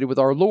associated with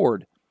our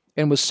Lord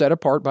and was set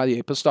apart by the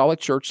Apostolic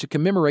Church to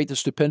commemorate the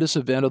stupendous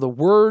event of the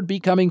Word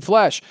becoming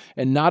flesh,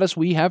 and not as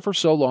we have for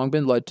so long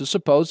been led to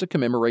suppose the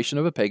commemoration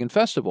of a pagan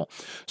festival.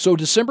 So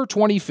December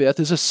 25th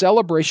is a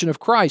celebration of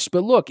Christ,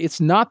 but look, it's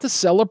not the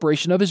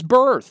celebration of his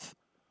birth.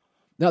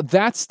 Now,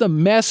 that's the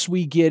mess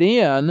we get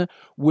in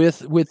with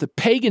the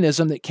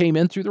paganism that came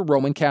in through the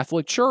Roman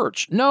Catholic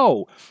Church.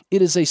 No,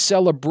 it is a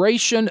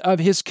celebration of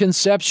his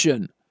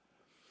conception.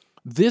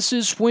 This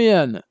is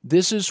when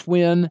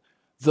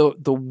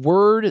the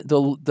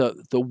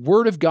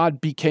Word of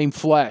God became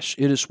flesh.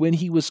 It is when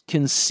he was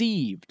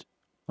conceived,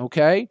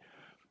 okay?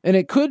 And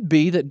it could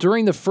be that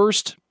during the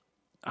first,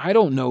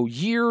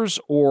 years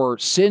or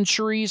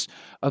centuries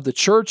of the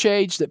church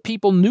age that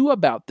people knew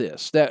about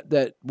this,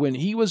 that when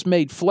he was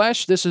made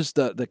flesh, this is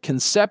the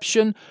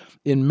conception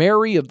in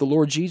Mary of the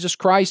Lord Jesus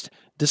Christ,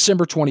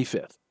 December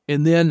 25th.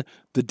 And then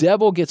the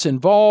devil gets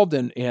involved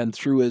and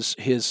through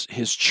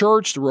his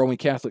church, the Roman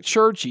Catholic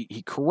Church,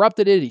 he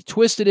corrupted it, he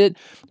twisted it,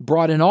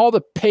 brought in all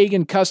the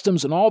pagan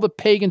customs and all the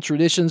pagan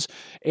traditions,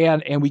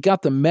 and we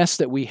got the mess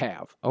that we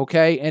have,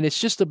 okay? And it's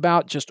just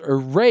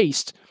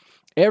erased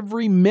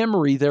every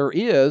memory there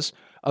is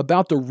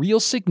about the real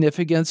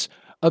significance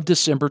of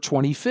December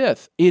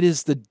 25th. It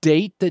is the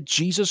date that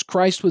Jesus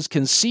Christ was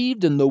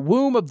conceived in the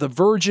womb of the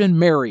Virgin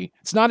Mary.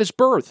 It's not his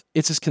birth,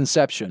 it's his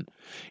conception.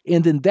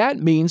 And then that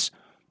means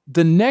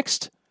the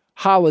next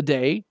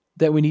holiday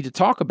that we need to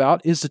talk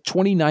about is the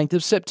 29th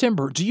of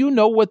September. Do you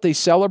know what they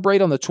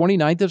celebrate on the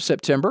 29th of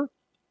September?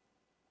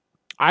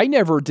 I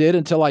never did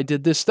until I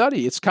did this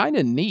study. It's kind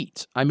of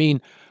neat. I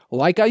mean,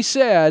 like I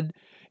said,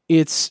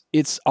 it's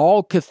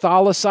all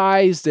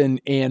Catholicized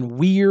and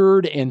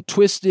weird and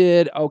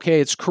twisted.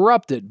 Okay, it's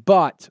corrupted.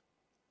 But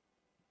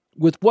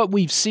with what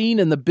we've seen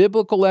in the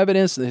biblical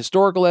evidence, the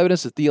historical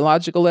evidence, the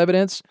theological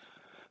evidence,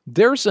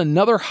 there's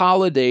another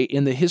holiday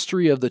in the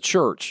history of the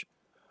church.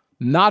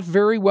 Not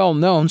very well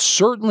known,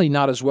 certainly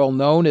not as well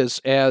known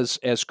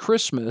as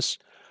Christmas,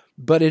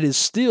 but it is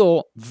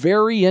still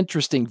very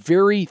interesting,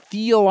 very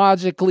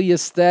theologically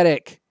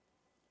aesthetic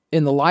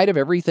in the light of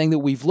everything that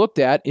we've looked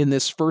at in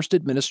this first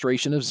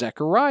administration of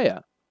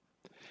Zechariah.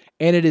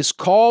 And it is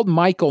called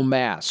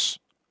Michaelmas.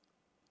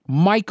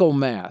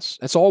 Michaelmas.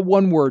 That's all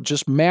one word.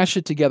 Just mash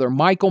it together.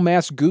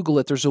 Michaelmas. Google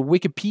it. There's a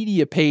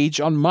Wikipedia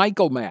page on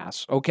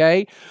Michaelmas.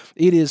 Okay,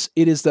 it is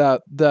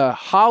the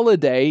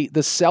holiday,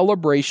 the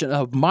celebration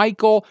of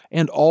Michael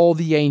and all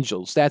the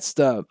angels. That's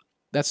the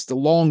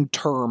long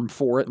term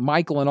for it.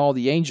 Michael and all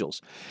the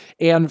angels.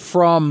 And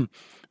from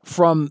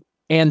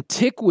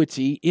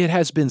antiquity, it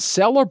has been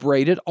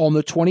celebrated on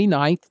the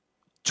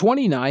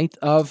 29th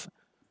of,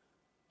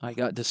 I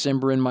got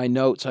December in my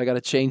notes. I got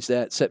to change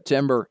that.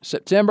 September.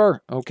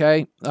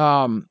 Okay.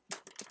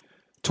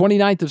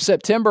 29th of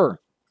September.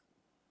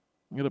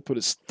 I'm going to put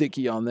a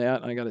sticky on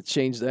that. I got to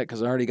change that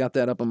because I already got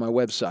that up on my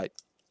website.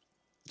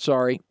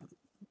 Sorry.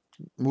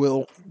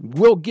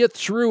 We'll get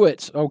through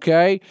it,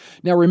 okay?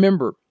 Now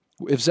remember,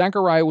 if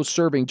Zechariah was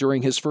serving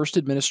during his first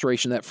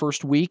administration, that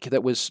first week,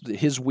 that was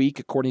his week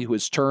according to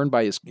his turn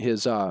by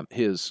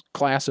his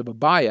class of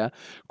Abiah,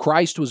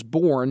 Christ was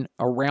born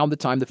around the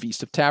time of the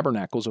Feast of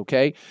Tabernacles,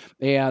 okay?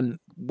 And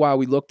while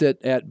we looked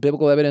at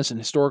biblical evidence and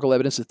historical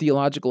evidence, the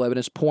theological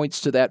evidence points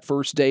to that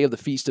first day of the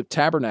Feast of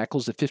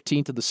Tabernacles, the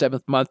 15th of the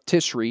 7th month,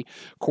 Tishri,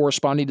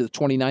 corresponding to the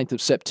 29th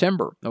of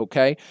September,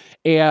 okay?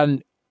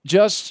 And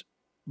just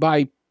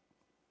by,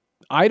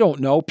 I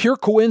don't know, pure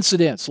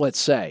coincidence, let's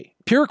say,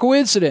 pure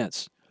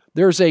coincidence,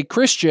 there's a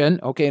Christian,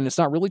 okay, and it's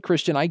not really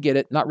Christian, I get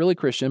it, not really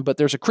Christian, but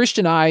there's a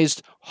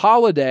Christianized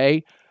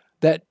holiday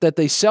that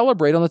they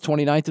celebrate on the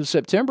 29th of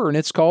September, and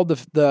it's called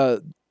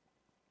the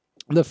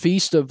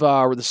feast of,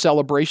 or the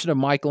celebration of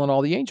Michael and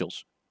all the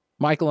angels.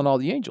 Michael and all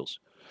the angels.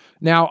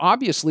 Now,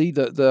 obviously,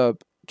 the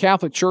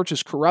Catholic Church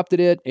has corrupted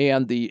it,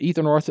 and the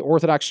Eastern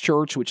Orthodox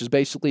Church, which is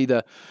basically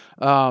the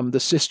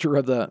sister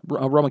of the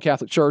Roman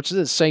Catholic Church, is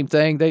the same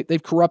thing.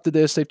 They've corrupted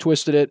this, they've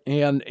twisted it,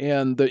 and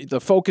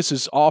the focus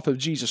is off of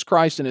Jesus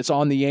Christ, and it's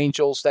on the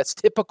angels. That's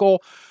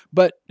typical,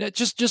 but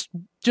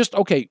just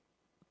okay.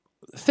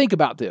 Think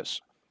about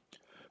this.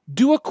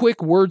 Do a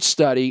quick word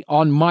study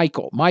on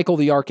Michael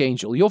the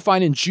archangel. You'll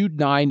find in Jude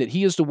 9 that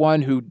he is the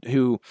one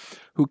who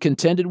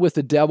contended with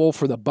the devil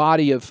for the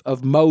body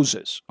of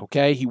Moses,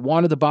 okay? He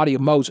wanted the body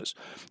of Moses.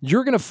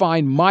 You're going to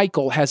find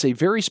Michael has a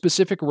very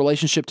specific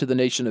relationship to the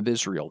nation of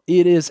Israel.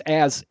 It is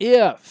as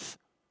if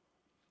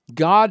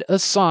God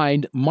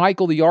assigned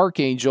Michael the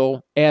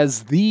archangel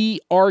as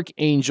the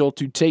archangel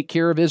to take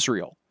care of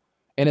Israel.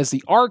 And as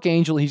the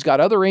archangel, he's got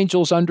other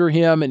angels under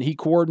him, and he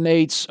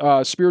coordinates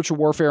spiritual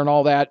warfare and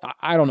all that.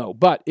 I don't know.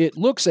 But it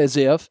looks as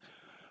if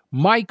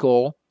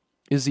Michael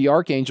is the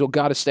archangel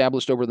God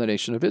established over the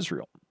nation of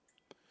Israel.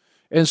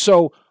 And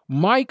so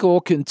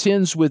Michael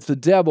contends with the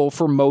devil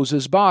for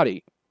Moses'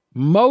 body.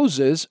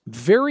 Moses,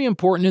 very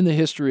important in the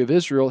history of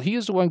Israel, he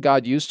is the one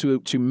God used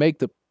to make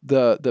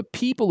the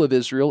people of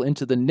Israel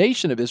into the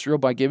nation of Israel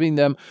by giving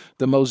them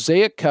the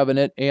Mosaic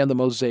covenant and the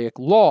Mosaic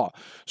law.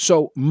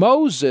 So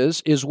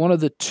Moses is one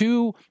of the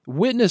two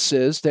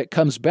witnesses that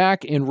comes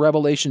back in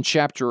Revelation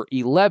chapter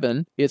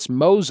 11. It's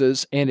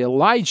Moses and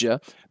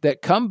Elijah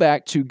that come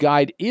back to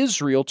guide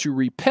Israel to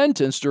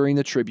repentance during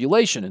the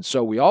tribulation. And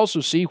so we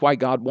also see why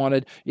God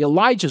wanted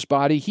Elijah's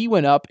body. He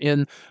went up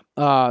in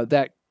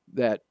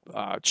that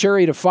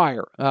chariot of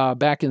fire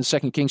back in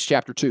 2 Kings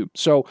chapter 2.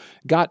 So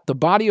got the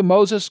body of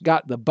Moses,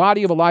 got the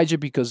body of Elijah,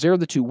 because they're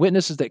the two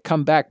witnesses that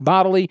come back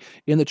bodily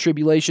in the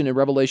tribulation in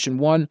Revelation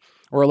 1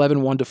 or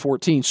 11, 1 to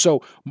 14.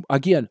 So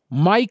again,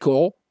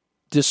 Michael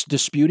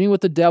disputing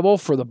with the devil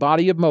for the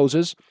body of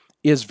Moses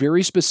is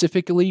very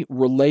specifically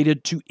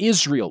related to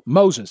Israel.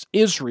 Moses,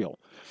 Israel.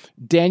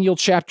 Daniel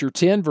chapter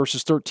 10,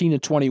 verses 13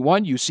 and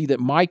 21, you see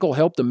that Michael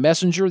helped the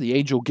messenger, the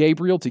angel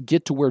Gabriel, to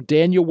get to where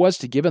Daniel was,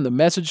 to give him the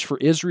message for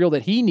Israel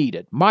that he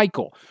needed.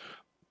 Michael,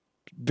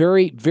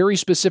 very, very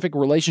specific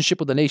relationship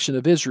with the nation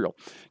of Israel.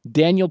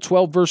 Daniel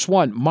 12, verse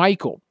 1,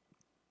 Michael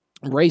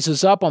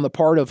raises up on the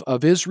part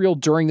of Israel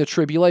during the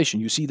tribulation.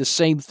 You see the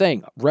same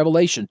thing.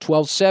 Revelation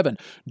 12:7,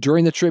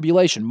 during the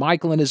tribulation,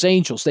 Michael and his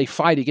angels, they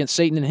fight against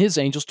Satan and his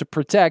angels to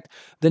protect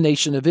the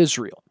nation of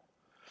Israel.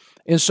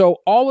 And so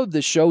all of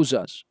this shows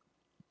us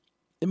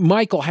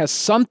Michael has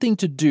something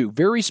to do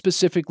very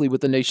specifically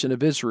with the nation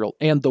of Israel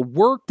and the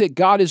work that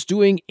God is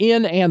doing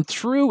in and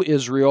through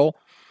Israel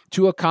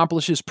to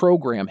accomplish his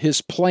program,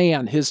 his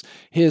plan, his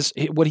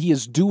what he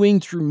is doing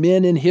through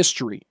men in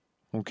history.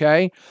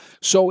 Okay?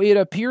 So it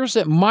appears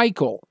that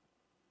Michael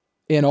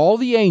and all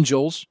the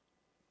angels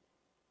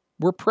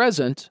were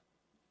present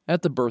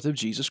at the birth of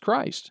Jesus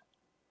Christ.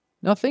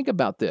 Now think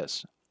about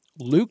this.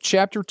 Luke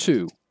chapter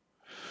 2.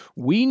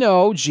 We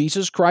know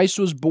Jesus Christ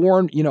was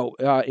born,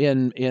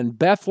 in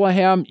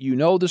Bethlehem. You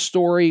know the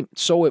story.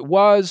 So it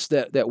was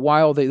that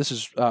while this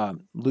is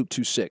Luke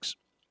 2:6.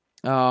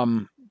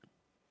 Now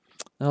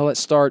let's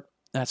start.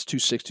 That's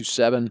 2:6 to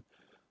 7.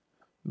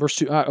 Verse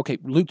 2.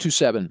 Luke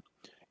 2:7.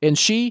 And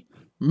she,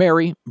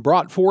 Mary,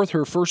 brought forth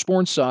her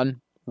firstborn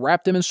son,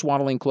 wrapped him in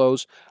swaddling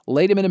clothes,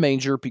 laid him in a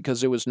manger because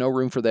there was no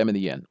room for them in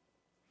the inn.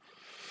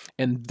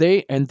 And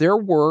there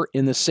were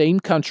in the same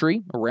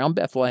country around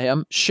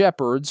Bethlehem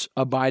shepherds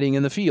abiding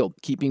in the field,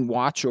 keeping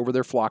watch over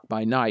their flock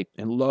by night.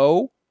 And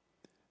lo,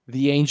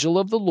 the angel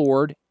of the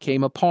Lord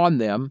came upon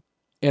them,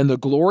 and the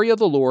glory of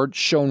the Lord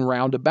shone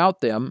round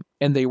about them,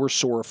 and they were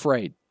sore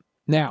afraid.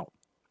 Now,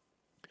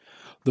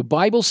 the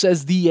Bible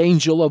says the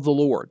angel of the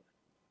Lord.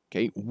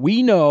 Okay,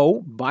 we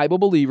know, Bible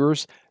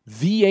believers,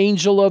 the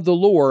angel of the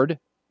Lord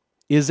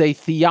is a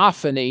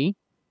theophany.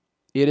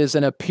 It is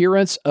an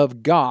appearance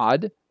of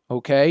God.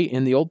 Okay,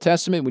 in the Old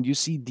Testament, when you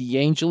see the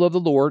angel of the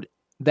Lord,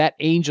 that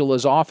angel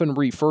is often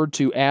referred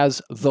to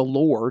as the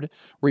Lord,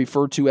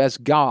 referred to as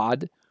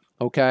God.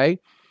 Okay,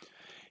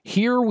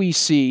 here we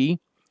see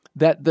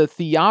that the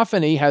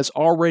theophany has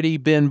already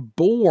been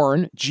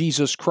born,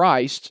 Jesus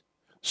Christ.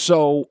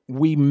 So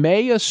we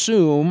may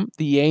assume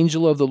the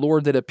angel of the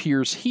Lord that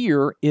appears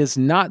here is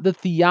not the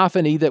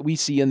theophany that we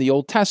see in the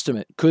Old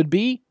Testament. Could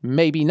be,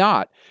 maybe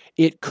not.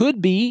 It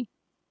could be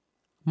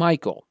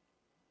Michael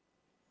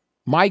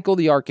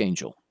the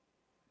archangel.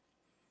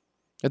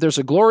 That there's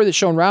a glory that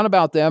shone round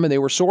about them, and they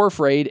were sore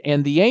afraid.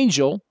 And the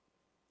angel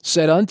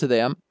said unto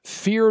them,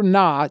 Fear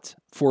not,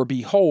 for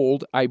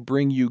behold, I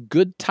bring you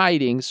good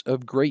tidings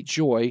of great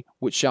joy,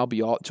 which shall be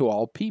to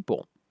all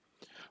people.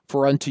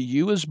 For unto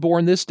you is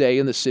born this day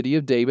in the city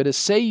of David a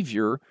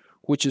Savior,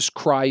 which is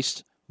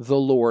Christ the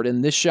Lord.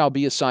 And this shall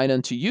be a sign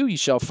unto you. You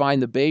shall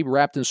find the babe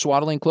wrapped in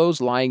swaddling clothes,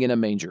 lying in a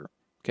manger.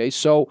 Okay,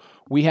 so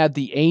we had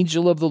the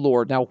angel of the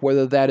Lord. Now,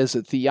 whether that is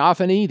a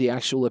theophany, the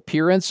actual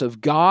appearance of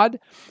God,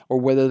 or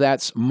whether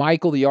that's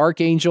Michael the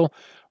archangel,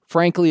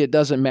 frankly, it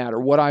doesn't matter.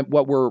 What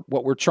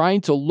we're trying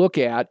to look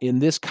at in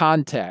this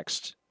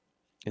context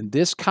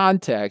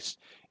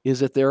is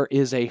that there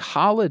is a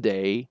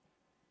holiday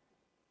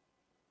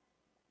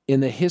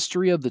in the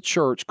history of the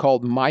church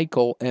called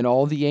Michael and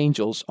all the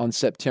angels on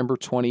September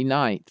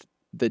 29th.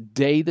 The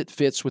day that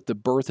fits with the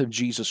birth of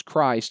Jesus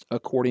Christ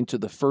according to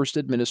the first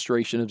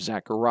administration of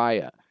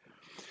Zechariah.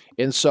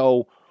 And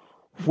so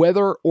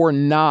whether or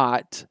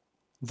not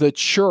the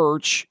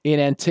church in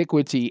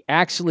antiquity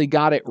actually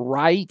got it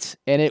right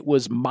and it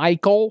was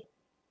Michael,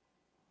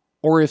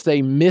 or if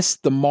they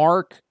missed the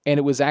mark and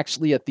it was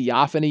actually a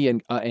theophany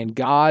and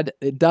God,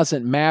 it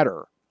doesn't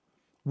matter.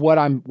 What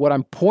I'm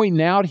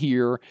pointing out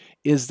here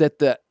is that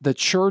the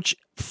church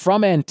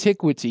from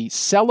antiquity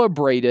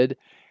celebrated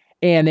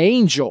an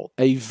angel,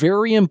 a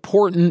very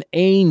important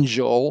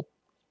angel,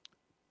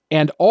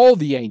 and all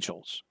the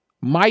angels.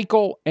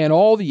 Michael and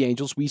all the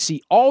angels. We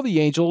see all the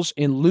angels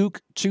in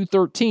Luke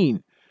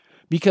 2:13.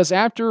 Because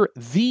after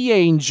the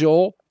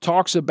angel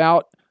talks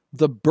about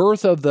the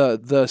birth of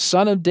the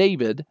son of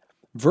David,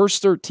 verse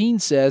 13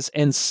 says,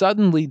 And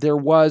suddenly there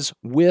was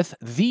with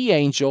the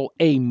angel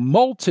a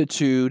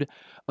multitude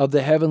of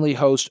the heavenly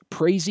host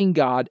praising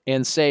God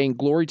and saying,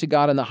 Glory to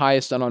God in the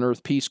highest, and on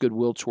earth peace,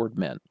 goodwill toward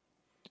men.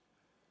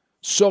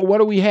 So what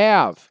do we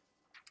have?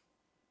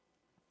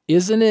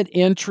 Isn't it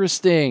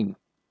interesting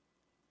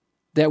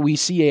that we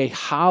see a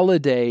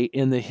holiday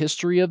in the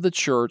history of the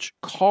church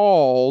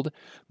called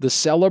the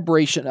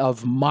celebration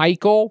of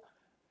Michael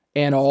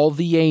and all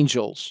the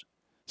angels,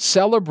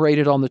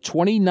 celebrated on the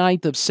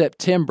 29th of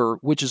September,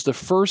 which is the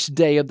first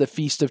day of the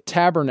Feast of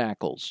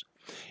Tabernacles.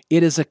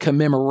 It is a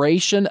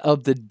commemoration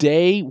of the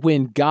day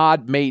when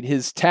God made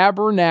his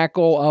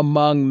tabernacle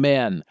among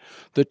men,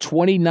 the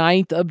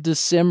 29th of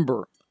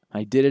December.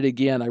 I did it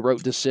again. I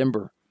wrote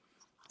December.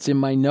 It's in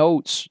my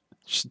notes.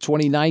 It's the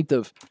 29th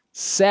of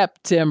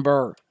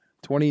September.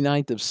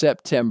 29th of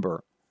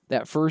September.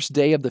 That first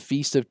day of the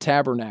Feast of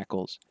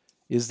Tabernacles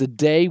is the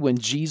day when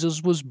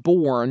Jesus was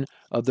born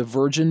of the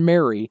Virgin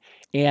Mary,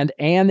 and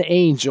an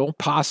angel,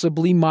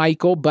 possibly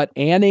Michael, but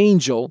an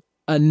angel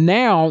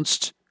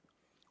announced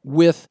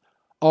with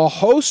a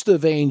host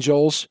of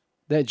angels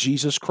that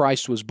Jesus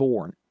Christ was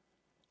born.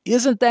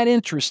 Isn't that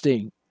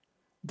interesting?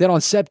 That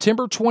on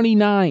September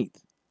 29th,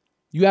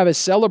 you have a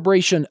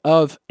celebration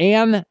of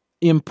an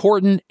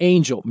important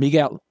angel,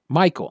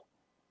 Michael,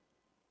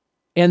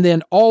 and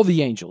then all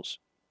the angels.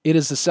 It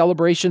is the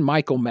celebration,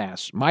 Michael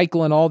Mass,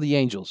 Michael and all the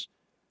angels,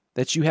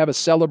 that you have a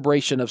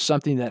celebration of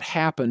something that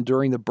happened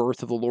during the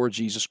birth of the Lord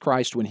Jesus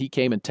Christ when he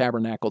came and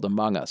tabernacled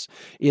among us.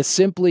 It's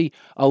simply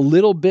a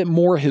little bit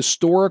more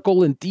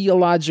historical and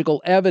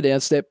theological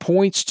evidence that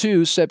points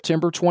to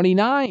September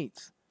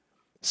 29th.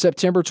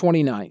 September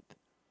 29th.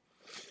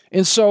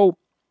 And so,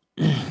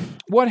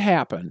 what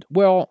happened?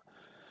 Well,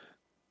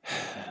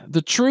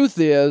 the truth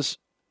is,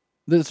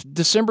 the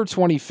December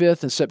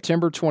 25th and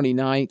September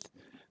 29th,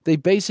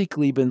 they've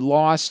basically been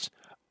lost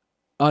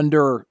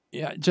under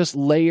just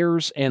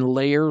layers and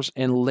layers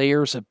and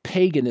layers of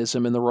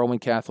paganism in the Roman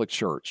Catholic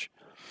Church.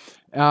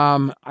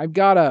 I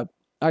got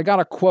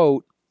a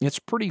quote. It's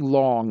pretty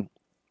long.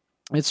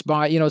 It's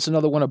by, it's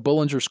another one of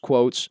Bullinger's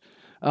quotes.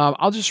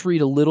 I'll just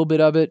read a little bit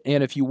of it,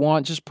 and if you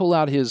want, just pull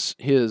out his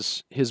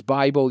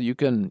Bible. You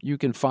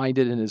can find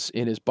it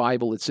in his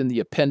Bible. It's in the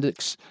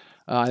appendix.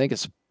 I think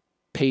it's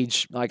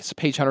page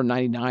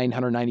 199,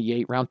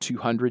 198, around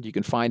 200. You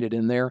can find it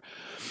in there.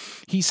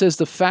 He says,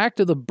 the fact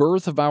of the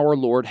birth of our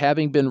Lord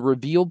having been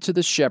revealed to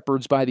the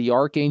shepherds by the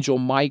archangel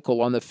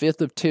Michael on the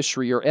 5th of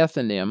Tishri, or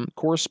Ethanim,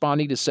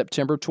 corresponding to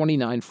September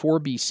 29, 4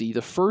 BC,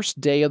 the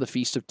first day of the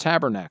Feast of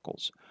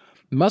Tabernacles,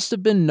 must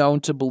have been known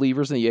to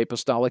believers in the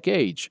apostolic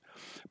age.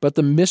 But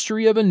the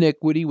mystery of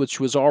iniquity, which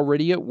was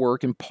already at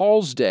work in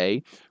Paul's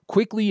day,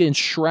 quickly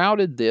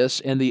enshrouded this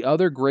and the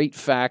other great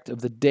fact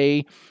of the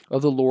day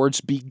of the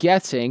Lord's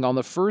begetting on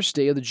the first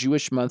day of the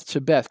Jewish month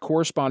Tebeth,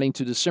 corresponding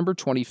to December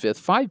 25th,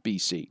 5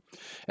 BC,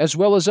 as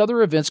well as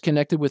other events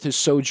connected with his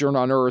sojourn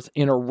on earth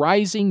in a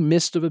rising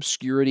mist of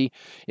obscurity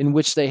in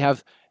which they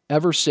have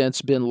ever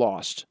since been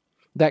lost.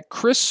 That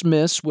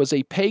Christmas was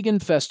a pagan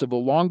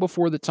festival long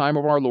before the time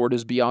of our Lord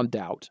is beyond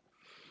doubt.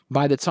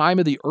 By the time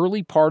of the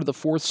early part of the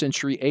 4th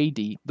century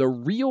AD, the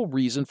real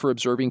reason for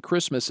observing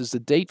Christmas is the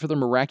date for the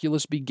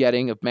miraculous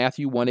begetting of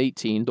Matthew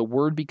 1:18, the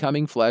Word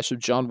becoming flesh of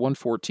John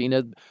 1:14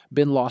 had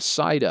been lost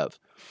sight of.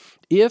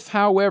 If,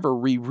 however,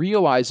 we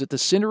realize that the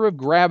center of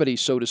gravity,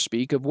 so to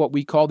speak, of what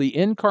we call the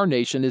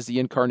incarnation is the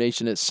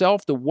incarnation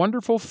itself, the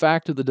wonderful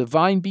fact of the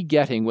divine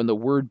begetting when the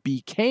Word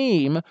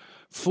became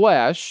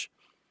flesh,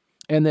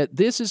 and that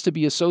this is to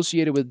be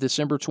associated with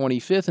December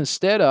 25th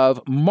instead of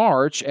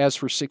March, as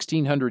for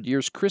 1600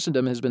 years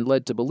Christendom has been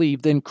led to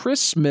believe, then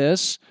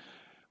Christmas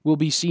will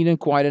be seen in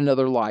quite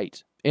another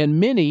light. And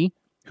many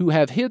who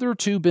have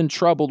hitherto been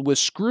troubled with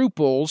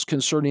scruples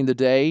concerning the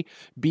day,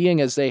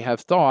 being as they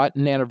have thought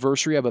an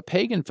anniversary of a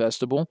pagan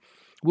festival,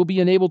 will be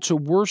enabled to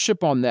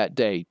worship on that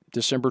day,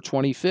 December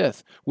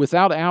 25th,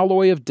 without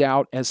alloy of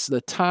doubt, as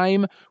the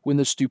time when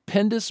the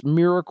stupendous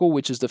miracle,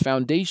 which is the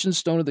foundation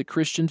stone of the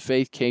Christian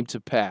faith, came to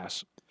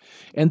pass.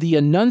 And the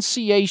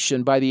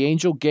Annunciation by the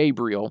angel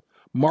Gabriel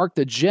marked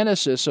the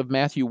genesis of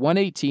Matthew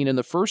 1:18 and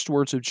the first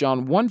words of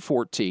John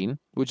 1:14,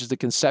 which is the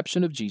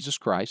conception of Jesus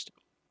Christ.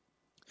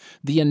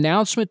 The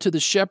announcement to the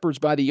shepherds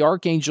by the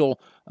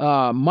archangel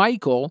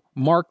Michael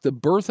marked the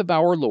birth of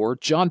our Lord.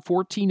 John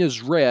 14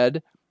 is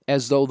read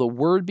as though the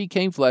Word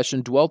became flesh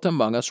and dwelt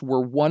among us,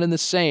 were one and the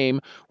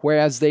same,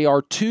 whereas they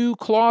are two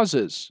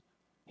clauses.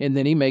 And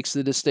then he makes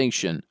the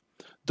distinction.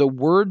 The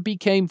Word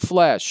became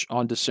flesh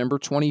on December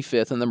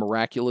 25th in the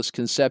miraculous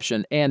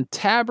conception and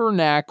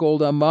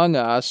tabernacled among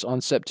us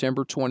on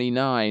September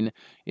 29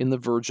 in the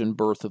virgin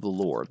birth of the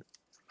Lord.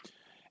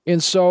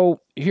 And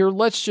so here,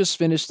 let's just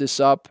finish this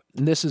up.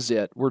 And this is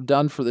it. We're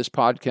done for this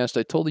podcast.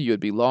 I told you it'd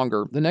be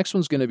longer. The next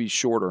one's going to be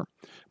shorter.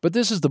 But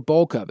this is the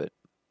bulk of it.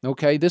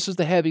 Okay? This is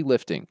the heavy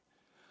lifting.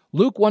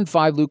 Luke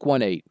 1:5, Luke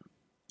 1:8.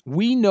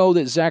 We know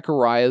that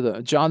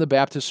Zechariah, John the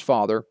Baptist's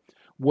father,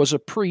 was a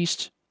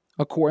priest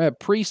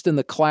in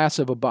the class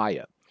of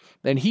Abiah.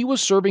 And he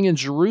was serving in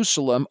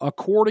Jerusalem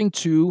according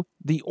to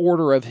the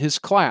order of his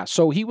class.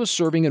 So he was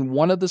serving in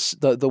one of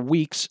the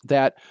weeks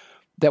that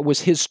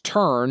was his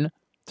turn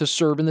to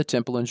serve in the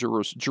temple in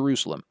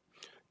Jerusalem.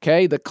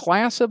 Okay, the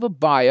class of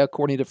Abiah,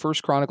 according to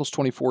 1 Chronicles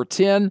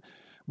 24:10,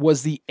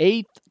 was the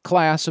 8th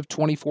class of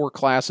 24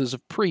 classes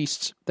of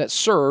priests that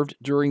served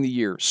during the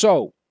year.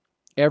 So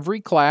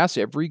every class,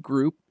 every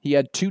group, he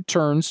had 2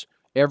 turns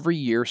every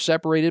year,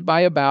 separated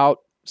by about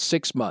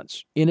 6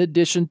 months, in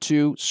addition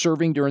to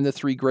serving during the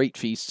 3 great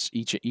feasts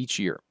each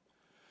year.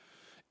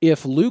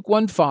 If Luke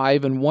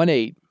 1:5 and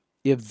 1:8,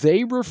 if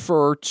they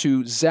refer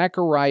to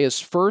Zechariah's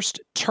first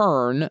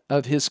turn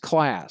of his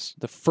class,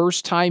 the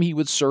first time he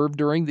would serve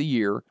during the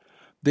year,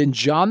 then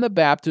John the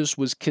Baptist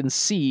was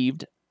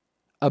conceived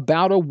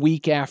about a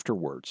week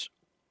afterwards.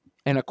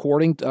 And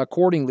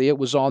accordingly, it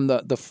was on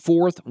the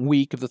 4th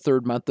week of the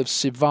 3rd month of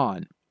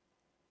Sivan.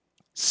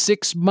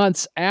 6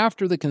 months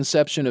after the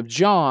conception of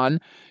John,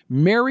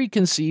 Mary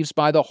conceives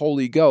by the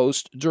Holy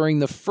Ghost during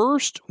the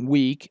 1st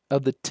week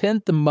of the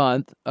 10th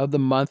month of the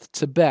month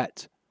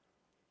Tebet.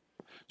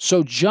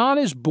 So John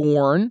is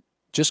born,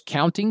 just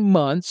counting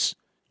months,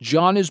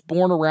 John is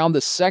born around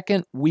the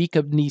 2nd week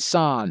of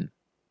Nisan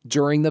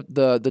during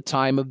the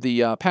time of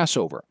the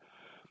Passover.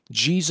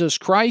 Jesus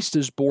Christ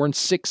is born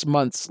 6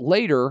 months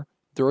later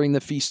during the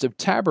Feast of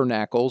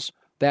Tabernacles,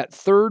 that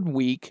 3rd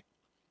week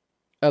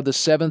of the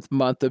 7th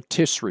month of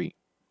Tisri.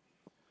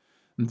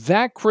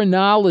 That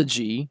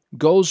chronology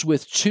goes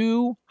with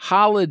 2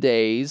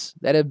 holidays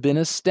that have been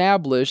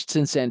established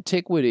since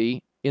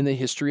antiquity in the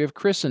history of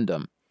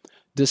Christendom.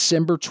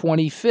 December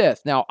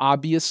 25th. Now,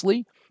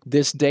 obviously,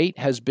 this date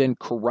has been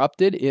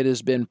corrupted. It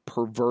has been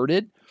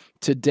perverted.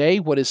 Today,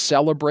 what is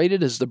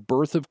celebrated is the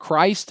birth of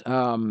Christ,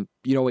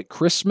 at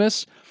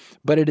Christmas.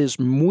 But it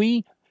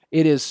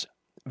is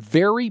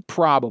very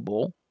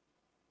probable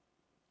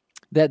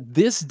that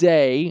this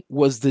day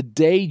was the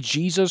day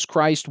Jesus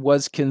Christ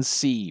was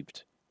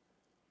conceived.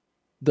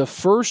 The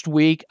 1st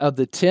week of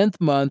the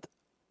 10th month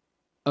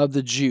of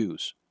the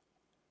Jews.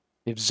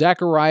 If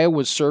Zechariah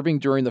was serving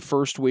during the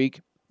 1st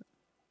week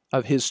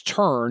of his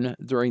turn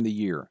during the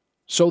year.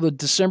 So the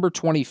December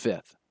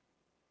 25th,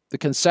 the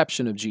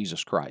conception of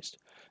Jesus Christ.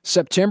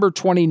 September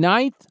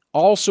 29th,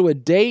 also a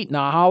date and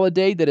a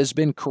holiday that has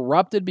been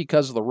corrupted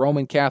because of the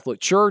Roman Catholic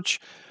Church.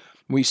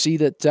 We see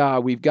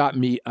that we've got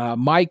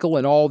Michael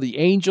and all the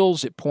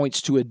angels. It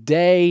points to a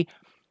day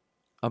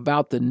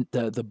about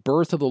the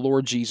birth of the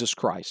Lord Jesus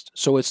Christ.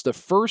 So it's the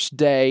 1st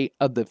day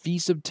of the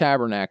Feast of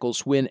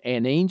Tabernacles when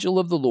an angel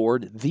of the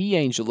Lord,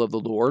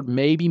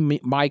 maybe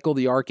Michael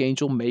the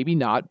archangel, maybe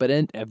not, but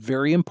a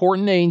very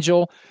important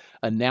angel,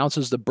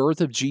 announces the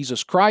birth of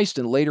Jesus Christ,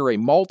 and later a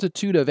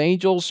multitude of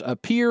angels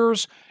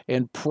appears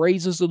and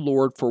praises the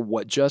Lord for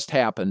what just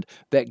happened,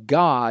 that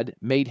God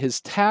made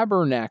his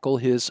tabernacle,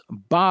 his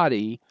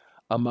body,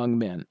 among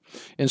men.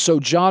 And so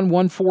John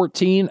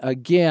 1:14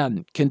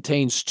 again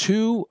contains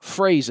 2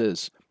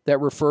 phrases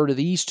that refer to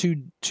these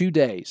two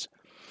days.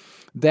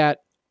 That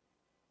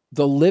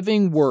the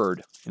living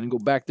Word, and go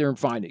back there and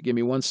find it. Give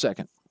me 1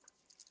 second.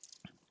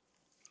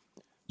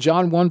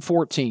 John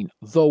 1:14,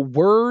 the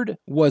Word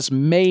was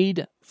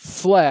made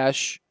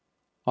flesh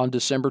on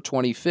December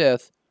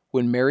 25th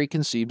when Mary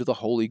conceived of the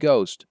Holy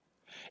Ghost.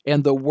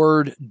 And the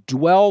Word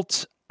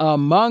dwelt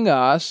among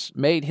us,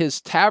 made his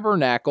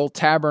tabernacle,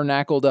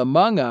 tabernacled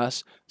among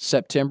us,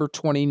 September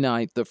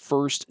 29th, the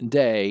first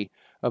day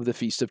of the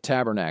Feast of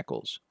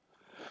Tabernacles.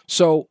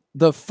 So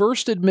the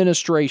first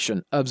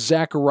administration of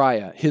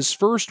Zechariah, his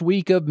first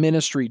week of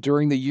ministry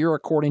during the year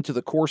according to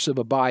the course of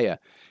Abijah,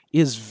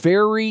 is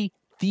very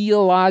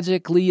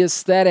theologically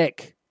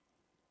aesthetic.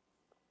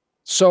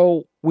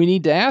 So we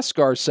need to ask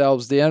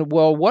ourselves then,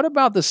 well, what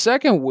about the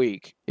second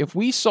week? If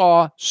we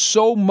saw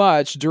so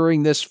much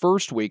during this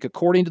first week,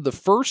 according to the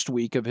first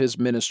week of his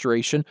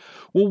ministration,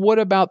 well, what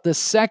about the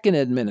second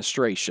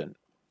administration,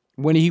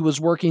 when he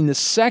was working the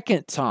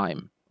second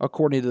time,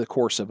 according to the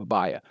course of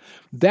Abijah?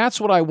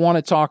 That's what I want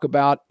to talk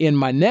about in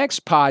my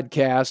next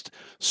podcast.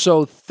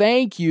 So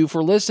thank you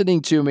for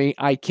listening to me.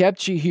 I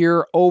kept you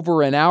here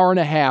over an hour and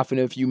a half, and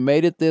if you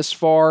made it this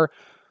far,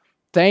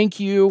 thank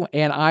you,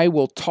 and I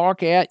will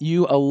talk at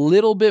you a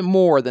little bit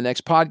more. The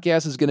next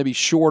podcast is going to be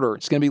shorter.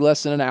 It's going to be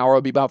less than an hour.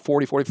 It'll be about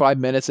 40, 45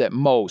 minutes at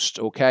most,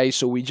 okay?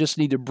 So we just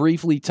need to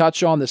briefly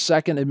touch on the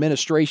second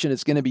administration.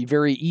 It's going to be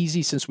very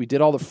easy since we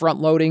did all the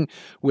front loading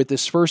with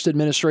this first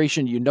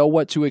administration. You know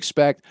what to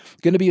expect.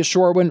 It's going to be a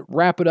short one.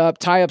 Wrap it up,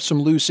 tie up some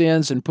loose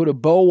ends, and put a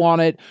bow on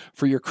it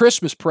for your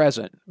Christmas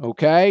present,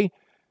 okay?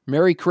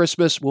 Merry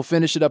Christmas. We'll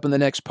finish it up in the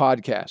next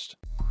podcast.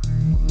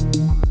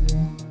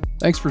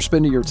 Thanks for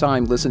spending your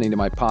time listening to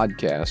my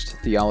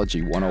podcast,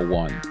 Theology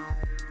 101.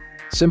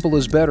 Simple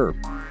is better,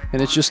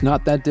 and it's just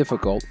not that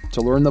difficult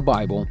to learn the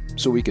Bible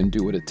so we can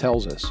do what it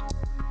tells us.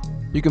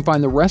 You can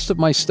find the rest of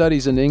my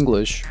studies in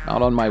English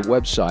out on my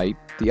website,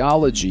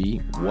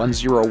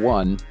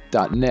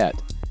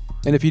 theology101.net.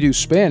 And if you do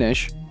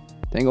Spanish,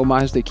 tengo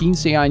más de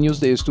 15 años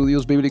de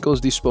estudios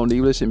bíblicos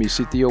disponibles en mi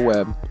sitio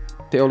web,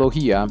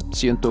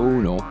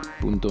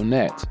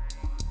 teologia101.net.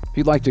 If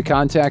you'd like to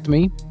contact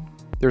me,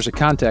 there's a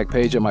contact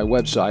page on my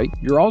website.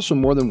 You're also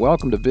more than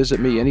welcome to visit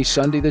me any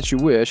Sunday that you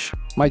wish.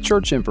 My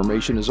church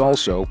information is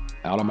also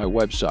out on my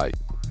website.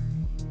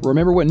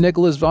 Remember what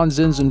Nicholas von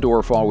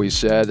Zinzendorf always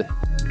said,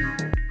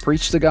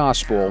 preach the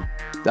gospel,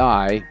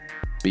 die,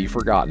 be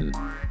forgotten.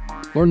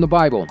 Learn the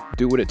Bible,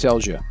 do what it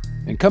tells you,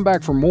 and come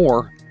back for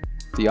more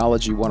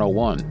Theology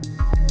 101.